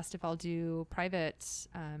have asked if I'll do private,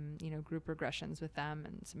 group regressions with them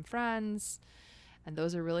and some friends. And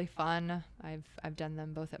those are really fun. I've done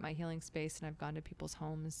them both at my healing space, and I've gone to people's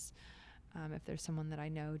homes if there's someone that I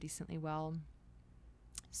know decently well.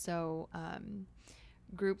 So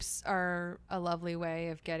groups are a lovely way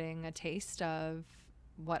of getting a taste of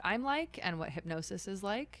what I'm like and what hypnosis is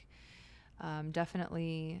like.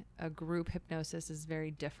 Definitely a group hypnosis is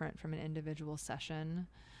very different from an individual session.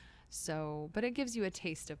 But it gives you a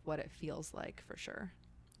taste of what it feels like for sure.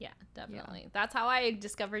 Yeah, definitely. Yeah. That's how I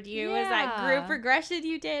discovered you, was that group regression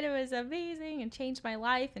you did. It was amazing and changed my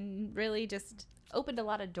life and really just opened a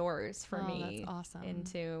lot of doors for me. That's awesome.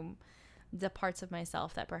 Into the parts of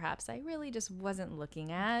myself that perhaps I really just wasn't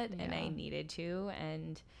looking at and I needed to,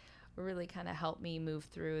 and really kind of helped me move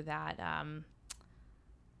through that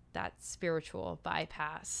that spiritual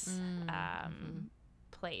bypass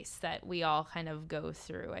place that we all kind of go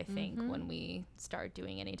through, I think, when we start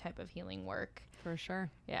doing any type of healing work. For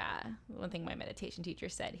sure. Yeah. One thing my meditation teacher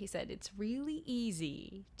said, he said, it's really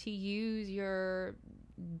easy to use your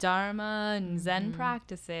Dharma and Zen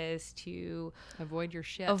practices to avoid your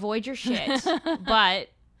shit. But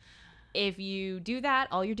if you do that,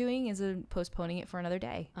 all you're doing is postponing it for another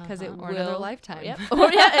day, because it will, another lifetime. Yep.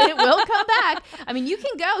 It will come back. I mean, you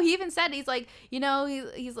can go. He even said, he's like,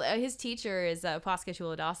 he's his teacher is Paska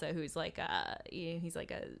Chuladasa, who's like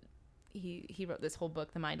he wrote this whole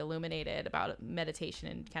book, The Mind Illuminated, about meditation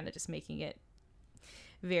and kind of just making it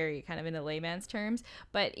very kind of in a layman's terms.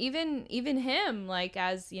 But even him, like,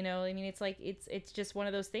 as you know, I mean, it's like it's just one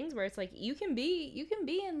of those things where it's like you can be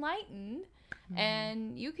enlightened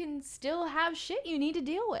and you can still have shit you need to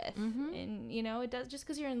deal with. And it does, just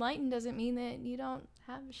because you're enlightened doesn't mean that you don't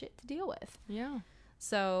have shit to deal with. Yeah.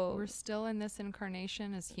 So we're still in this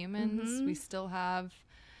incarnation as humans. We still have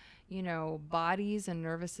bodies and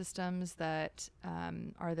nervous systems that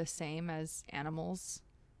are the same as animals.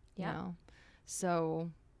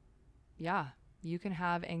 So yeah, you can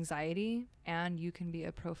have anxiety and you can be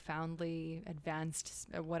a profoundly advanced,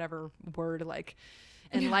 whatever word, like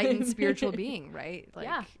enlightened spiritual being, right?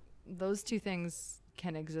 Like those two things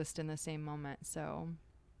can exist in the same moment. So,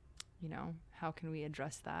 how can we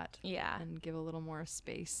address that? Yeah. And give a little more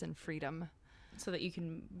space and freedom, so that you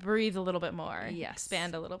can breathe a little bit more,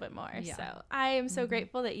 expand a little bit more. Yeah. So I am so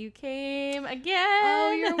grateful that you came again.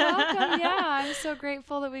 Oh, you're welcome. Yeah, I'm so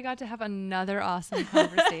grateful that we got to have another awesome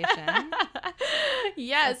conversation.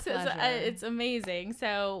 Yes, it's amazing.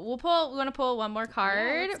 So we want to pull one more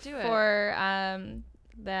card for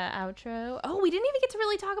the outro. Oh, we didn't even get to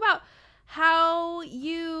really talk about how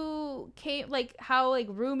you came, like how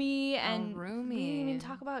Rumi and Rumi. We didn't even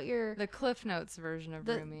talk about the Cliff Notes version of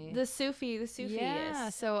Rumi. The Sufi. Yeah.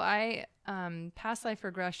 So I past life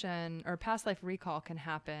regression or past life recall can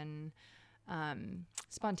happen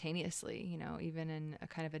spontaneously, even in a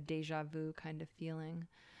kind of a deja vu kind of feeling.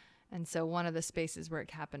 And so one of the spaces where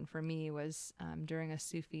it happened for me was during a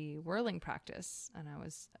Sufi whirling practice,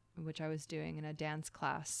 which I was doing in a dance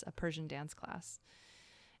class, a Persian dance class.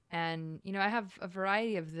 And, I have a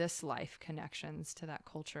variety of this life connections to that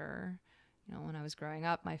culture. When I was growing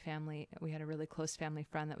up, we had a really close family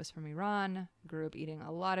friend that was from Iran, grew up eating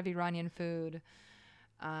a lot of Iranian food.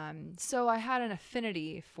 So I had an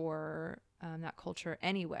affinity for that culture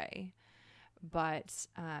anyway. But,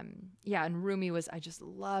 and Rumi I just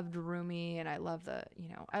loved Rumi, and I love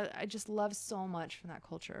I just love so much from that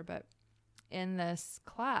culture. But in this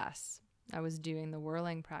class, I was doing the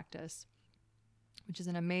whirling practice, which is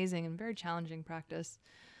an amazing and very challenging practice,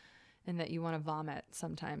 in that you want to vomit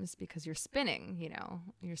sometimes because you're spinning,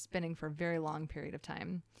 you're spinning for a very long period of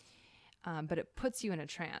time. But it puts you in a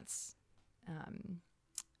trance.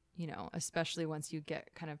 you know, especially once you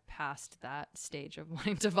get kind of past that stage of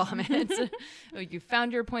wanting to vomit. You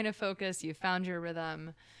found your point of focus, you found your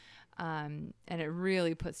rhythm, and it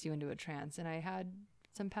really puts you into a trance. And I had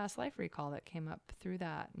some past life recall that came up through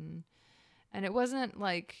that. And it wasn't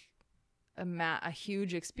like a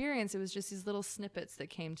huge experience. It was just these little snippets that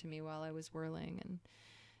came to me while I was whirling,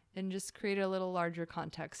 and just created a little larger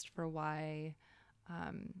context for why,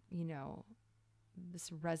 you know, this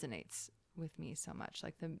resonates with me so much.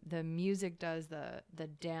 Like the music does, the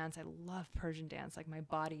dance. I love Persian dance. Like my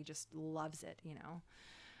body just loves it, you know.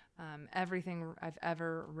 Everything I've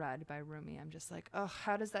ever read by Rumi, I'm just like, oh,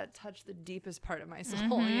 how does that touch the deepest part of my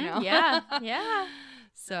soul, you know? Yeah.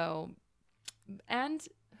 So, and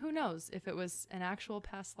who knows if it was an actual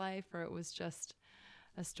past life or it was just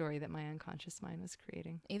a story that my unconscious mind was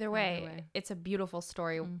creating. Either way. It's a beautiful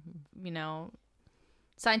story, you know,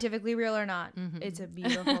 scientifically real or not. It's a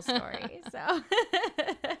beautiful story. So,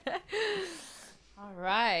 all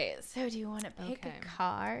right. So do you want to pick a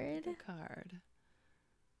card? A card.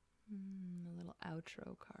 A little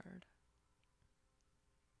outro card.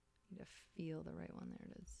 Need to feel the right one. There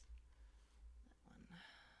it is. That one.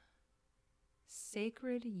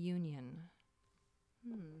 Sacred Union.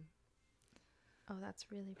 Oh,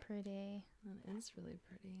 that's really pretty. That is really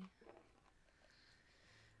pretty.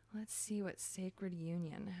 Let's see what Sacred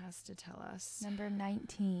Union has to tell us. Number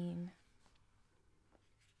 19.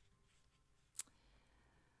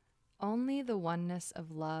 Only the oneness of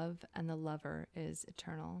love and the lover is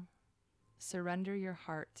eternal. Surrender your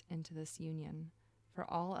heart into this union, for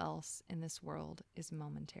all else in this world is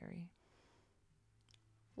momentary.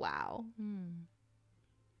 Wow.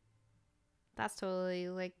 That's totally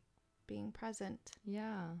like being present.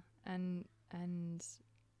 Yeah. And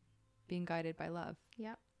being guided by love.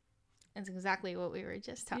 Yep. It's exactly what we were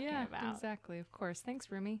just talking about. Yeah, exactly. Of course.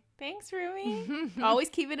 Thanks, Rumi. Thanks, Rumi. Always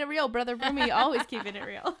keeping it real, brother Rumi. Always keeping it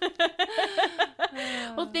real.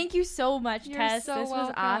 Well, thank you so much, Tess. So this welcome.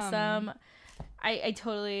 was awesome. I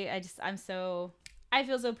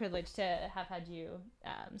feel so privileged to have had you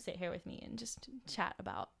sit here with me and just chat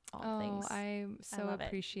about all things. I so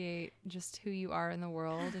appreciate just who you are in the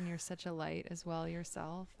world, and you're such a light as well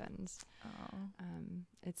yourself. And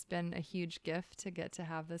it's been a huge gift to get to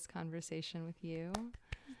have this conversation with you.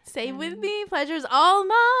 Same with me. Pleasure's all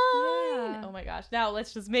mine. Yeah. Oh my gosh. Now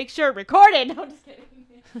let's just make sure recorded. No, I'm just kidding.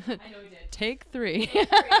 I know we did. Take 3. Take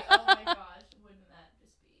 3. Oh my gosh.